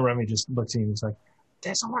 And little Remy just looks at you and is like,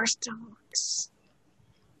 there's horse talks.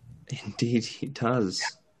 Indeed he does.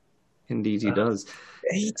 Indeed he does.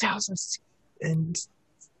 He tells us and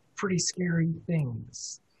pretty scary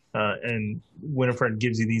things. And Winifred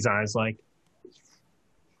gives you these eyes like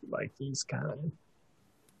he's kind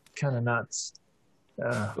of nuts.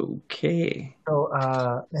 Okay.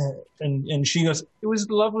 So, and she goes, it was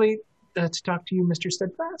lovely to talk to you, Mr.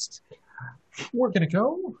 Steadfast. We're going to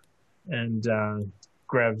go. And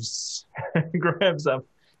grabs up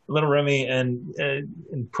little Remy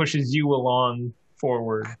and pushes you along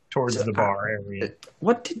forward towards the bar area.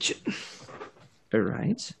 What did you... All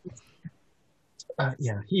right.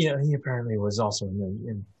 Yeah, he apparently was also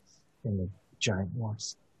in the giant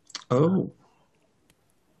wars. Oh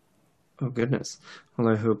goodness. Well,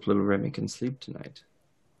 I hope little Remy can sleep tonight.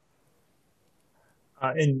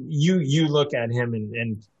 And you look at him,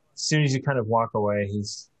 and as soon as you kind of walk away,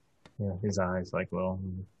 he's, his eyes like, well,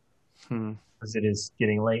 because it is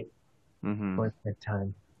getting late. Mm-hmm. It's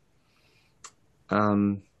bedtime.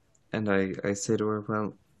 And I say to her,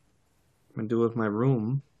 well, I'm do with my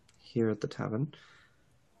room here at the tavern.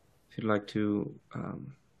 If you'd like to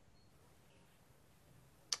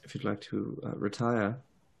retire.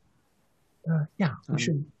 Yeah, we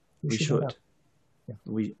should. We should. Yeah.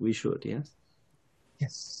 We should, yes?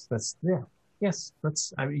 Yes, yes,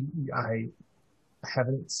 I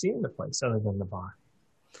haven't seen the place other than the bar.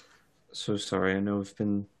 So sorry, I know I've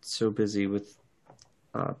been so busy with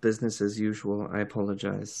business as usual. I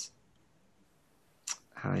apologize.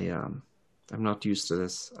 I'm not used to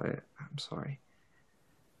this. I'm sorry.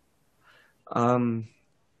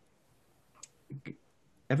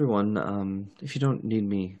 Everyone, if you don't need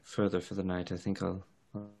me further for the night, I think I'll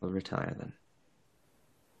retire then.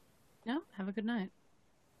 No, have a good night.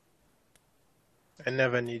 I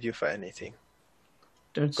never need you for anything.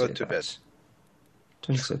 Don't Go say to that. bed.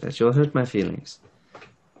 Don't say that. You'll hurt my feelings.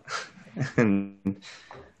 And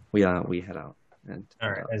we head out. And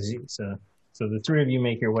all right. So the three of you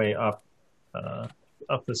make your way up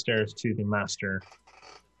the stairs to the master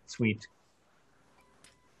suite,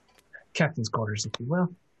 captain's quarters, if you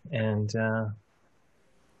will, and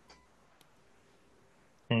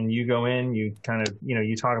you go in. You kind of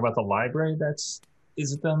you talk about the library.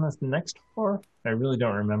 Is it on the next floor? I really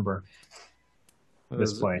don't remember.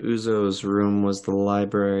 This place. Uzo's room was the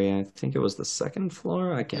library. I think it was the second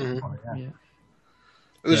floor. I can't remember. Yeah.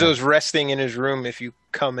 Uzo's resting in his room if you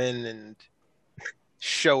come in and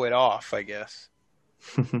show it off, I guess.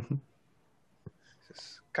 Just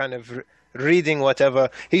kind of reading whatever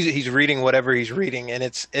he's reading, whatever he's reading, and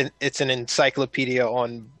it's an encyclopedia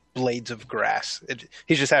on blades of grass.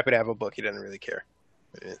 He's just happy to have a book. He doesn't really care.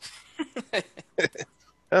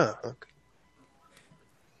 Oh, okay.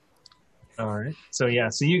 All right. So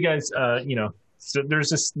you guys, so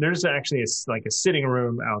there's actually a sitting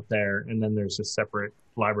room out there, and then there's a separate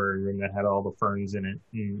library room that had all the ferns in it.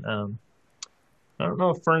 And, I don't know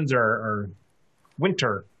if ferns are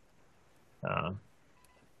winter,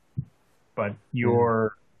 but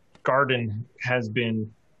your garden has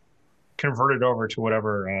been converted over to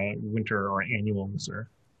whatever winter or annuals or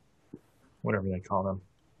whatever they call them.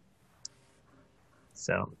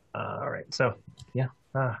 So, all right. So, yeah.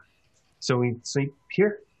 So we sleep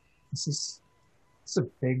here. This is a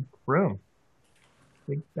big room,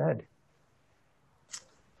 big bed.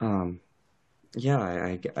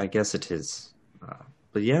 Yeah, I guess it is.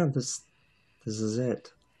 But yeah, this is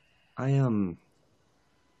it. I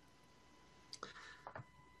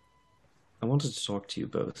wanted to talk to you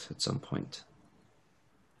both at some point.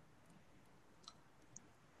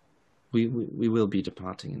 We will be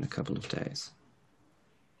departing in a couple of days,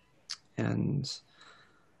 and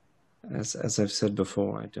as I've said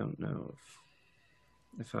before, I don't know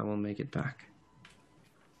if I will make it back.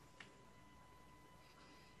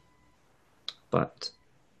 But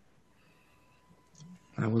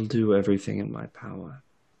I will do everything in my power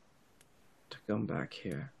to come back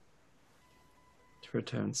here, to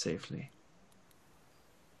return safely.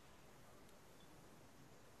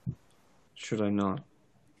 Should I not,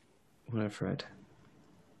 Winifred?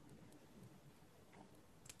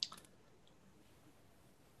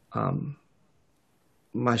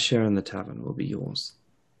 My share in the tavern will be yours.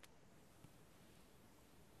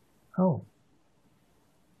 Oh.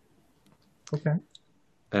 Okay.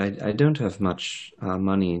 I don't have much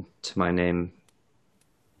money to my name.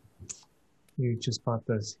 You just bought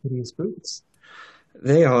those hideous boots.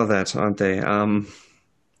 They are that, aren't they?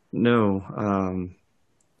 No.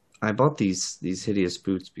 I bought these hideous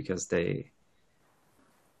boots because they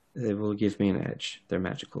will give me an edge. They're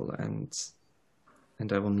magical, and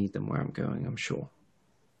I will need them where I'm going, I'm sure.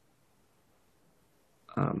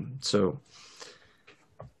 So.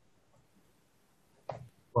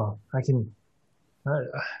 Well, I can.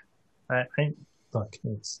 I look.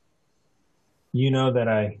 It's. You know that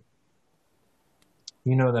I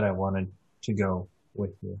wanted to go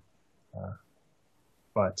with you,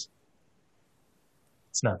 but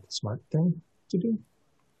it's not the smart thing to do.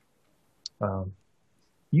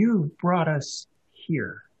 You brought us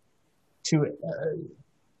here to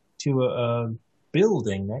a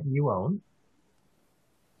building that you own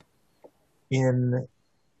in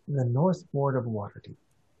the North Ward of Waterdeep,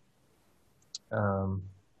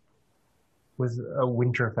 with a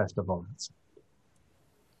winter festival.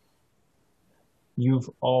 You've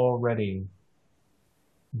already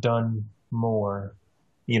done more,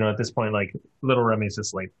 at this point, like, little Remy's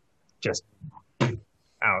just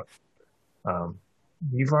out.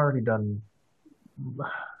 You've already done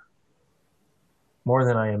more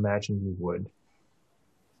than I imagined you would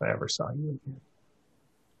if I ever saw you again.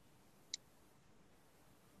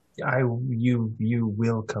 You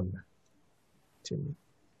will come back to me.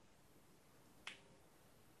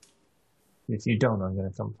 If you don't, I'm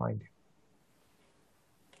going to come find you.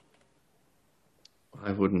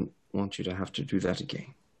 I wouldn't want you to have to do that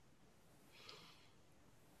again.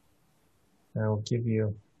 I will give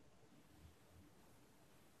you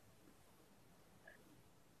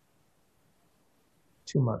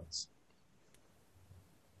 2 months.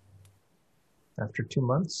 After 2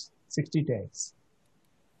 months, 60 days.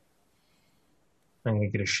 I'm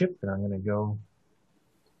going to get a ship and I'm going to go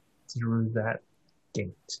through that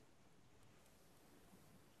gate.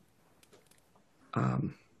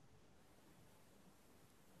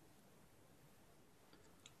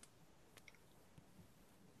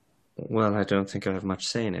 Well, I don't think I have much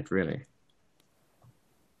say in it, really.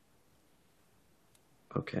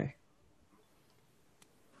 Okay.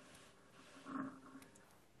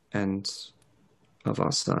 And of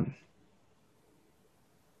our son.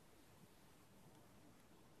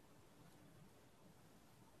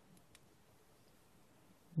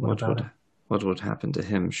 What would happen to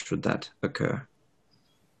him should that occur?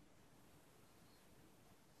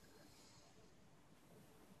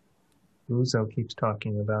 Uzo keeps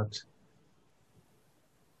talking about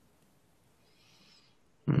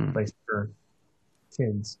a place for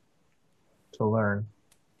kids to learn.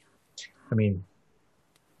 I mean,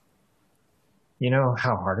 you know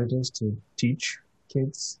how hard it is to teach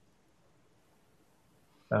kids?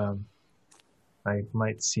 I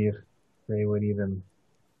might see if they would even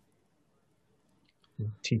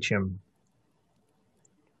teach him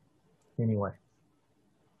anyway.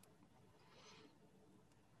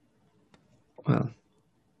 Well,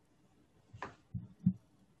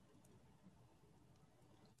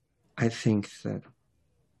 I think that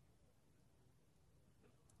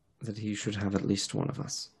he should have at least one of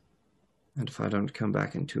us. And if I don't come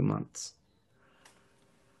back in 2 months,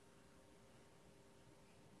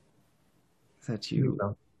 that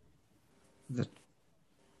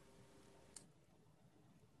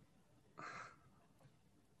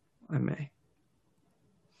I may.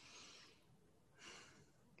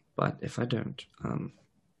 But if I don't,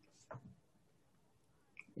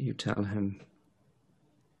 you tell him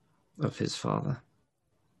of his father,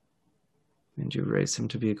 and you raise him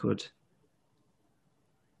to be a good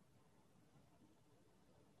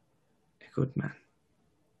man.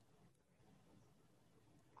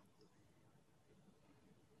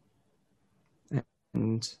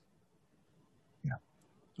 And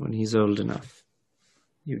when he's old enough,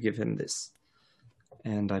 you give him this.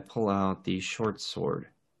 And I pull out the short sword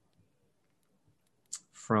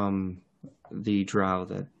from the drow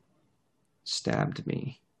that stabbed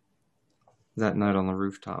me that night on the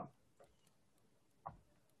rooftop.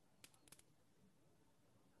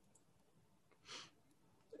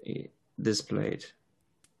 This blade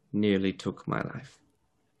nearly took my life.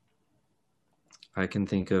 I can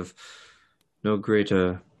think of no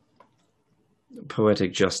greater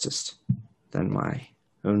poetic justice than my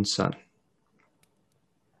own son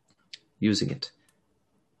using it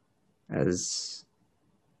as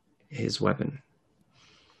his weapon.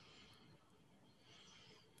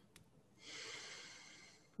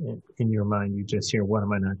 In your mind, you just hear, "What,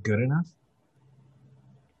 am I not good enough?"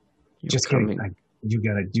 You're coming. You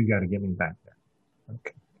gotta get me back there.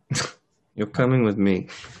 Okay. You're coming with me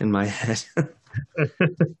in my head.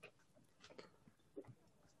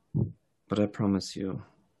 But I promise you,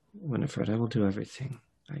 Winifred, I will do everything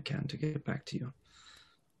I can to get back to you.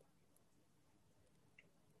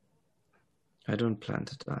 I don't plan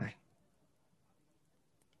to die.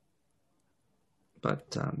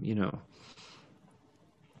 But,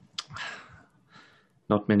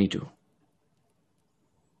 not many do.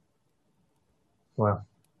 Well,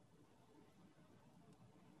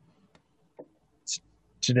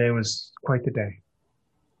 today was quite the day.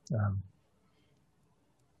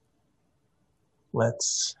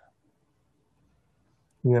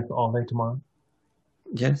 We have all day tomorrow?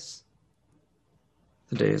 Yes.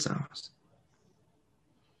 The day is ours.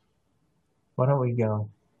 Why don't we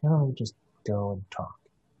just go and talk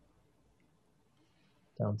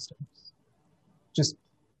downstairs? Just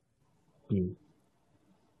be.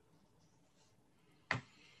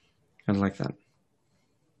 I like that.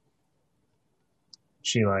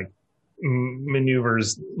 She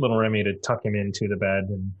maneuvers little Remy to tuck him into the bed,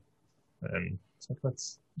 and it's like,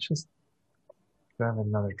 let's just grab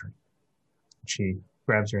another drink. She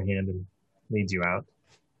grabs your hand and leads you out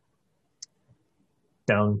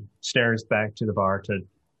downstairs, back to the bar, to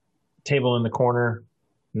table in the corner,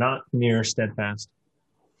 not near Steadfast,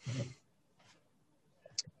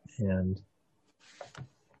 and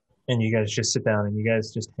you guys just sit down and you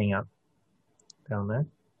guys just hang out down there.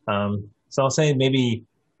 So I'll say maybe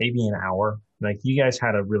an hour. Like, you guys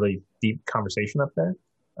had a really deep conversation up there,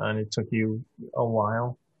 and it took you a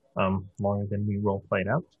while, longer than we role played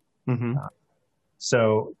out. Mm-hmm.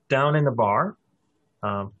 So down in the bar,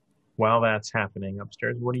 while that's happening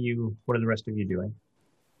upstairs, what are the rest of you doing?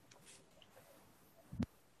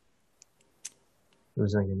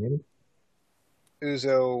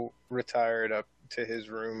 Uzo retired up to his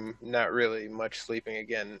room, not really much sleeping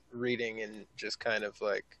again, reading and just kind of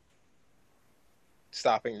like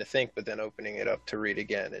stopping to think, but then opening it up to read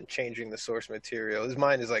again and changing the source material. His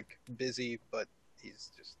mind is like busy, but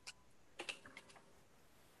he's just...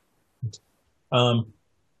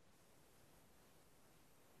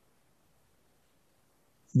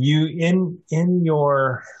 You in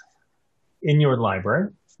your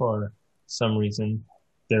library, for some reason,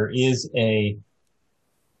 there is a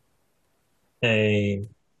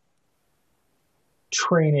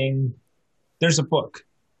training. There's a book,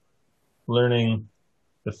 Learning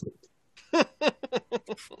the Flute.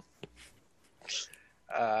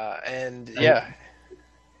 And yeah,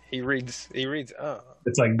 he reads. Oh,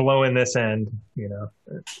 it's like blowing this end,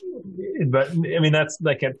 But I mean, that's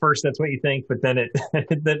like, at first that's what you think, but then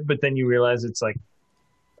but then you realize it's like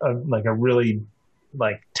a really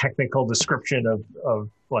like technical description of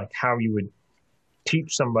like how you would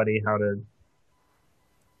teach somebody how to.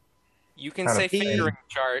 You can say fingering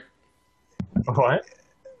chart. What?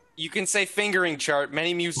 You can say fingering chart.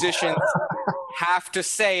 Many musicians have to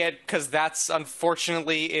say it because that's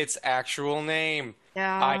unfortunately its actual name.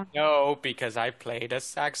 Yeah. I know because I played a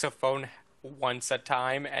saxophone once a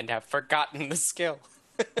time and have forgotten the skill.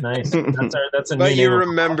 Nice. That's a. But new you name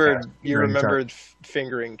remembered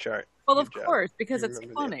fingering chart. Well, of course, because it's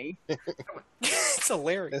funny. It's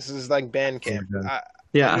hilarious. This is like band camp.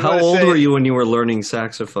 Yeah, how old were you when you were learning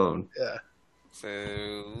saxophone? Yeah.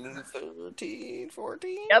 So 13,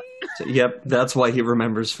 14? Yep, that's why he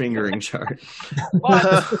remembers fingering chart.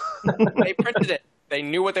 What? They printed it. They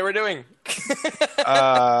knew what they were doing.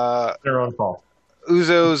 Their own fault.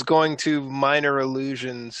 Uzo's going to minor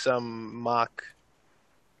illusion some mock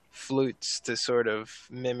flutes to sort of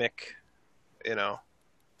mimic,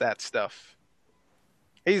 that stuff.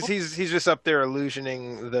 He's just up there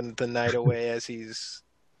illusioning the night away as he's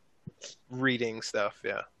reading stuff.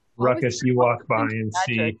 Yeah. Ruckus, you walk by and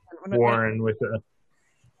see Warren with a.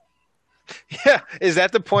 Yeah, is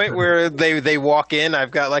that the point where they walk in?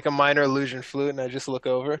 I've got like a minor illusion flute, and I just look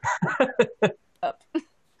over.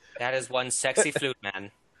 That is one sexy flute,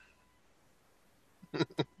 man.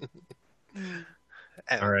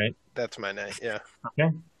 All right. That's my night, yeah.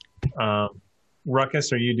 Okay.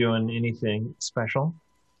 Ruckus, are you doing anything special?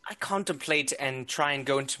 I contemplate and try and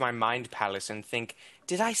go into my mind palace and think,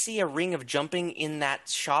 did I see a ring of jumping in that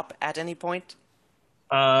shop at any point?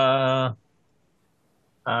 No.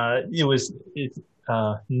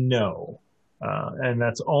 And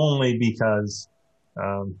that's only because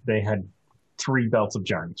they had 3 belts of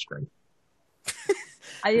giant string.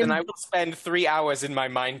 Then I will spend 3 hours in my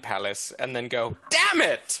mind palace and then go, damn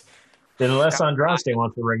it! Unless Andraste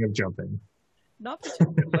wants the ring of jumping. Not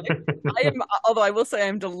particularly. Although I will say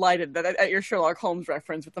I'm delighted that at your Sherlock Holmes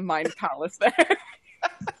reference with the Mind Palace there.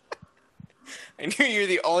 I knew you were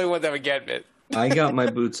the only one that would get it. I got my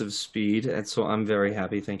boots of speed, and so I'm very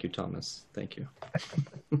happy. Thank you, Thomas. Thank you.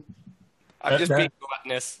 I'm just being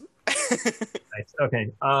gluttonous. Nice.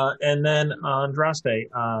 Okay. And then Andraste,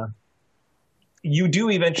 you do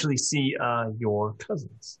eventually see your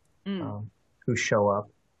cousins who show up.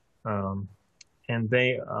 And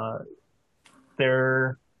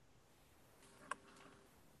they're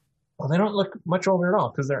they don't look much older at all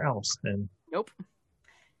because they're elves. And nope.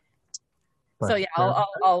 So yeah,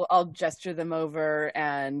 I'll gesture them over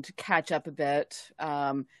and catch up a bit.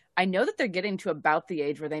 I know that they're getting to about the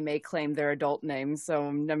age where they may claim their adult names, so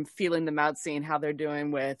I'm feeling them out, seeing how they're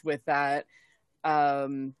doing with that.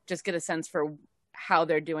 Just get a sense for how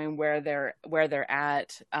they're doing, where they're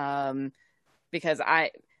at, because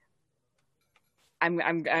I'm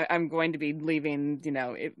going to be leaving,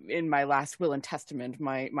 in my last will and testament,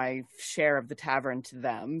 my share of the tavern to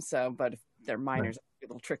them. So, but if they're minors, it's a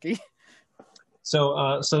little tricky.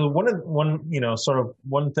 So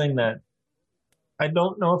one thing that I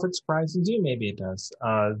don't know if it surprises you, maybe it does.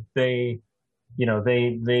 They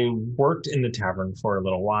worked in the tavern for a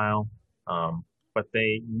little while, but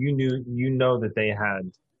you know that they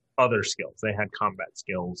had other skills. They had combat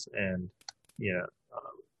skills, and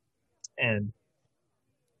and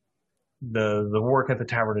the work at the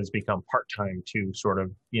tavern has become part-time to sort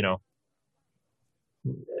of,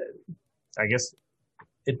 I guess,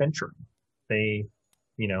 adventuring. They,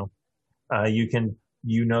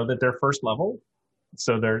 that they're first level,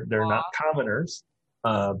 so they're not commoners,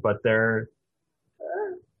 but they're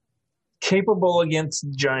capable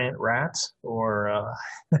against giant rats or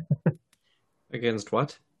against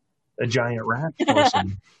what? A giant rat or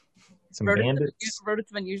some bandits.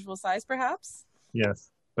 Rodents of unusual size, perhaps.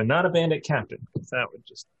 Yes, but not a bandit captain, because that would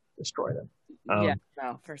just destroy them.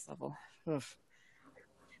 First level. Oof.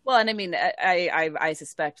 Well, and I mean, I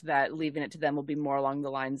suspect that leaving it to them will be more along the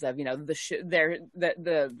lines of,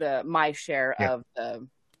 my share of the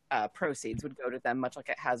proceeds would go to them, much like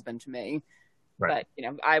it has been to me. Right.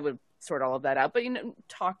 But I would sort all of that out. But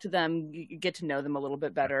talk to them, get to know them a little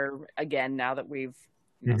bit better. Again, now that we've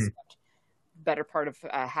spent better part of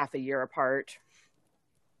half a year apart.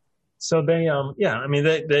 So they,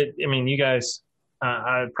 you guys,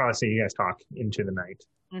 I'd probably say you guys talk into the night.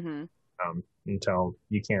 Mm-hmm. Until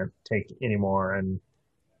you can't take any more, and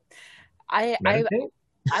I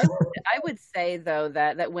would say though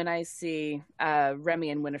that when I see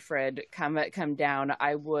Remy and Winifred come down,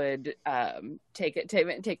 I would take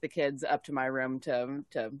the kids up to my room to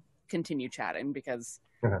continue chatting, because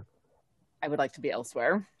I would like to be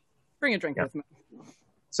elsewhere. Bring a drink with me.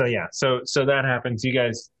 So so that happens. You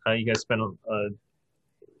guys spend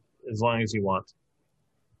as long as you want.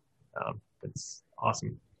 It's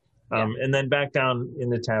awesome. And then back down in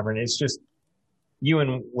the tavern, it's just you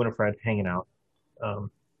and Winifred hanging out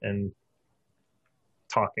and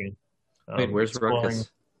talking. Wait, where's Ruckus?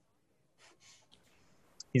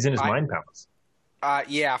 He's in his mind palace.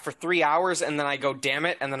 For 3 hours, and then I go, damn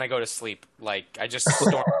it, and then I go to sleep. Like, I just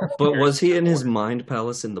storm. But was he in his mind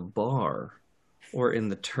palace in the bar or in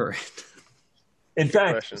the turret? In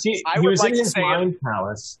fact, he was in his mind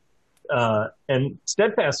palace. And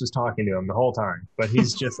Steadfast was talking to him the whole time, but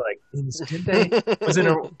he's just like, was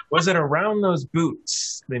it around those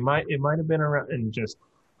boots? It might have been around, and just.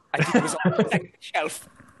 I think it was on the second shelf.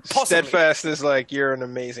 Possibly. Steadfast is like, you're an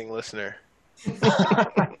amazing listener.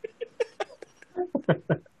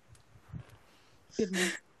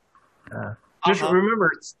 Just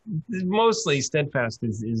remember, mostly Steadfast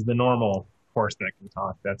is the normal horse that can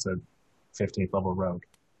talk. That's a 15th level rogue.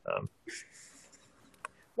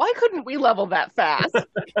 Why couldn't we level that fast? Yeah.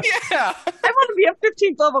 I want to be a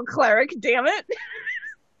 15th level cleric, damn it.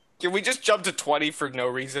 Can we just jump to 20 for no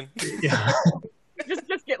reason? Yeah.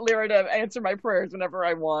 just get Lyra to answer my prayers whenever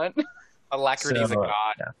I want. Alacrity's a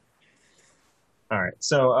god. Yeah. All right.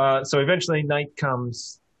 So eventually night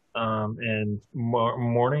comes, and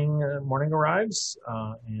morning arrives,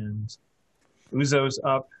 and Uzo's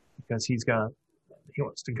up because he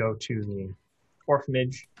wants to go to the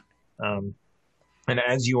orphanage. And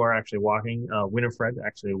as you are actually walking, Winifred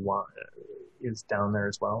actually is down there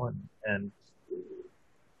as well, and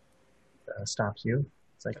stops you.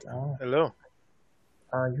 It's like, hello.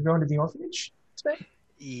 You're going to the orphanage today?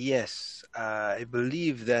 Yes, I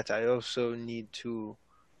believe that I also need to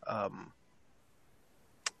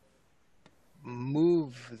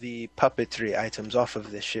move the puppetry items off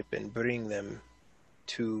of the ship and bring them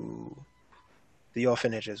to the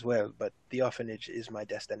orphanage as well, but the orphanage is my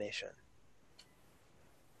destination.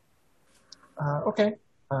 Okay.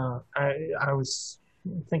 I was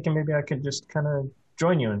thinking maybe I could just kind of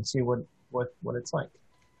join you and see what it's like.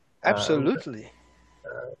 Absolutely.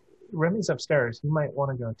 Remy's upstairs. You might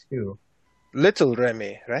want to go too. Little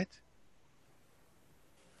Remy, right?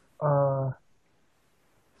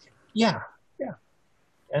 Yeah.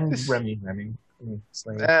 And Remy.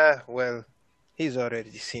 Slade. Well, he's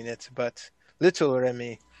already seen it, but little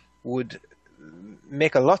Remy would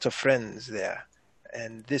make a lot of friends there,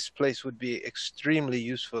 and this place would be extremely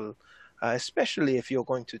useful, especially if you're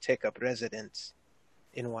going to take up residence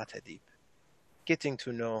in Waterdeep. Getting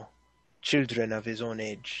to know children of his own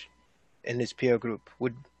age in his peer group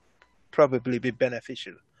would probably be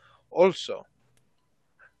beneficial. Also,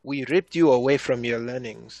 we ripped you away from your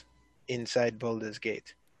learnings inside Baldur's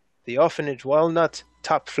Gate. The orphanage, while not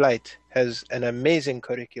top flight, has an amazing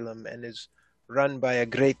curriculum and is run by a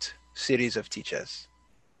great series of teachers.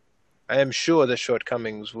 I am sure the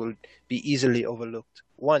shortcomings will be easily overlooked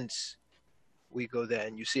once we go there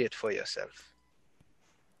and you see it for yourself.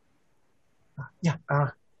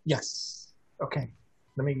 Yes. Okay.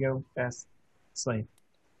 Let me go ask Slade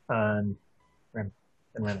and Remy.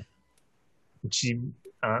 She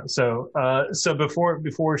so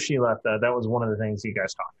before she left, that was one of the things you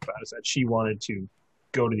guys talked about, is that she wanted to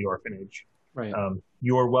go to the orphanage. Right.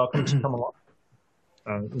 You're welcome to come along.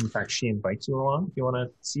 In fact, she invites you along if you want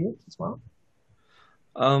to see it as well.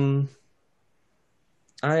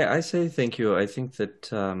 I say thank you. I think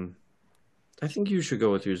that I think you should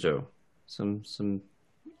go with Yuzo. Some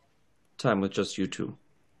time with just you two,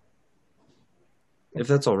 if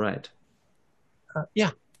that's all right.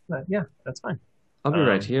 Yeah, that's fine. I'll be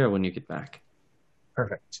right here when you get back.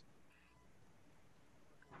 Perfect.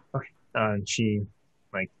 Okay. And she,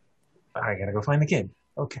 I gotta go find the kid.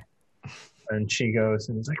 Okay. And she goes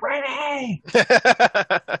and is like, Remy!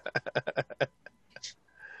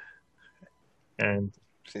 And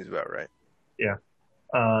seems about right. Yeah.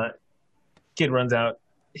 Kid runs out.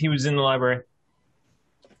 He was in the library.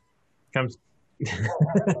 Comes.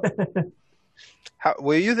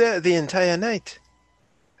 Were you there the entire night?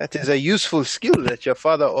 That is a useful skill that your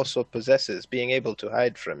father also possesses, being able to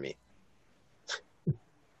hide from me.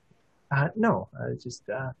 No, just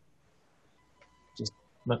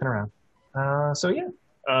looking around. So the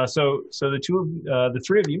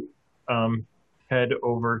three of you, head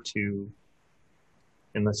over to,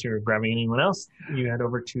 unless you're grabbing anyone else, you head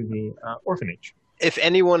over to the orphanage. If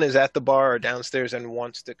anyone is at the bar or downstairs and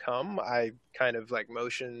wants to come, I kind of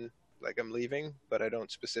motion like I'm leaving, but I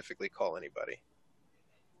don't specifically call anybody.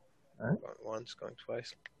 All right. Going once, going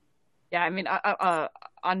twice. Yeah, I mean,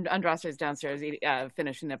 Andraste's downstairs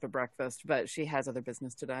finishing up a breakfast, but she has other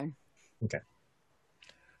business today. Okay.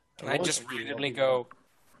 Can I just randomly go,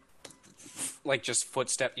 just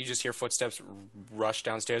footstep? You just hear footsteps rush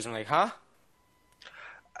downstairs, and I'm like,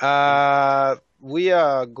 huh? We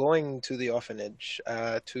are going to the orphanage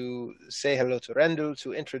to say hello to Rendell,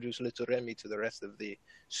 to introduce little Remy to the rest of the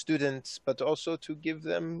students, but also to give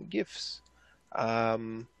them gifts.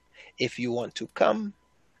 If you want to come,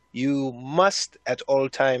 you must at all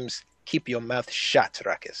times keep your mouth shut,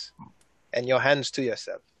 Ruckus, and your hands to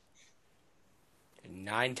yourself.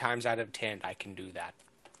 9 times out of 10, I can do that.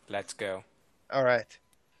 Let's go. All right.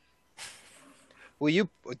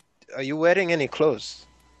 Are you wearing any clothes?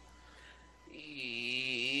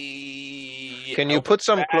 Can you put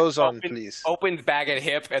some clothes on, please? Opened bag at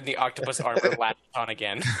hip, and the octopus armor latched on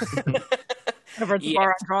again. Over at the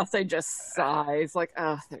bar, Andraste just sighs, like,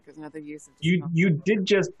 oh, there goes another use of this. You did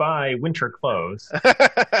just buy winter clothes.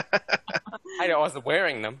 I wasn't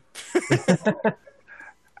wearing them.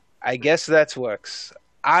 I guess that works.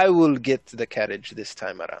 I will get the carriage this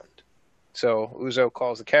time around. So Uzo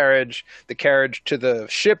calls the carriage to the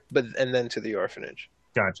ship, and then to the orphanage.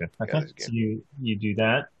 Gotcha. Okay. So you do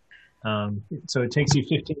that. So it takes you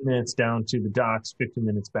 15 minutes down to the docks, 15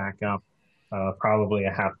 minutes back up, probably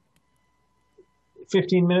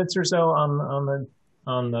 15 minutes or so on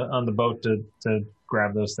the boat to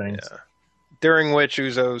grab those things. Yeah. During which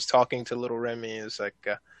Uzo's talking to little Remy is like,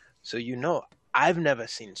 so I've never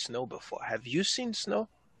seen snow before. Have you seen snow?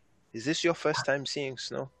 Is this your first time seeing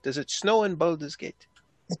snow? Does it snow in Baldur's Gate?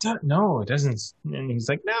 No, it doesn't. And he's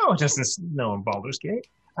like, no, it doesn't snow in Baldur's Gate.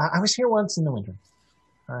 I was here once in the winter.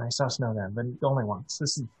 I saw snow then, but only once.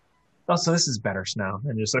 This is better snow.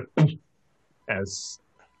 And just like, as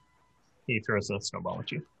he throws a snowball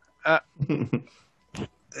at you.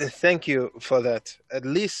 Thank you for that. At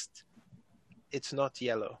least it's not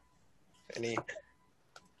yellow. And he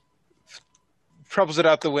propels it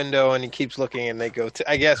out the window, and he keeps looking, and they go to.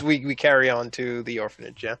 I guess we carry on to the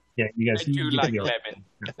orphanage. Yeah. Yeah, you guys. I do you like get to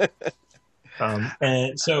lemon.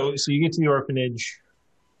 and so you get to the orphanage.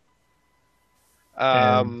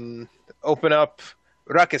 Open up.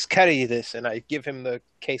 Ruckus, carry this, and I give him the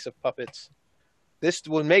case of puppets. This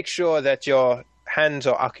will make sure that your hands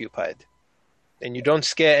are occupied, and you don't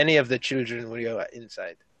scare any of the children when you're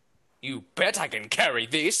inside. You bet I can carry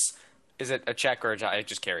this. Is it a check or I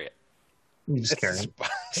just carry it? You just carry it.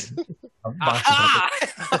 Aha!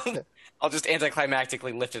 I'll just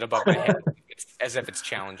anticlimactically lift it above my head as if it's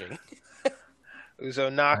challenging.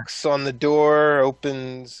 Uzo knocks on the door,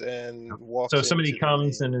 opens, and walks. So somebody into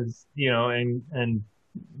comes the... and is, and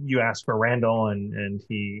you ask for Randall, and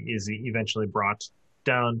he is eventually brought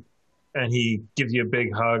down, and he gives you a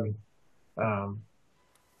big hug.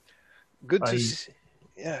 Good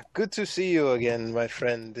to see you again, my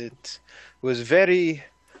friend. It was very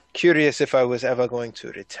curious if I was ever going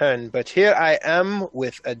to return, but here I am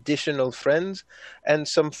with additional friends and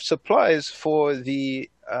some supplies for the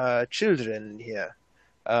children here.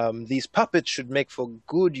 These puppets should make for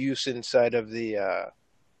good use inside of the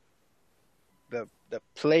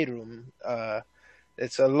playroom.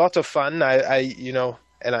 It's a lot of fun.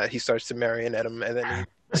 He starts to marionette him, and then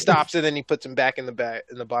he stops, and then he puts him back in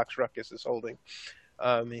the box Ruckus is holding.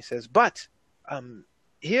 He says, "But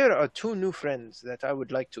here are two new friends that I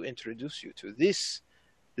would like to introduce you to. This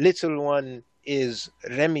little one is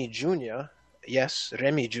Remy Jr. Yes,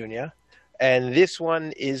 Remy Jr. And this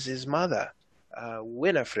one is his mother,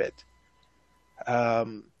 Winifred.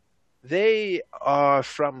 They are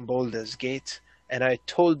from Baldur's Gate, and I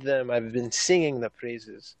told them I've been singing the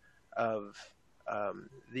praises of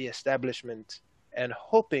the establishment and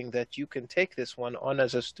hoping that you can take this one on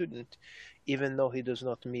as a student, even though he does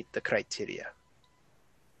not meet the criteria."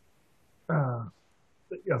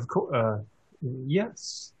 Of course,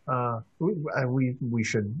 yes. We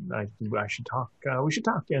should. I should talk. We should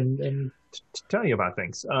talk and tell you about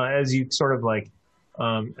things. As you sort of like,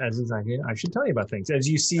 as is like, I should tell you about things. As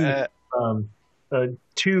you see,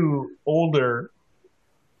 two older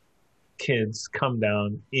kids come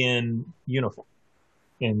down in uniform,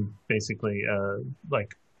 in basically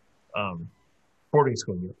boarding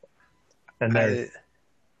school uniform, and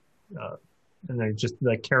they're just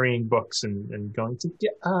like carrying books and going to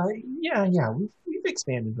we've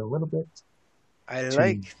expanded a little bit. I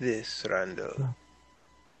like this, Randall.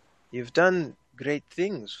 You've done great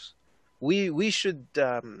things. We should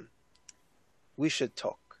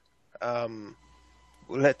talk.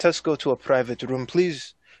 Let us go to a private room,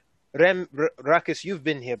 please. Ruckus, you've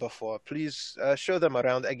been here before. Please show them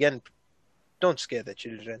around. Again, don't scare the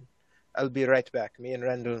children. I'll be right back. Me and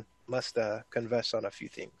Randall must converse on a few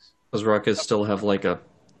things. Does Ruckus still have like a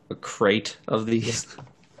crate of these?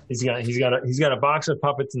 He's got a box of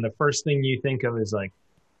puppets, and the first thing you think of is like,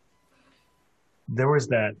 there was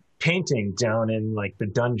that painting down in like the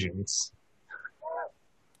dungeons.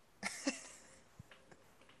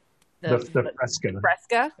 The fresco.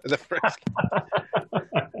 Fresca? The fresco.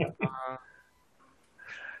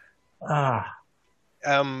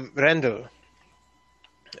 Randall,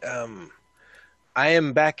 I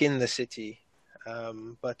am back in the city,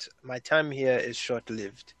 but my time here is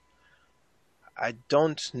short-lived. I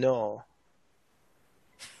don't know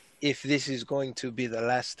if this is going to be the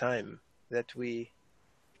last time that we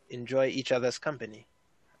enjoy each other's company,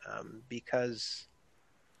 because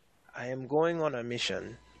I am going on a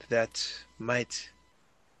mission that might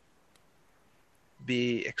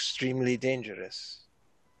be extremely dangerous,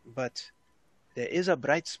 but there is a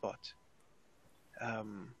bright spot.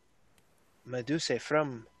 Medusa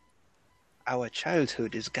from our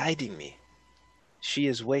childhood is guiding me. She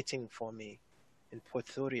is waiting for me in Port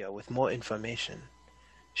Thoria with more information.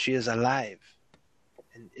 She is alive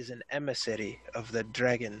and is an emissary of the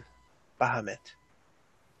dragon Bahamut.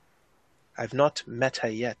 I've not met her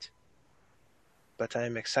yet, but I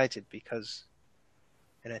am excited because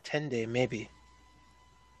in a 10-day maybe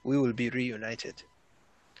we will be reunited.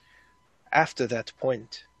 After that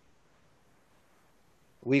point,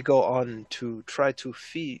 we go on to try to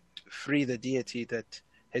free the deity that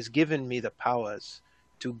has given me the powers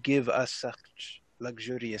to give us such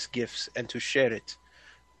luxurious gifts and to share it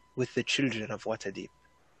with the children of Waterdeep.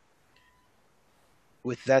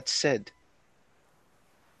 With that said,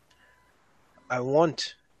 I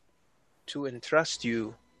want to entrust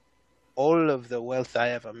you all of the wealth I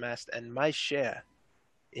have amassed and my share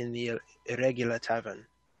in the Irregular Tavern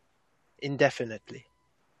indefinitely.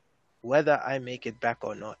 Whether I make it back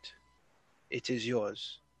or not, it is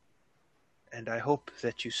yours, and I hope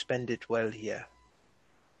that you spend it well here.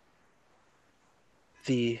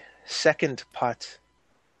 The second part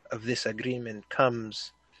of this agreement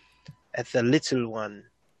comes at the little one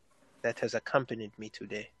that has accompanied me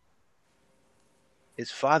today.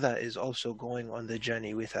 His father is also going on the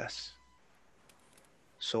journey with us.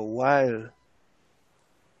 So while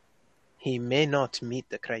he may not meet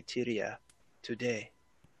the criteria today,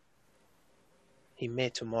 he may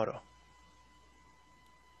tomorrow.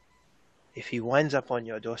 If he winds up on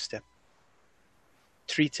your doorstep,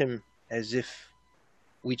 treat him as if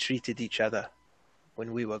we treated each other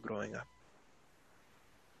when we were growing up.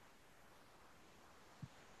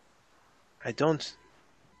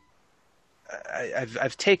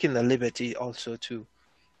 I've taken the liberty also to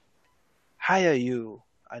hire you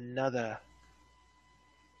another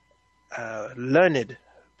learned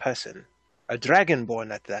person, a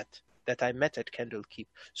dragonborn at that I met at Kendall Keep.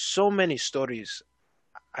 So many stories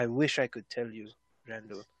I wish I could tell you,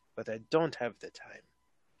 Randall, but I don't have the time.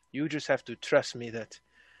 You just have to trust me that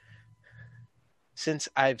since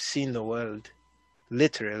I've seen the world,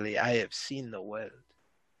 literally I have seen the world.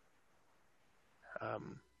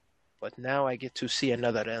 But now I get to see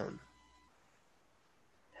another realm.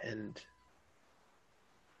 And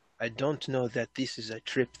I don't know that this is a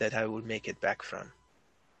trip that I will make it back from.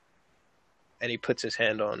 And he puts his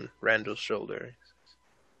hand on Randall's shoulder.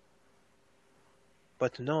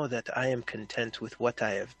 But know that I am content with what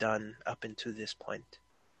I have done up until this point.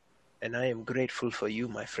 And I am grateful for you,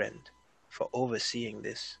 my friend, for overseeing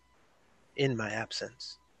this in my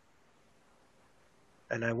absence.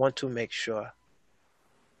 And I want to make sure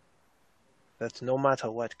that no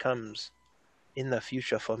matter what comes in the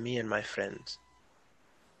future for me and my friends,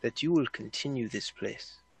 that you will continue this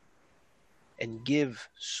place and give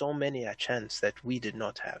so many a chance that we did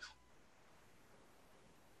not have.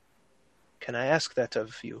 Can I ask that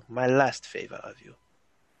of you? My last favor of you.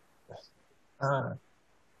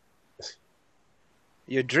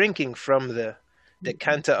 You're drinking from the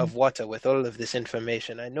decanter of water with all of this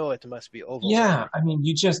information. I know it must be overwhelming. Yeah, I mean,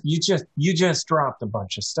 you just dropped a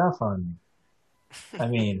bunch of stuff on me. I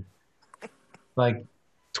mean, like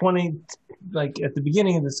at the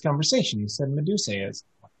beginning of this conversation, you said Medusa is,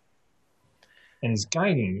 and he's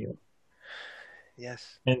guiding you.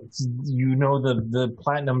 Yes. And you know the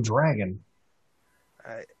platinum dragon.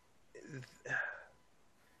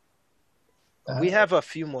 We have a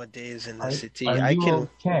few more days in the city. Are you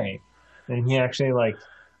okay? And he actually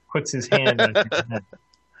puts his hand on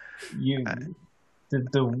your head.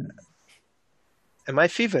 Am I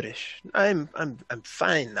feverish? I'm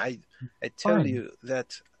fine. I tell you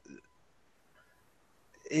that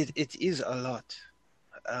it is a lot.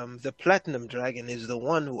 The platinum dragon is the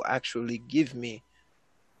one who actually give me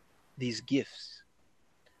these gifts,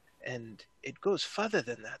 and it goes further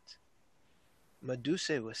than that.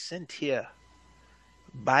 Medusa was sent here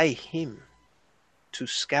by him to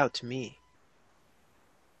scout me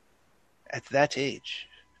at that age.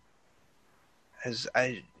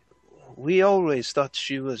 We always thought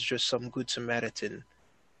she was just some good Samaritan.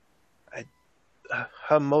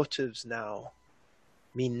 Her motives now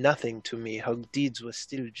mean nothing to me. Her deeds were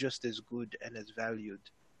still just as good and as valued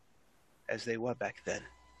as they were back then.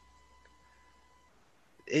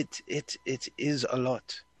 It is a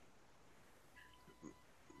lot.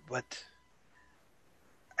 But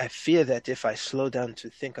I fear that if I slow down to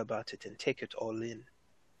think about it and take it all in,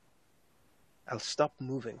 I'll stop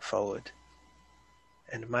moving forward.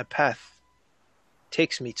 And my path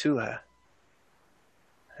takes me to her,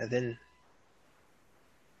 and then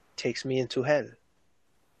takes me into hell.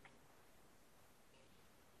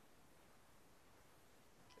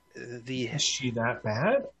 Is she that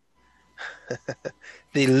bad?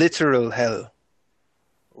 The literal hell.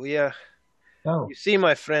 You see,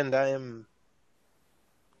 my friend, I am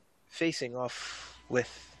facing off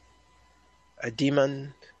with a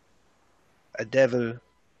demon, a devil,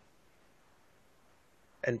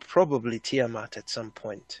 and probably Tiamat at some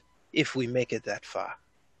point, if we make it that far.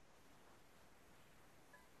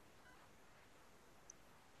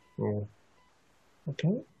 Oh.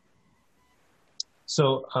 Okay.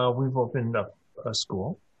 So we've opened up a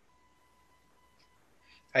school.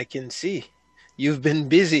 I can see. You've been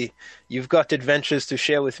busy. You've got adventures to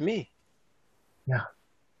share with me. Yeah.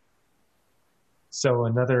 So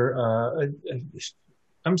another,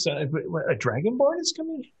 I'm sorry, a dragonborn is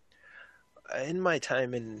coming? In my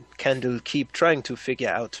time in Candle Keep, trying to figure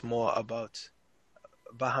out more about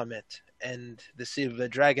Bahamut and the Silver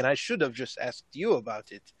Dragon, I should have just asked you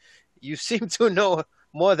about it. You seem to know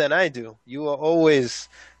more than I do. You are always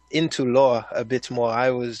into lore a bit more. I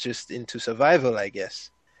was just into survival, I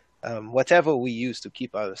guess. Whatever we use to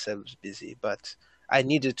keep ourselves busy. But I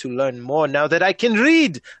needed to learn more now that I can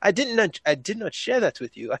read. I did not share that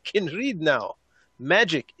with you. I can read now.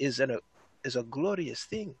 Magic is a glorious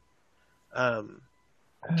thing.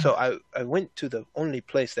 So I went to the only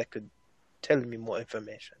place that could tell me more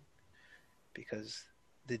information, because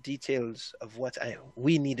the details of what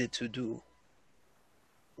we needed to do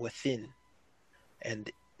were thin.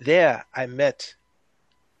 And there I met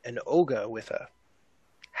an ogre with a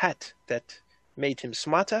hat that made him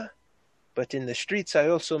smarter, but in the streets I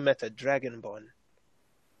also met a dragonborn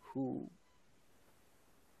who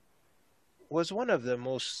was one of the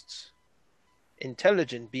most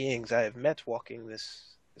intelligent beings I have met walking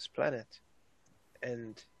this planet.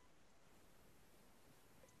 And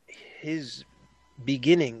his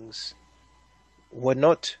beginnings were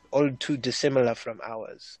not all too dissimilar from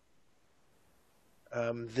ours.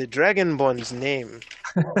 The Dragonborn's name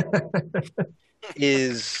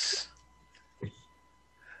is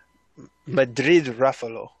Madrid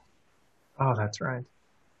Ruffalo. Oh, that's right.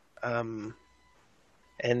 And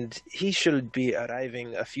he should be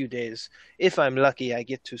arriving a few days. If I'm lucky, I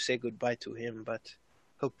get to say goodbye to him, but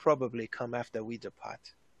he'll probably come after we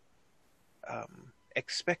depart.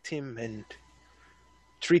 Expect him and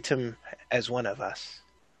treat him as one of us.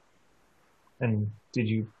 And did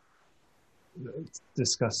you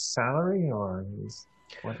discuss salary, or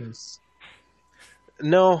what is?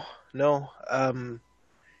 No.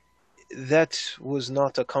 That was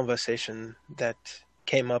not a conversation that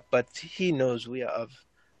came up, but he knows we are of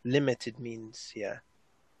limited means here.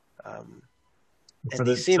 And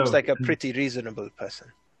he seems like a pretty reasonable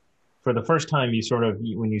person. For the first time, you sort of,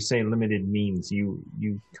 when you say limited means, you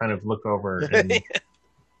kind of look over and,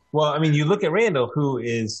 well, I mean, you look at Randall, who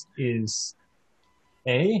has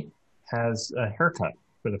a haircut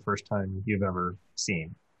for the first time you've ever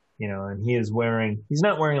seen, and he's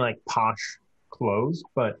not wearing like posh clothes,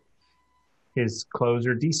 but his clothes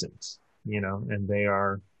are decent, and they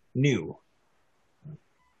are new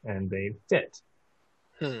and they fit.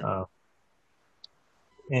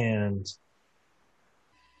 And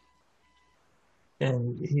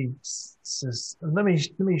he says, let me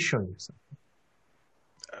show you something.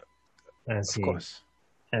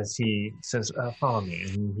 As he says, follow me,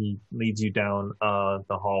 and he leads you down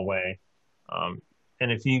the hallway.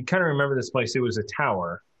 And if you kind of remember this place, it was a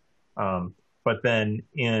tower, but then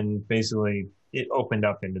it opened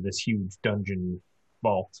up into this huge dungeon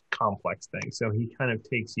vault complex thing. So he kind of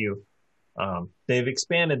takes you. They've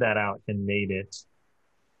expanded that out and made it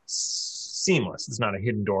seamless. It's not a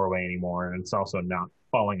hidden doorway anymore, and it's also not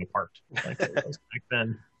falling apart like it was back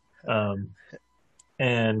then.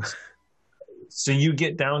 And so you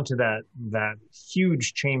get down to that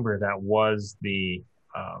huge chamber that was the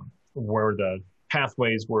where the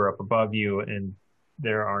pathways were up above you, and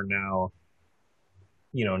there are now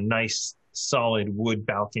nice solid wood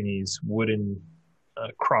balconies, wooden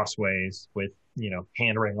crossways with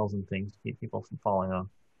handrails and things to keep people from falling off.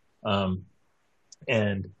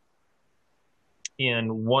 And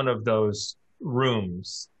in one of those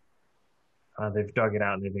rooms, they've dug it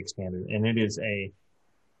out and they've expanded, and it is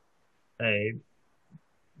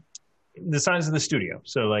the size of the studio,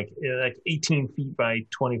 so like 18 feet by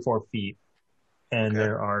 24 feet, and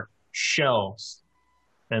there are shelves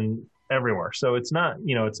and everywhere. So it's not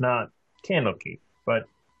Candlekeep, but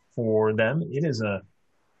for them it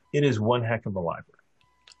is one heck of a library.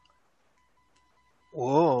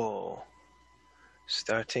 Whoa.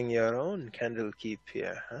 Starting your own Candlekeep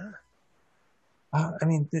here, huh? I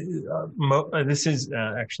mean, this is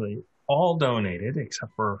actually all donated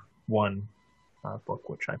except for one book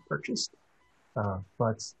which I purchased.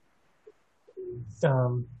 But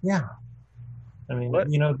yeah, I mean,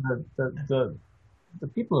 the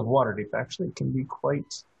people of Waterdeep actually can be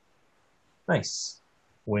quite nice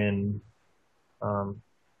when,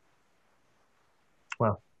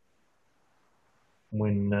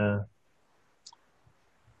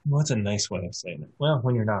 what's a nice way of saying it? Well,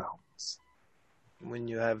 when you're not homeless. When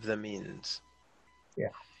you have the means. Yeah.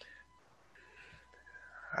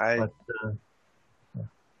 I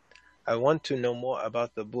want to know more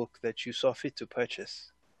about the book that you saw fit to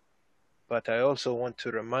purchase. But I also want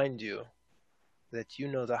to remind you that you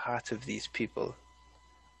know the heart of these people.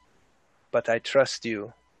 But I trust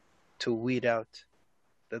you to weed out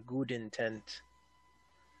the good intent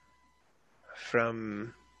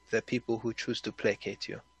from the people who choose to placate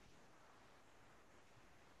you.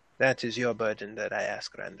 That is your burden that I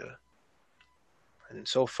ask, Randall. And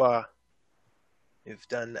so far, you've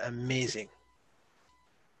done amazing.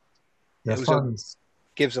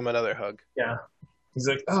 Gives him another hug. Yeah. He's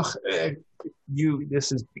like,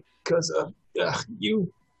 this is because of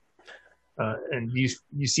you. And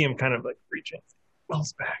you see him kind of like reaching.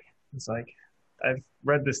 Wells back. It's like, I've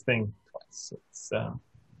read this thing twice.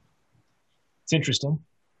 It's interesting.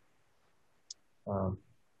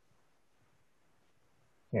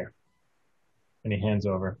 Here. And he hands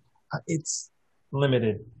over. It's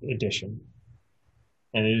limited edition.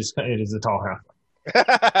 And it is a tall half.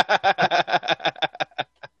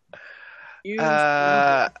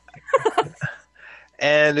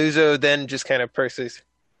 And Uzo then just kind of purses.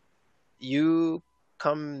 You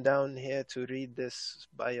come down here to read this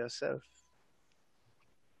by yourself?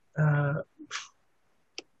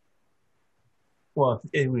 Well,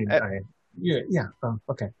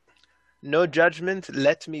 okay. No judgment.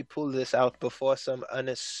 Let me pull this out before some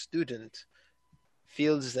honest student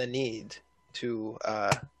feels the need to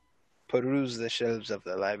peruse the shelves of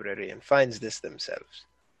the library and finds this themselves.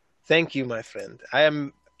 Thank you, my friend.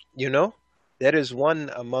 There is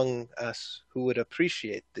one among us who would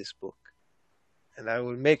appreciate this book, and I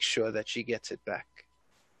will make sure that she gets it back.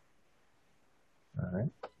 All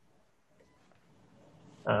right.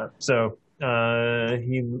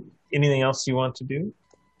 Anything else you want to do?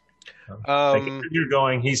 You're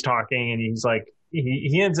going, he's talking, and he's like,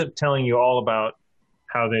 he ends up telling you all about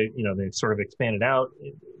how they've sort of expanded out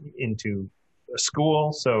into a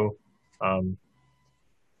school. So, and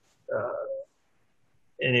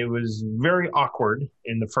it was very awkward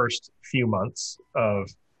in the first few months of,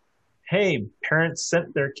 hey, parents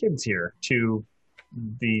sent their kids here, to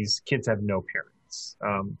these kids have no parents.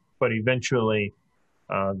 But eventually,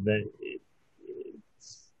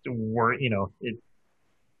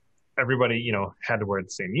 everybody, had to wear the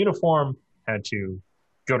same uniform, had to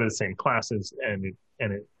go to the same classes, and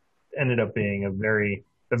it ended up being a very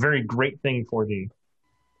great thing for the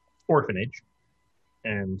orphanage,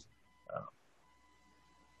 and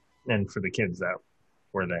for the kids that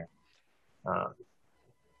were there.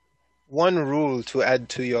 One rule to add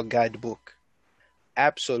to your guidebook: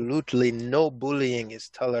 absolutely no bullying is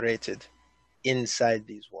tolerated inside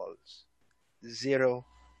these walls. 0,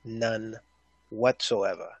 none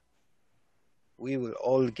whatsoever. We will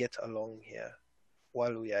all get along here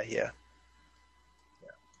while we are here.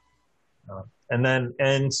 And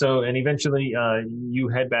eventually you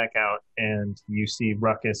head back out, and you see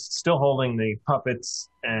Ruckus still holding the puppets,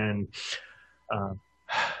 and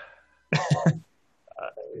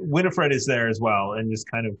Winifred is there as well, and just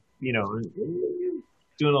kind of, doing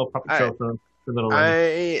a little puppet show for little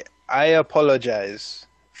I apologize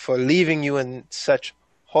for leaving you in such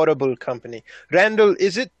horrible company. Randall,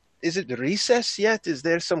 is it recess yet? Is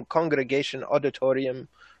there some congregation auditorium?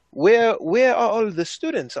 Where are all the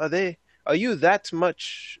students? Are you that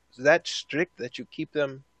strict that you keep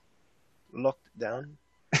them locked down?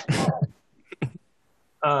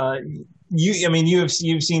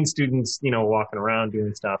 You've seen students, walking around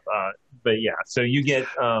doing stuff. But yeah, so you get,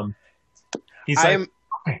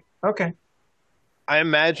 okay. I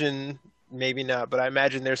imagine, maybe not, but I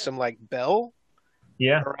imagine there's some bell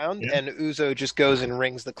around, and Uzo just goes and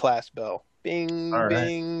rings the class bell. Bing,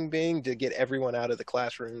 bing, bing, to get everyone out of the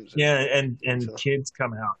classrooms. And kids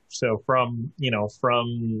come out. So from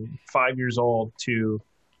 5 years old to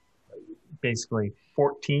basically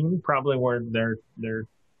 14, probably, where they're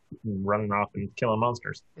running off and killing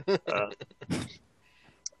monsters.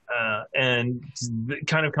 And it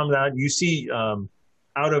kind of comes out. You see out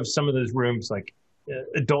of some of those rooms,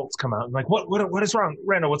 adults come out and what is wrong,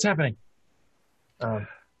 Randall? What's happening?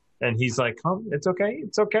 And he's like, "Oh, it's okay.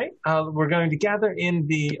 We're going to gather in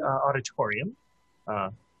the auditorium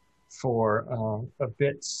for a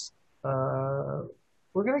bit. We're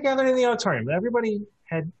going to gather in the auditorium. Everybody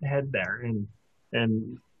head there."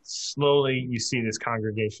 And slowly you see this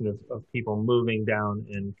congregation of people moving down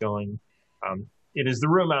and going. It is the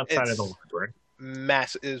room outside of the library.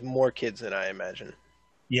 Is more kids than I imagine.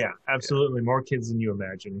 Yeah, absolutely. More kids than you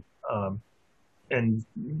imagine. And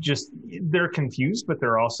just, they're confused, but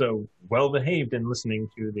they're also well behaved and listening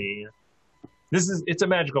to it's a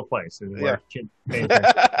magical place. Yeah. Kids pay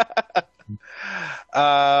attention.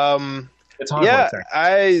 It's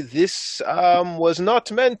Hogwarts, this was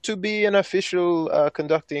not meant to be an official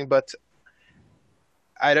conducting, but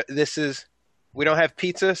we don't have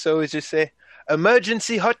pizza, so we just say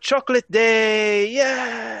emergency hot chocolate day.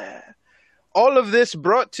 Yeah. All of this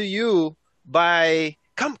brought to you by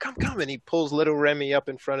Come, and he pulls little Remy up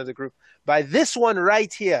in front of the group. By this one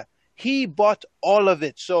right here, he bought all of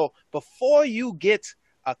it. So before you get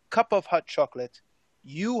a cup of hot chocolate,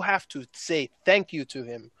 you have to say thank you to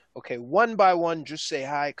him. Okay, one by one, just say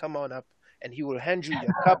hi, come on up, and he will hand you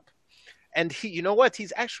your cup. And you know what?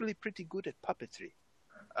 He's actually pretty good at puppetry.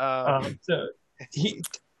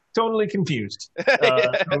 totally confused.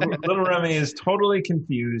 Little Remy is totally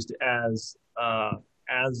confused as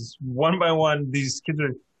one by one these kids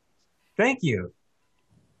are. Thank you,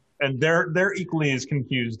 and they're equally as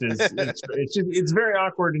confused as it's very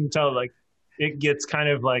awkward until like it gets kind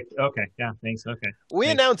of like okay, yeah, thanks, okay. We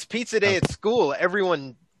announced Pizza Day at school.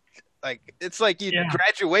 Everyone, like it's like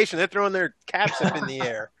graduation. They're throwing their caps up in the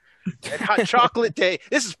air. And Hot Chocolate Day.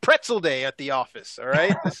 This is Pretzel Day at the office. All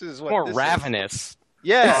right, this is what more this ravenous. Is.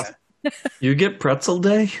 Yeah. You get Pretzel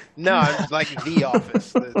Day? No, it's like The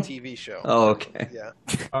Office, the TV show. Oh, okay. Yeah.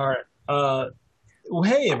 All right. Well,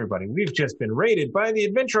 hey everybody, we've just been raided by the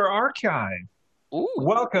Adventure Archive. Ooh.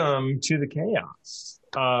 Welcome to the chaos.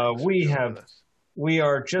 We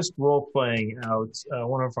are just role playing out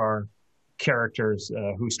one of our characters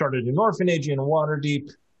who started an orphanage in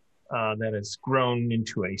Waterdeep. That has grown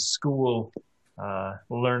into a school,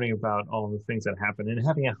 learning about all the things that happen and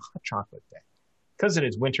having a hot chocolate day. Because it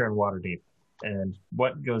is winter in Waterdeep. And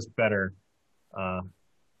what goes better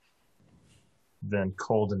than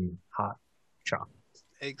cold and hot chocolate?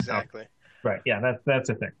 Exactly. Oh, right, yeah, that's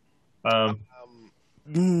a thing.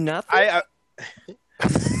 Nothing.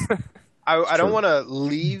 I don't want to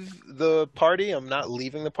leave the party. I'm not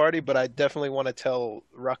leaving the party, but I definitely want to tell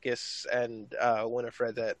Ruckus and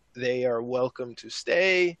Winifred that they are welcome to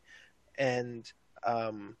stay. And,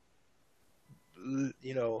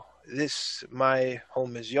 my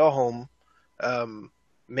home is your home.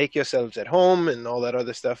 Make yourselves at home and all that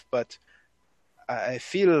other stuff. But I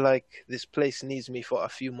feel like this place needs me for a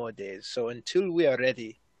few more days. So until we are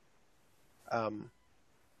ready,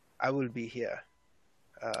 I will be here.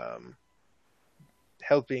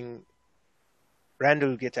 Helping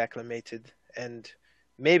Randall get acclimated, and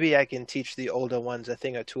maybe I can teach the older ones a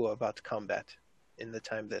thing or two about combat in the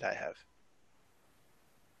time that I have.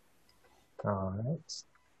 All right.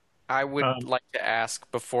 I would like to ask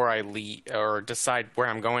before I leave or decide where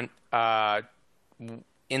I'm going.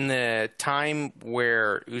 In the time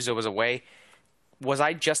where Uzo was away, was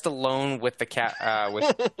I just alone with the cat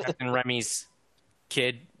with Captain Remy's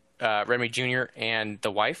kid, Remy Jr. and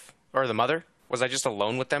the wife or the mother? Was I just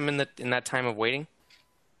alone with them in that time of waiting?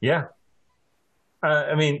 Yeah.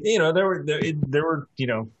 I mean, there were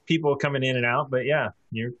people coming in and out, but yeah,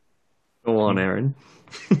 you're. Go on, Aaron.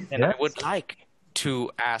 And I would like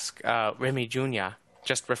to ask Remy Jr.,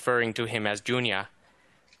 just referring to him as Junior.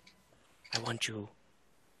 I want you.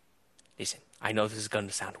 Listen, I know this is going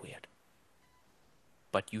to sound weird,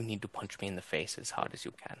 but you need to punch me in the face as hard as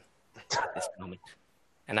you can at this moment.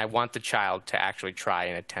 And I want the child to actually try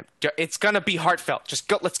and attempt. It's gonna be heartfelt. Just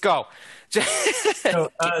go. Let's go.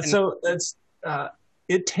 So that's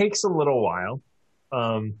it takes a little while,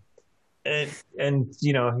 and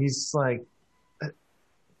he's like,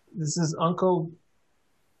 "This is Uncle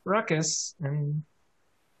Ruckus," and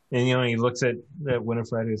he looks at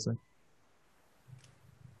Winifred, who's like,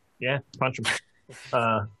 "Yeah, punch him."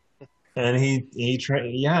 And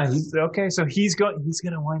he's okay. So he's gonna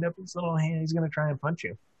wind up his little hand. He's gonna try and punch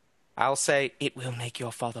you. I'll say it will make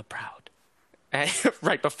your father proud. And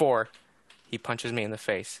right before he punches me in the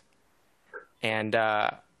face, and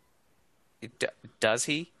does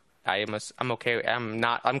he? I'm okay. I'm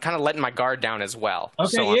kind of letting my guard down as well. Okay.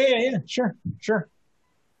 So yeah. Sure.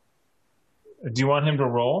 Do you want him to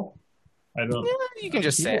roll? I don't. Yeah, you can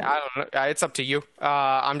just say. I don't know. It's up to you.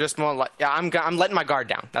 I'm just more like I'm letting my guard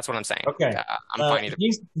down. That's what I'm saying. Okay. I'm fine either.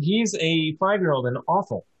 He's a 5-year-old and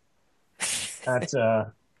awful at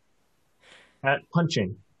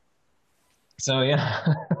punching. So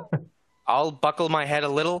yeah. I'll buckle my head a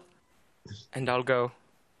little, and I'll go.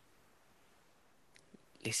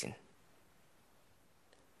 Listen.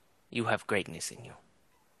 You have greatness in you.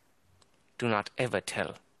 Do not ever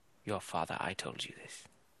tell your father I told you this.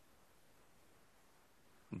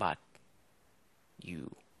 But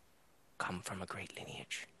you come from a great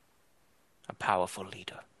lineage, a powerful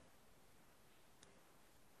leader.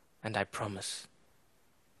 And I promise,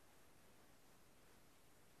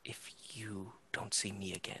 if you don't see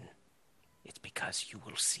me again, it's because you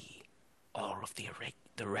will see all of the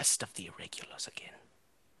rest of the irregulars again.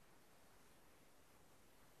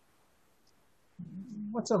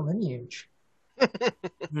 What's a lineage?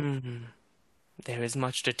 There is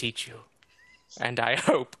much to teach you. And I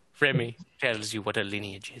hope Remy tells you what a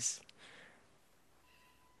lineage is.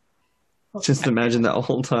 Just imagine that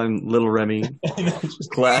whole time, little Remy,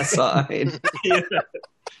 glass-eyed.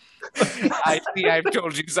 I see I've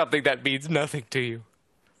told you something that means nothing to you.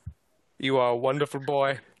 You are a wonderful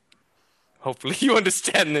boy. Hopefully you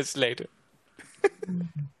understand this later.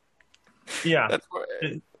 Yeah.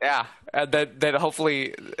 That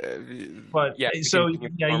hopefully. But so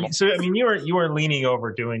I mean, you are leaning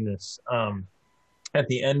over doing this. At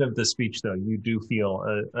the end of the speech, though, you do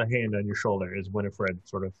feel a hand on your shoulder as Winifred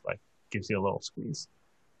sort of like gives you a little squeeze.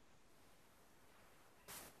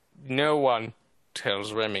 No one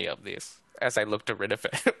tells Remy of this. As I look to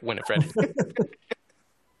Winifred.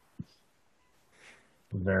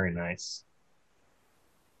 Very nice.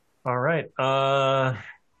 All right.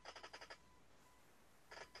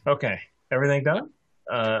 Okay. Everything done?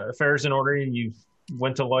 Affairs in order. You've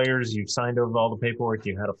went to lawyers. You've signed over all the paperwork.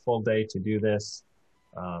 You had a full day to do this.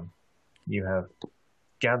 You have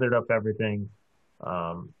gathered up everything.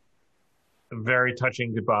 A very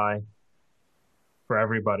touching goodbye for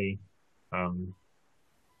everybody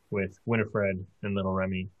with Winifred and little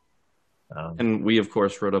Remy. And we, of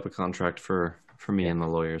course, wrote up a contract for me and the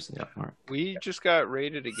lawyers. Yeah, all right. We just got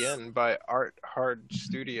raided again by Art Hard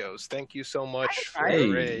Studios. Thank you so much for the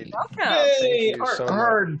raid. Welcome. Hey, Art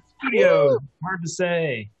Hard Studios. Hard to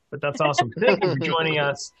say, but that's awesome. Thank you for joining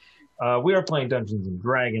us. We are playing Dungeons and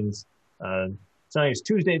Dragons. Tonight is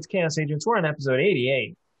Tuesday. It's Chaos Agents. We're on episode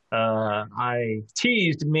 88. I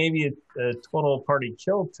teased maybe a total party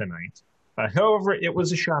kill tonight. However, it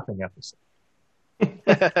was a shopping episode.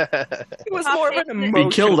 It was more of an emotion. We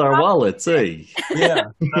killed our wallets, eh?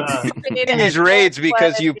 Yeah. These raids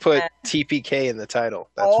because you put TPK in the title.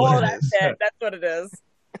 That's what it is. That's what it is.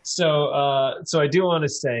 So I do want to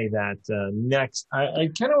say that next, I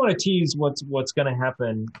kind of want to tease what's going to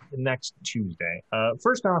happen next Tuesday.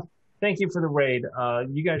 First off, thank you for the raid.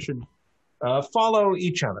 You guys should follow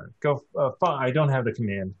each other. Go. I don't have the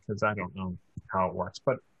command because I don't know how it works,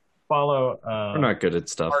 but follow. We're not good at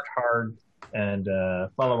stuff. Hard and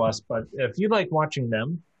follow us. But if you like watching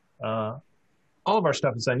them, all of our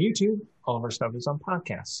stuff is on YouTube. All of our stuff is on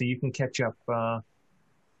podcasts, so you can catch up.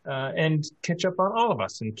 And catch up on all of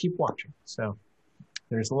us and keep watching. So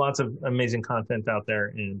there's lots of amazing content out there,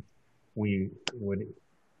 and we would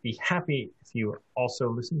be happy if you also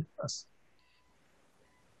listen to us.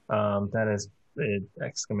 That is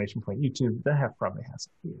exclamation point YouTube. The Hef probably has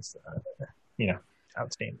it.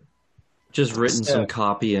 Outstanding. Just written some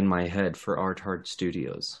copy in my head for Art Hard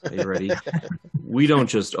Studios. Are you ready? We don't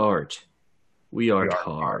just art. We art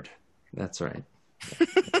hard. That's right.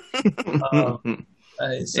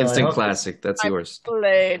 Instant classic. That's yours.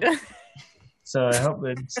 Played. So I hope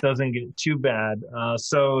it doesn't get too bad.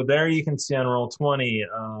 So there you can see on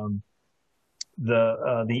Roll20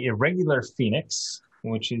 the Irregular Phoenix,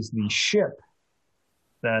 which is the ship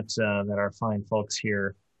that our fine folks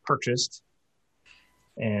here purchased,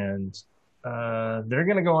 and they're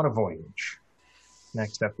going to go on a voyage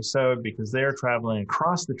next episode because they're traveling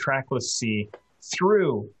across the trackless sea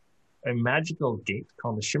through a magical gate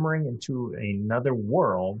called the Shimmering into another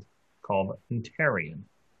world called Ontarian.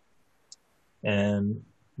 And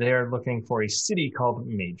they are looking for a city called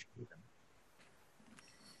Magehaven.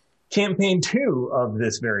 Campaign 2 of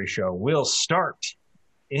this very show will start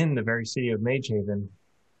in the very city of Magehaven.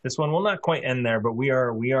 This one will not quite end there, but we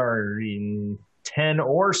are in 10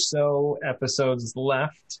 or so episodes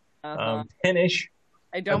left. 10-ish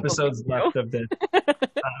episodes left of this.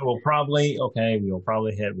 We will probably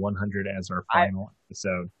hit 100 as our final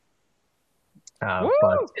episode.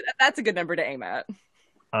 But that's a good number to aim at.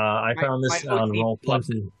 I found this on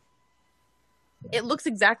Roll20. It looks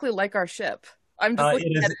exactly like our ship. I'm just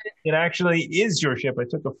looking at it. It actually is your ship. I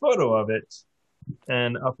took a photo of it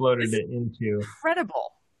and uploaded it into.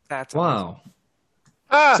 Incredible. That's wow.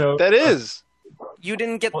 Awesome. That is. You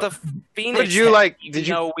didn't get the Phoenix. What did you like? Did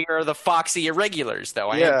you know we are the Foxy Irregulars, though?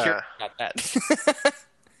 I am curious about that.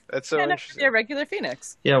 That's so interesting. The Irregular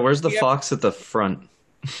Phoenix. Yeah, where's the fox at the front?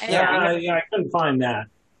 I couldn't find that.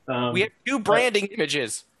 We have 2 branding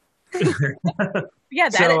images. Yeah,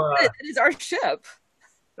 that is our ship.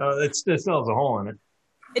 It still has a hole in it.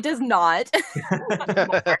 It does not. Did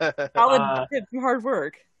some hard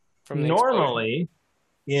work. Normally,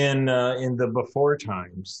 in the before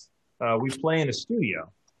times, we play in a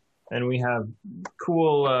studio, and we have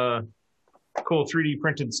cool 3D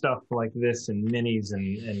printed stuff like this, and minis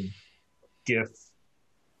and GIF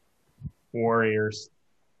warriors.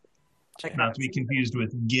 Not to be confused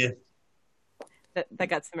with GIF. That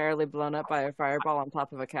got summarily blown up by a fireball on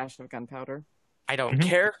top of a cache of gunpowder. I don't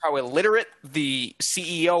care how illiterate the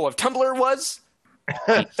CEO of Tumblr was,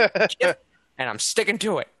 and I'm sticking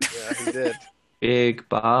to it. Yeah, he did. Big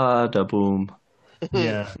bada boom.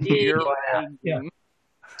 Yeah. Yeah.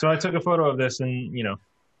 So I took a photo of this and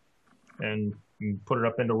put it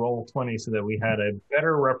up into Roll20 so that we had a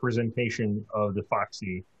better representation of the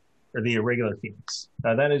Foxy or the Irregular Phoenix.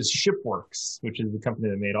 That is Shipworks, which is the company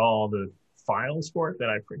that made all the files for it that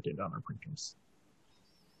I printed on our printers.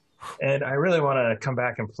 And I really want to come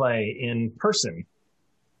back and play in person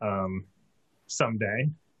someday.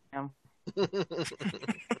 Yeah. That'd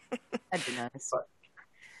be nice.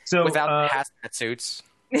 So without hazmat suits.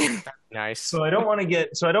 Nice. So I don't want to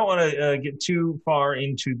get too far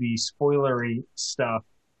into the spoilery stuff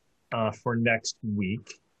for next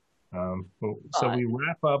week. So we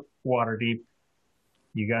wrap up Waterdeep.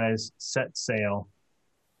 You guys set sail,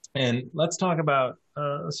 and let's talk about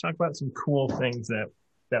some cool things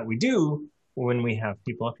that we do when we have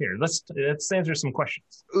people up here. Let's answer some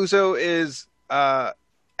questions. Uzo is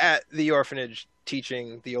at the orphanage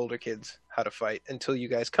teaching the older kids how to fight until you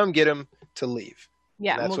guys come get him to leave.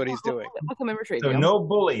 Yeah, that's what he's doing. We'll come and retrieve So you. no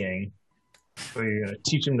bullying. We're going to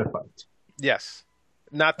teach him to fight. Yes,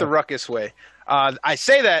 not the ruckus way. I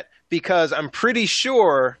say that because I'm pretty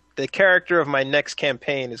sure the character of my next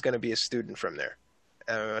campaign is going to be a student from there.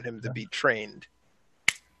 I want him to be trained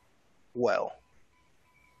well.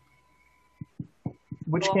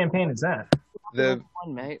 Which campaign is that? The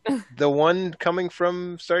One, mate. the one coming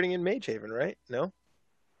from starting in Mage Haven, right? No?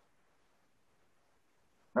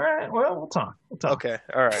 All right. Well, we'll talk. Okay.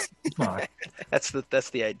 All right. Talk. That's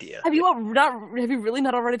the idea. Have you really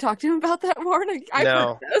not already talked to him about that, Warren? I've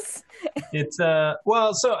No. heard this. It's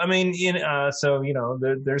well, so I mean, there's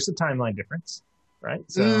a timeline difference, right?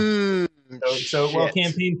 So well,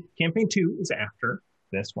 campaign 2 is after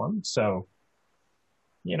this one, so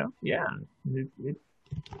yeah, it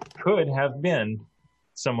could have been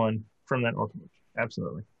someone from that orphanage.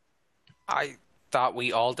 Absolutely. I thought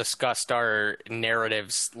we all discussed our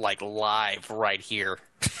narratives like live right here.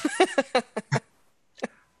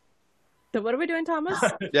 So what are we doing, Thomas?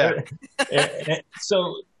 Yeah.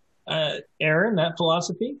 So, Aaron, that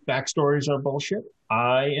philosophy, backstories are bullshit.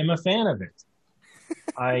 I am a fan of it.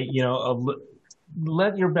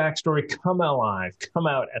 Let your backstory come alive, come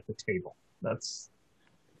out at the table. That's.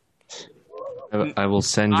 I will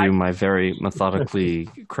send you my very methodically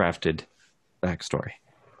crafted backstory.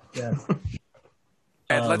 Yeah.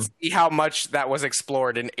 And let's see how much that was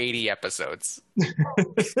explored in 80 episodes.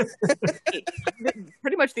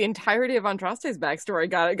 Pretty much the entirety of Andraste's backstory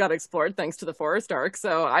got explored thanks to the Forest arc,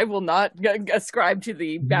 so I will not ascribe to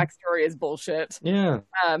the backstory as bullshit Yeah.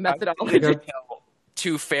 methodology. I got,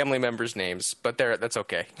 2 family members' names, but that's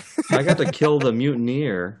okay. I got to kill the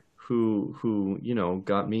mutineer who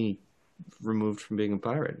got me removed from being a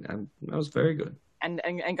pirate. That was very good. And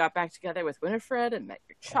got back together with Winifred and met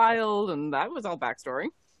your child, and that was all backstory.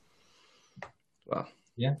 Well,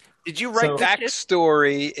 yeah. Did you write So-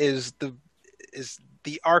 backstory is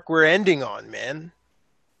the arc we're ending on, man?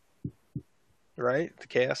 Right? The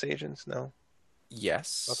Chaos Agents? No.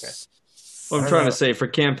 Yes. Okay. what I'm trying to say for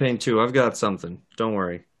campaign 2, I've got something. Don't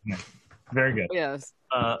worry. Very good. Yes.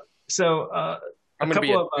 So I'm going to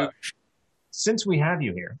be since we have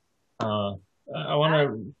you here, I want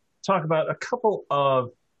to talk about a couple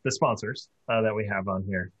of the sponsors that we have on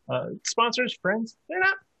here. Sponsors, friends, they're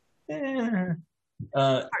not.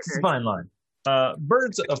 It's a fine line.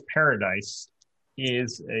 Birds of Paradise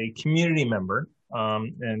is a community member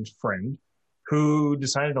and friend who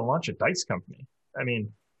decided to launch a dice company. I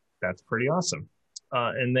mean, that's pretty awesome.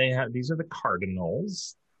 And these are the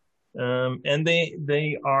Cardinals. And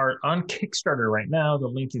they are on Kickstarter right now. The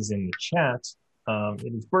link is in the chat.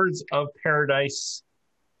 It is Birds of Paradise,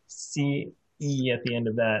 CE at the end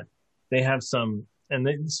of that. They have some,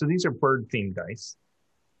 so these are bird-themed dice,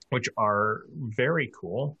 which are very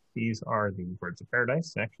cool. These are the Birds of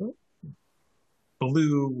Paradise, actually.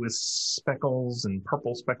 Blue with speckles and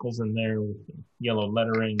purple speckles in there with yellow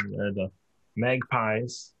lettering. They're the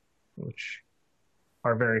magpies, which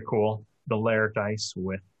are very cool. The lair dice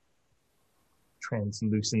with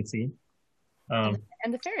translucency. And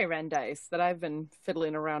the fairy wren dice that I've been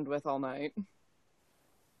fiddling around with all night.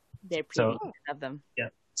 They're pretty of them. Yeah.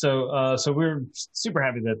 So we're super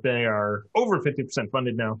happy that they are over 50%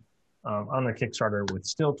 funded now on their Kickstarter with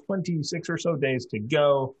still 26 or so days to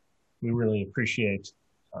go. We really appreciate.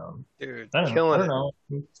 Dude, I don't killing know.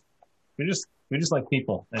 We just like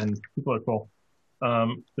people, and people are cool.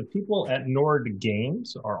 The people at Nord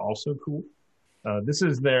Games are also cool. This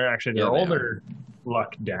is their older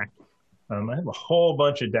luck deck. I have a whole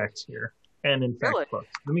bunch of decks here, and in fact, Really?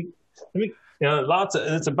 let me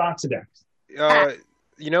it's a box of decks.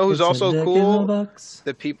 You know who's also cool?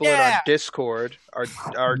 The people in Yeah. our Discord, our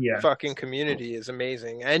Yeah. fucking community is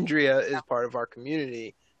amazing. Andrea is part of our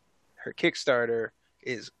community. Her Kickstarter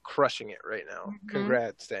is crushing it right now.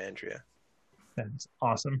 Congrats to Andrea. That's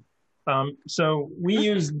awesome. So we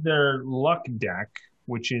use their luck deck,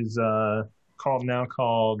 which is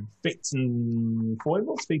called Fates and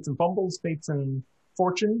Foibles, Fates and Fumbles, Fates and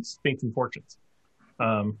Fortunes.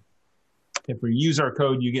 If we use our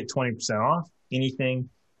code, you get 20% off anything,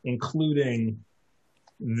 including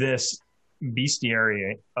this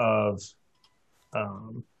bestiary of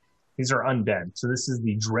these are undead. So this is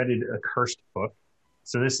the Dreaded Accursed book.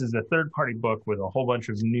 So this is a third-party book with a whole bunch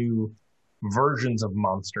of new versions of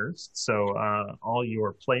monsters. So all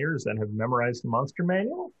your players that have memorized the monster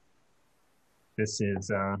manual, this is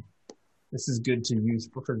good to use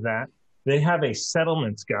for that. They have a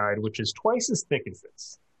settlements guide, which is twice as thick as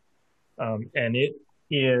this. And it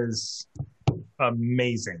is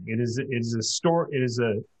amazing. It is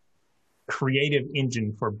a creative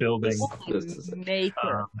engine for building.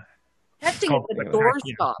 Maker. It's called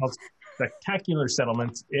Spectacular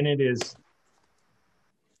Settlements, and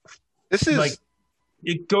this is like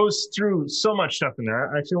it goes through so much stuff in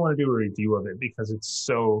there. I actually want to do a review of it because it's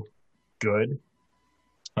so good.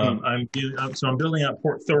 I'm building out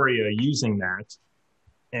Port Thoria using that,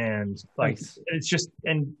 and it's just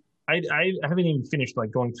and I haven't even finished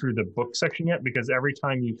like going through the book section yet, because every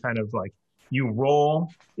time you kind of like you roll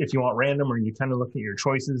if you want random, or you kind of look at your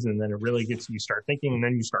choices, and then it really gets you start thinking, and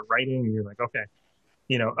then you start writing, and you're like, okay,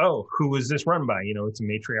 who was this run by? It's a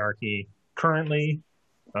matriarchy currently.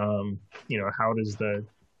 How does and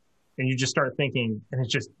you just start thinking, and it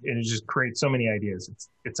just creates so many ideas.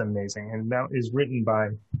 It's amazing. And that is written by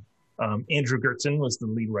Andrew Gertzen, was the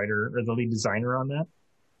lead writer or the lead designer on that.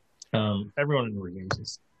 Everyone in the games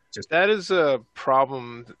is just that is a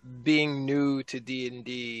problem being new to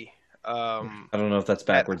D&D. I don't know if that's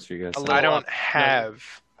backwards for you guys. I don't have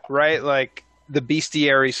right like the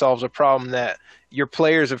bestiary solves a problem that your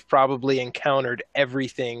players have probably encountered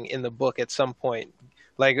everything in the book at some point.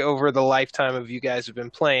 Like over the lifetime of you guys have been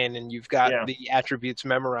playing, and you've got the attributes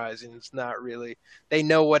memorized, and it's not really, they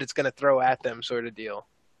know what it's going to throw at them sort of deal.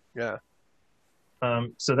 Yeah.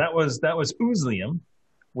 So that was Oozlium,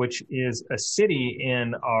 which is a city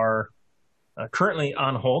in our currently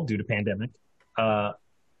on hold due to pandemic,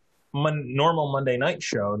 normal Monday night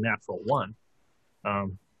show, Natural One,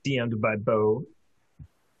 DM'd by Bo.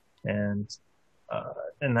 And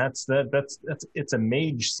that's it's a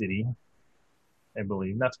mage city, I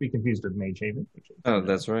believe, not to be confused with Mage Haven. Oh,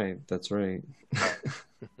 that's right.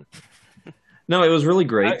 No, it was really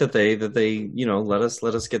great that they let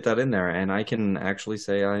us get that in there, and I can actually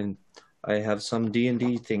say I have some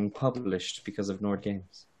D&D thing published because of Nord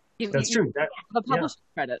Games. That's true. The published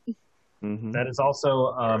credit. Mm-hmm. That is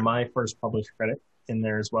also my first published credit in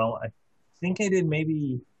there as well. I think I did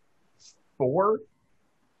maybe 4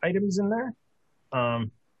 items in there,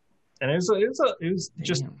 and it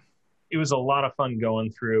was a lot of fun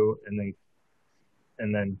going through and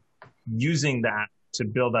then using that to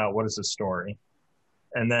build out what is a story,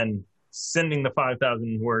 and then sending the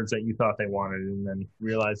 5,000 words that you thought they wanted, and then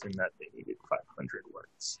realizing that they needed 500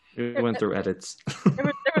 words. It went through edits.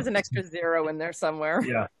 There was an extra 0 in there somewhere.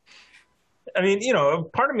 Yeah. I mean,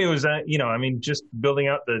 part of me was that, just building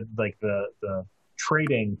out the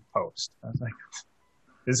trading post. I was like,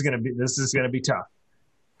 this is gonna be tough.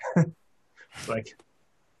 It's like,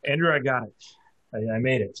 Andrew, I got it. I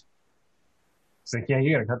made it. It's like, yeah,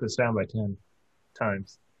 you gotta cut this down by 10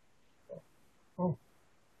 times. Oh.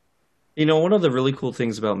 One of the really cool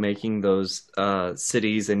things about making those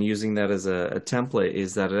cities and using that as a template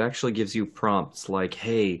is that it actually gives you prompts like,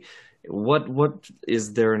 hey, what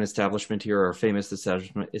is there an establishment here, or a famous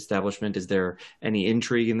establishment? Is there any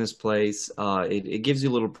intrigue in this place? It gives you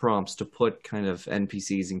little prompts to put kind of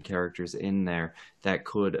NPCs and characters in there that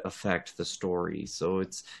could affect the story. So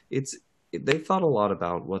they thought a lot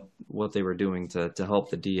about what they were doing to help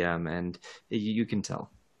the DM, and you can tell.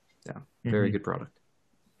 Yeah, very good product.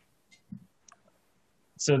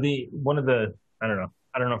 So I don't know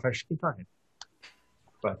if I should keep talking.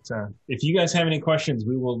 But if you guys have any questions,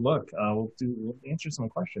 we will look. We'll answer some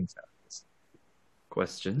questions now.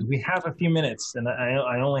 Questions? We have a few minutes, and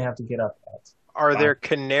I only have to get up at. Are there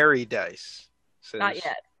canary dice? Says Not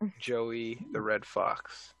yet. Joey the Red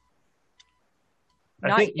Fox.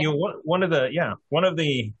 I think one of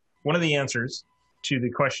the answers to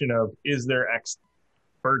the question of is there X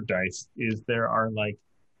bird dice is there are like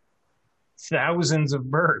thousands of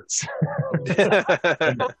birds.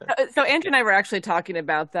 So Andrew and I were actually talking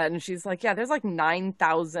about that, and she's like, yeah, there's like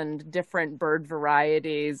 9,000 different bird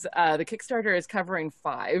varieties. The Kickstarter is covering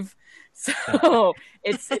 5. So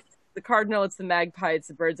it's the cardinal, it's the magpie, it's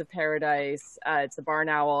the birds of paradise, it's the barn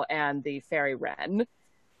owl, and the fairy wren.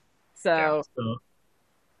 So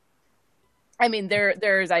I mean,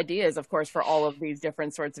 there's ideas, of course, for all of these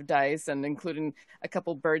different sorts of dice, and including a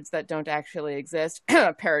couple birds that don't actually exist.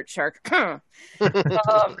 Parrot, shark.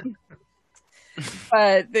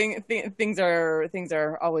 But things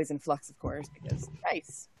are always in flux, of course, because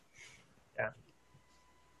dice. Yeah.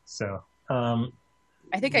 So, I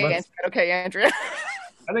think I answered. Okay, Andrea.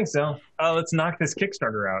 I think so. Let's knock this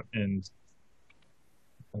Kickstarter out, and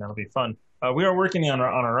that'll be fun. We are working on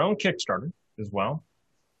our own Kickstarter as well.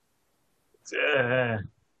 Sometimes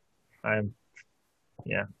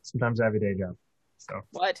I have a day job. So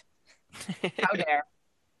what? How dare?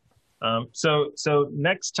 So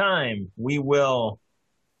next time we will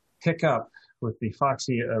pick up with the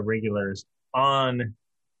Foxy regulars on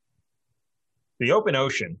the open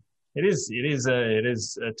ocean. It is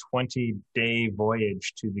a 20-day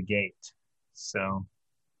voyage to the gate. So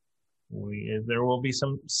there will be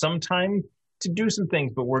some time to do some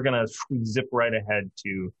things, but we're gonna zip right ahead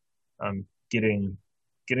to getting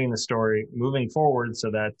the story moving forward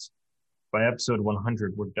so that by episode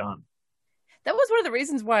 100 we're done. That was one of the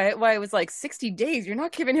reasons why it was like 60 days. You're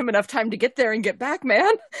not giving him enough time to get there and get back,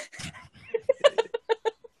 man.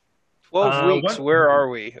 12 weeks. Where are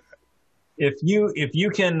we? If you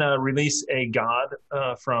can release a god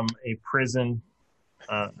from a prison,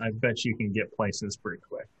 I bet you can get places pretty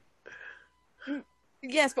quick.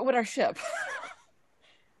 Yes, but with our ship.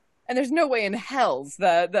 And there's no way in hells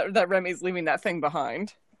that Remy's leaving that thing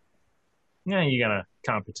behind. Yeah, you got a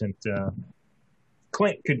competent...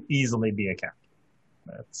 Clint could easily be a captain.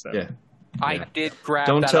 That's, yeah. I did grab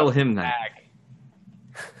Don't that tell other him that.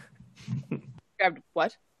 bag. Grabbed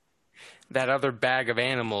what? That other bag of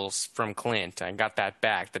animals from Clint. I got that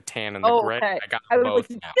back, the tan and the gray. Okay. I got I was both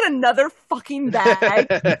like, now. get another fucking bag.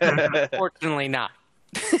 Unfortunately not.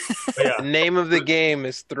 The name of the game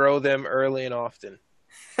is throw them early and often.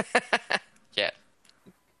 Yeah.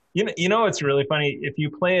 You know it's really funny? If you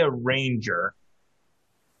play a ranger,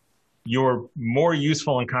 you're more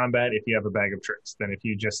useful in combat if you have a bag of tricks than if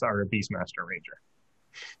you just are a Beastmaster Ranger.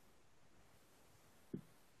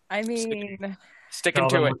 I mean... Sticking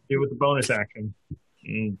to it. Do with the bonus action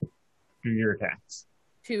and do your attacks.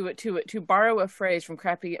 To borrow a phrase from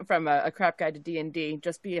a crap guide to D&D,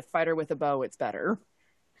 just be a fighter with a bow, it's better.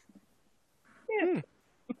 Yeah.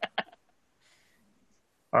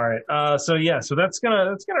 All right. So that's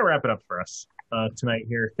gonna wrap it up for us tonight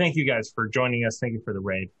here. Thank you guys for joining us. Thank you for the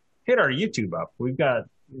raid. Hit our YouTube up. We've got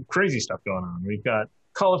crazy stuff going on. We've got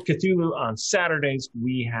Call of Cthulhu on Saturdays.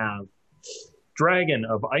 We have Dragon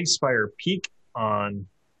of Icespire Peak on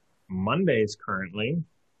Mondays currently.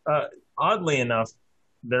 Oddly enough,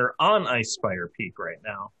 they're on Icespire Peak right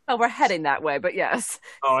now. Oh, we're heading that way, but yes.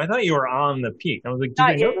 Oh, I thought you were on the peak. I was like, did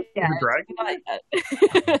they know that Dragon? Not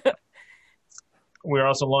yet. We're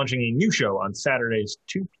also launching a new show on Saturdays,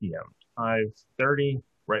 2 p.m., 5:30,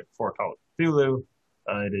 right before Call of Cthulhu.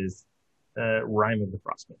 It is Rime of the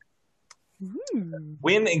Frostmaker.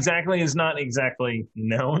 When exactly is not exactly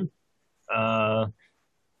known.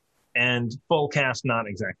 And full cast not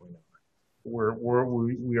exactly known.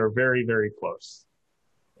 We are very, very close.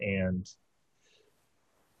 And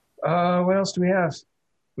what else do we have?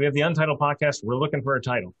 We have the Untitled Podcast. We're looking for a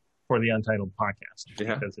title for the Untitled Podcast.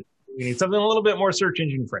 Yeah. Because we need something a little bit more search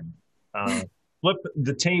engine friendly. Flip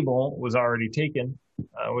the Table was already taken.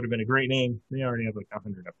 Would have been a great name. They already have like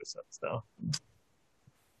 100 episodes, though.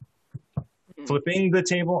 Flipping the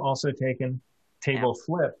Table also taken. Table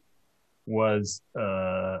Flip was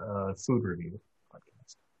a food review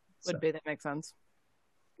podcast. Would be, that makes sense.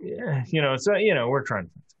 Yeah, we're trying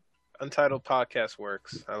to. Untitled Podcast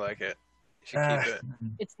works. I like it. You should keep it.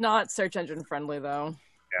 It's not search engine friendly though.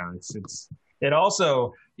 Yeah, it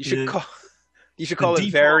also you should call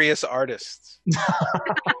it Various Artists.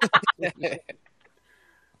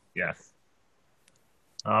 Yes.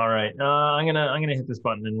 All right. I'm gonna hit this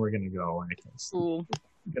button and we're gonna go. Cool. It's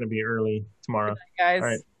gonna be early tomorrow. Guys. All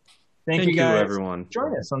right. Thank you, guys. everyone.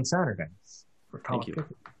 Join us on Saturdays. Thank you.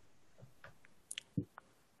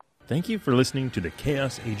 Thank you for listening to the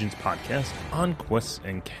Chaos Agents podcast on Quests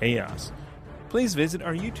and Chaos. Please visit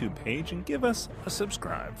our YouTube page and give us a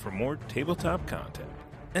subscribe for more tabletop content.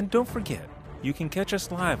 And don't forget, you can catch us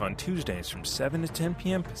live on Tuesdays from 7 to 10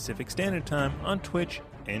 p.m. Pacific Standard Time on Twitch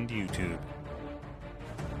and YouTube.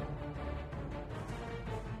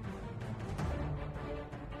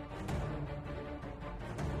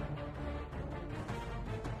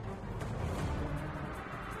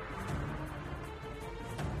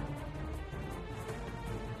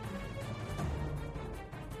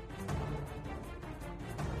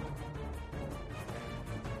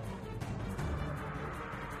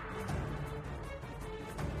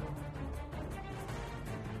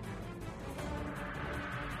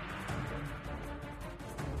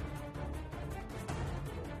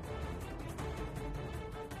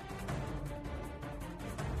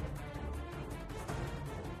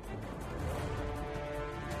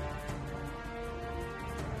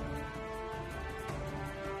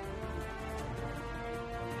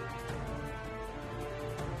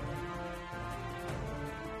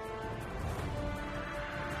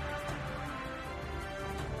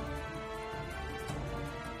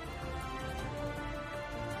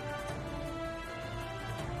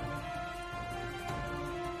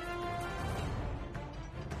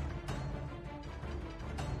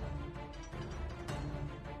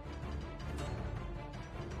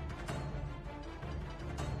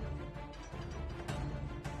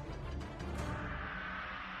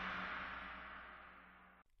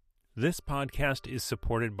 this podcast is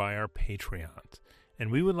supported by our Patreons, and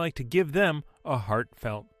we would like to give them a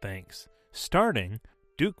heartfelt thanks, starting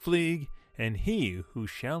Duke Fleeg and He Who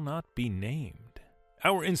Shall Not Be Named.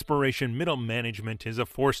 Our inspiration middle management is a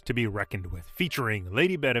force to be reckoned with, featuring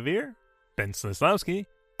Lady Bedivere, Ben Slislawski,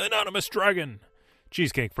 Anonymous Dragon,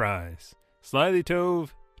 Cheesecake Fries, Slyly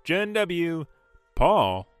Tove, Jen W.,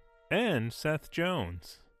 Paul, and Seth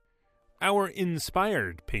Jones. Our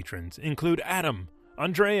inspired patrons include Adam,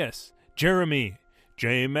 Andreas, Jeremy,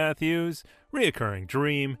 Jay Matthews, Reoccurring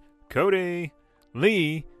Dream, Cody,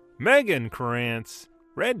 Lee, Megan Krantz,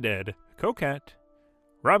 Red Dead, Coquette,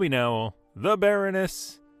 Robbie Nowell, The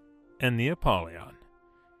Baroness, and the Apollyon.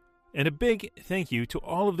 And a big thank you to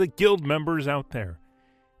all of the guild members out there.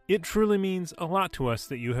 It truly means a lot to us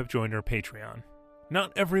that you have joined our Patreon.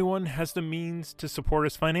 Not everyone has the means to support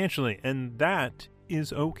us financially, and that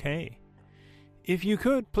is okay. If you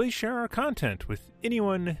could, please share our content with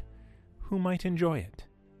anyone who might enjoy it.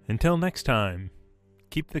 Until next time,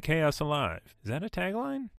 keep the chaos alive. Is that a tagline?